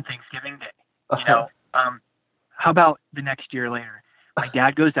going out on Thanksgiving Day, how about the next year later? My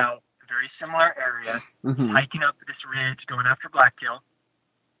dad goes out, a very similar area, hiking up this ridge, going after blacktail,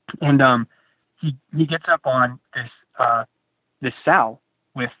 and he gets up on this sow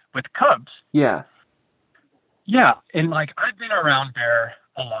with cubs. Yeah. Yeah, and like I've been around bear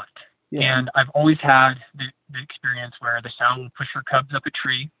a lot. Yeah. And I've always had the experience where the sow will push her cubs up a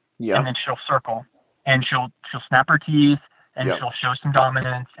tree, and then she'll circle, and she'll snap her teeth, and she'll show some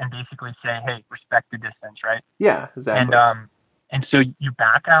dominance, and basically say, "Hey, respect the distance," right? Yeah, exactly. And so you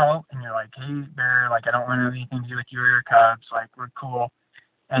back out, and you're like, "Hey, bear, like I don't want to have anything to do with you or your cubs. Like we're cool."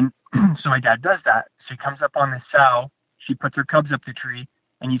 And so my dad does that. So he comes up on the sow. She puts her cubs up the tree,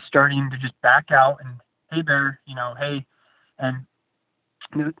 and he's starting to just back out and, "Hey, bear, hey," and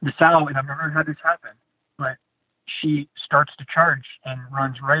the sow, and I've never had this happen, but she starts to charge and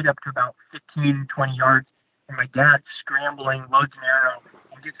runs right up to about 15, 20 yards. And my dad's scrambling, loads an arrow,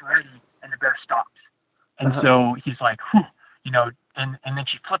 and gets ready, and the bear stops. And so he's like, whew, and then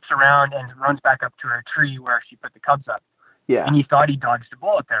she flips around and runs back up to her tree where she put the cubs up. Yeah. And he thought he dodged a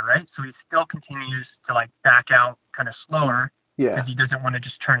bullet there, right? So he still continues to like back out kind of slower because he doesn't want to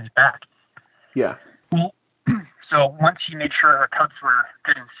just turn his back. Yeah. Well, so once she made sure her cubs were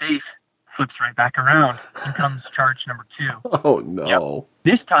good and safe, flips right back around and comes charge number 2. Oh, no.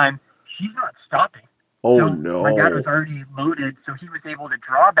 Yep. This time, she's not stopping. Oh, so no. My dad was already loaded, so he was able to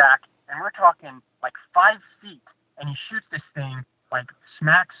draw back, and we're talking like 5 feet, and he shoots this thing like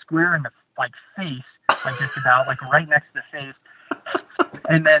smack square in the face, like just about like right next to the face.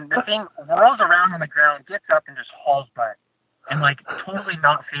 And then the thing rolls around on the ground, gets up, and just hauls butt. And like totally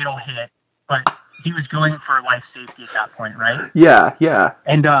not fatal hit, but he was going for life safety at that point, right? Yeah, yeah.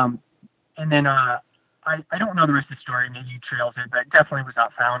 And then I don't know the rest of the story. Maybe he trails it, but it definitely was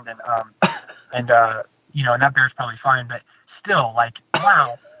not found. And that bear's probably fine. But still, like,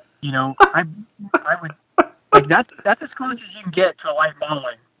 wow, I would like that's as close as you can get to a light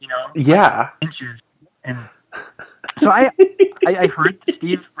mauling, Yeah. Like inches. And so I heard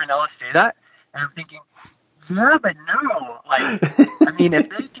Steve Rinella say that, and I'm thinking, yeah, but no. Like, I mean, if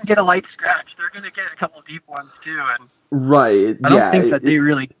they can get a light scratch, they're going to get a couple deep ones too. And right. I don't think that they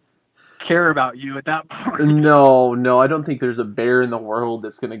really care about you at that point. No, I don't think there's a bear in the world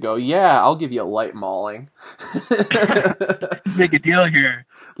that's going to go, yeah, I'll give you a light mauling. Make a deal here.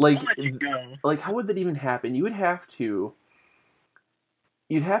 Like, I'll let you go. Like, how would that even happen? You'd have to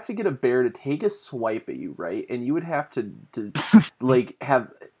get a bear to take a swipe at you, right? And you would have to like have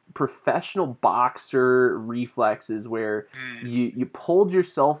professional boxer reflexes where you pulled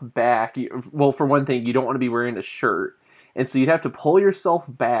yourself back. Well, for one thing, you don't want to be wearing a shirt, and so you'd have to pull yourself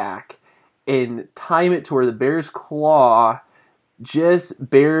back and time it to where the bear's claw just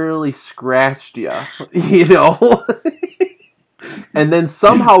barely scratched you, and then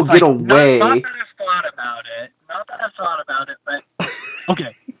somehow get away. Not that I've thought about it, but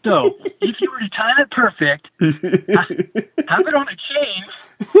okay. So if you were to time it perfect, have it on a chain.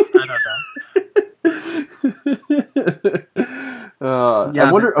 I don't know.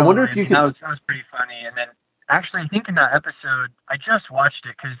 I wonder if you could. That was pretty funny. And then actually, I think in that episode, I just watched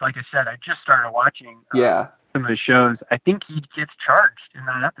it because, like I said, I just started watching. Some of the shows. I think he gets charged in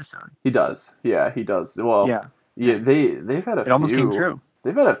that episode. He does. Yeah, he does. Well, yeah. They've had a few. Almost came true.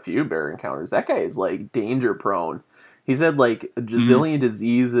 They've had a few bear encounters. That guy is like danger prone. He's had like a gazillion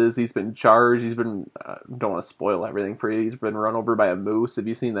diseases. He's been charged. He's been, don't want to spoil everything for you. He's been run over by a moose. Have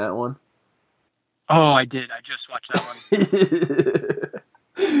you seen that one? Oh, I did. I just watched that one.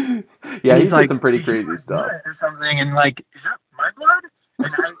 Yeah, he's like, some pretty crazy stuff. Or something, and like, is that my blood?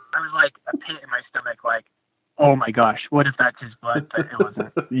 And I was like a pit in my stomach, like, oh my gosh, what if that's his blood? But it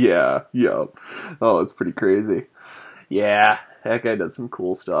wasn't. Yeah. Oh, it's pretty crazy. Yeah, that guy does some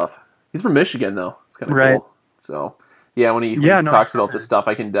cool stuff. He's from Michigan, though. It's kind of cool. So, yeah, when he talks about this stuff,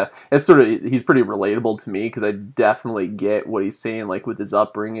 I can. It's sort of, he's pretty relatable to me because I definitely get what he's saying, like with his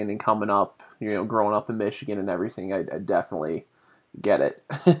upbringing and coming up, growing up in Michigan and everything. I definitely get it.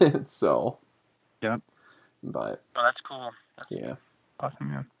 So, yeah. But that's cool. Yeah.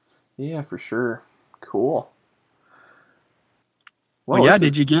 Awesome, yeah. Yeah, for sure. Cool. Well, yeah,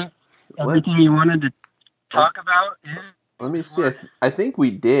 did you get everything you wanted to talk about? Let me see. I think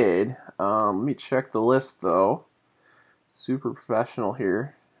we did. Let me check the list, though. Super professional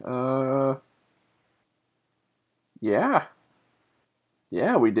here. Yeah.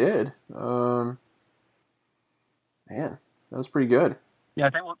 Yeah, we did. Man, that was pretty good. Yeah,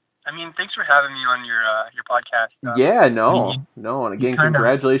 thanks for having me on your podcast. Yeah, no, and again,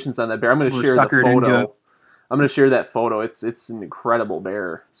 congratulations on that bear. I'm going to share the photo. I'm going to share that photo. It's an incredible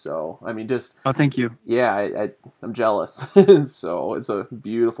bear. So, I mean, just... Oh, thank you. Yeah, I'm jealous. So, it's a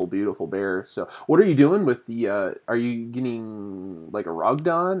beautiful, beautiful bear. So, what are you doing with the... are you getting, like, a rug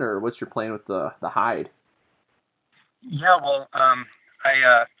done, or what's your plan with the hide? Yeah, well, I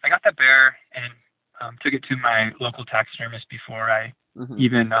got that bear and took it to my local taxidermist before I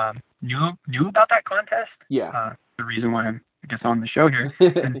even knew about that contest. Yeah. The reason why I'm, I guess, on the show here.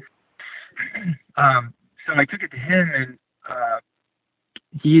 And, so I took it to him, and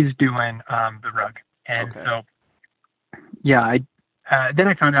he's doing the rug. And so, yeah, then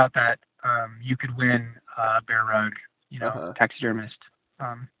I found out that you could win a bear rug, taxidermist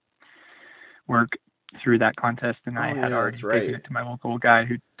work through that contest, and I had already taken it to my local guy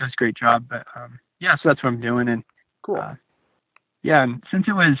who does a great job. But yeah, so that's what I'm doing. And cool. Yeah, and since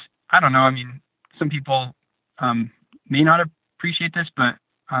it was, I don't know, I mean, some people may not appreciate this, but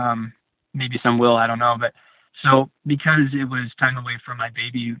maybe some will, I don't know. But so because it was time away from my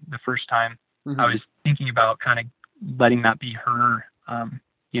baby the first time, I was thinking about kind of letting that be her, her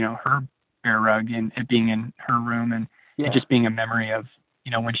bear rug, and it being in her room, and it just being a memory of,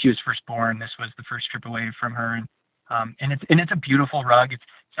 when she was first born. This was the first trip away from her, and it's a beautiful rug. It's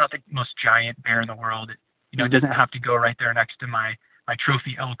not the most giant bear in the world. It doesn't have to go right there next to my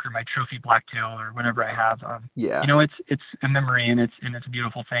trophy elk or my trophy blacktail or whatever I have. It's a memory, and it's a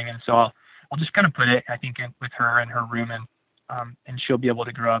beautiful thing. And so I'll just kind of put it, I think, with her in her room, and she'll be able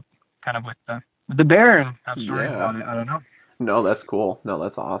to grow up kind of with the bear and have stories about it. I don't know. No, that's cool. No,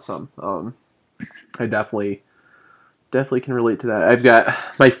 that's awesome. I definitely can relate to that. I've got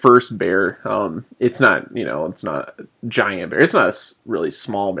my first bear. It's not, it's not a giant bear. It's not a really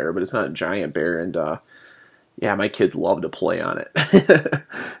small bear, but it's not a giant bear. And, yeah, my kids love to play on it.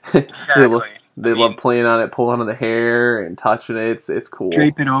 Exactly. They love playing on it, pulling on the hair and touching it. It's cool.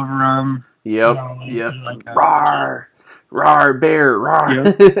 Drape it over them. Yep. Like roar, roar, bear,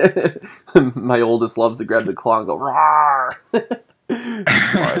 roar. Yep. My oldest loves to grab the claw and go roar.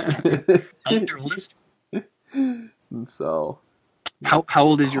 How's your oldest? So, how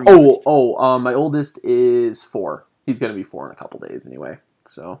old is your oldest? My oldest is 4. He's gonna be 4 in a couple days anyway.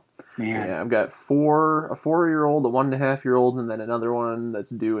 So, yeah, I've got a 4-year-old, a 1.5-year-old, and then another one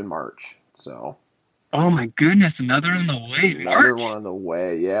that's due in March. So, oh my goodness, another on the way. Another one on the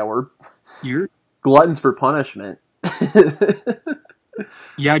way. Yeah, you're gluttons for punishment.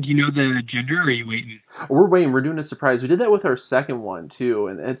 Yeah, do you know the gender, or are you waiting? We're waiting. We're doing a surprise. We did that with our second one too,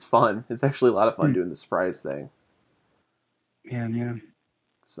 and it's fun. It's actually a lot of fun doing the surprise thing. Yeah.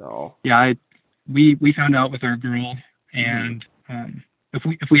 So yeah, we found out with our girl, and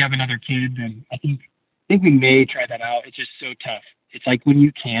if we have another kid, then I think we may try that out. It's just so tough. It's like when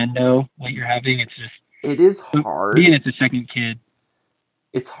you can know what you're having, it is hard. Being it's a second kid.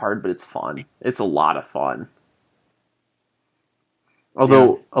 It's hard, but it's fun. It's a lot of fun.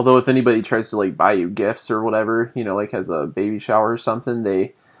 Although if anybody tries to like buy you gifts or whatever, like has a baby shower or something,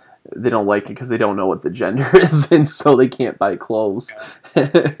 they don't like it because they don't know what the gender is, and so they can't buy clothes.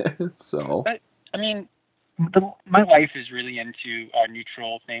 So, but, I mean, my wife is really into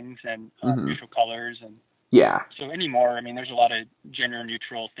neutral things and neutral colors, and so anymore, I mean, there's a lot of gender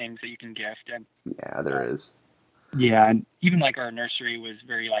neutral things that you can gift, and there is. Yeah, and even like our nursery was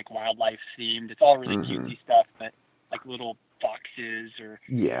very like wildlife themed. It's all really cutesy stuff, but like little foxes or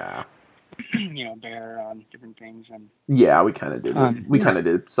bear on different things, and we kind of did. We kind of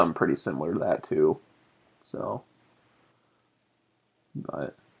did some pretty similar to that too. So,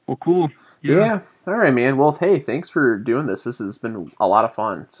 but well, cool. Yeah. All right, man. Well, hey, thanks for doing this. This has been a lot of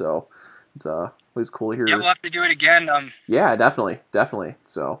fun. So it's Always cool to hear. Yeah, we'll have to do it again. Yeah, definitely.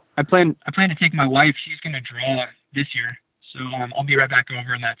 So I plan to take my wife. She's gonna draw this year, so I'll be right back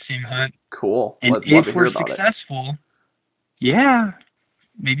over in that same hunt. Cool. And Love to if hear we're about successful, yeah,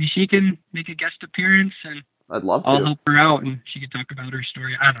 maybe she can make a guest appearance, and I'd love to. I'll help her out, and she can talk about her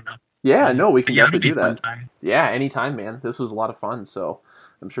story. I don't know. Yeah, no, we can definitely do that. Time. Yeah, anytime, man. This was a lot of fun, so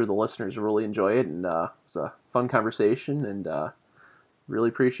I'm sure the listeners will really enjoy it, and it was a fun conversation, and really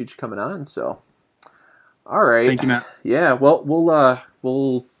appreciate you coming on. So, all right, thank you, Matt. Yeah, well,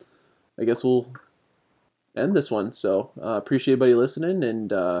 I guess we'll end this one. So, appreciate everybody listening,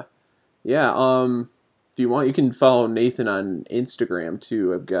 and if you want, you can follow Nathan on Instagram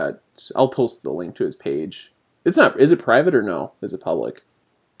too. I'll post the link to his page. Is it private or no? Is it public?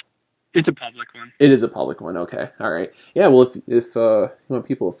 It's a public one. It is a public one. Okay. All right. Yeah. Well, if you want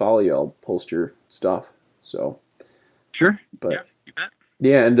people to follow you, I'll post your stuff. So. Sure. But, yeah, you bet.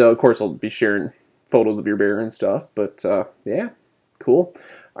 Yeah, and of course I'll be sharing photos of your bear and stuff. But yeah, cool.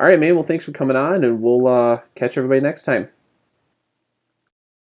 All right, man. Well, thanks for coming on, and we'll catch everybody next time.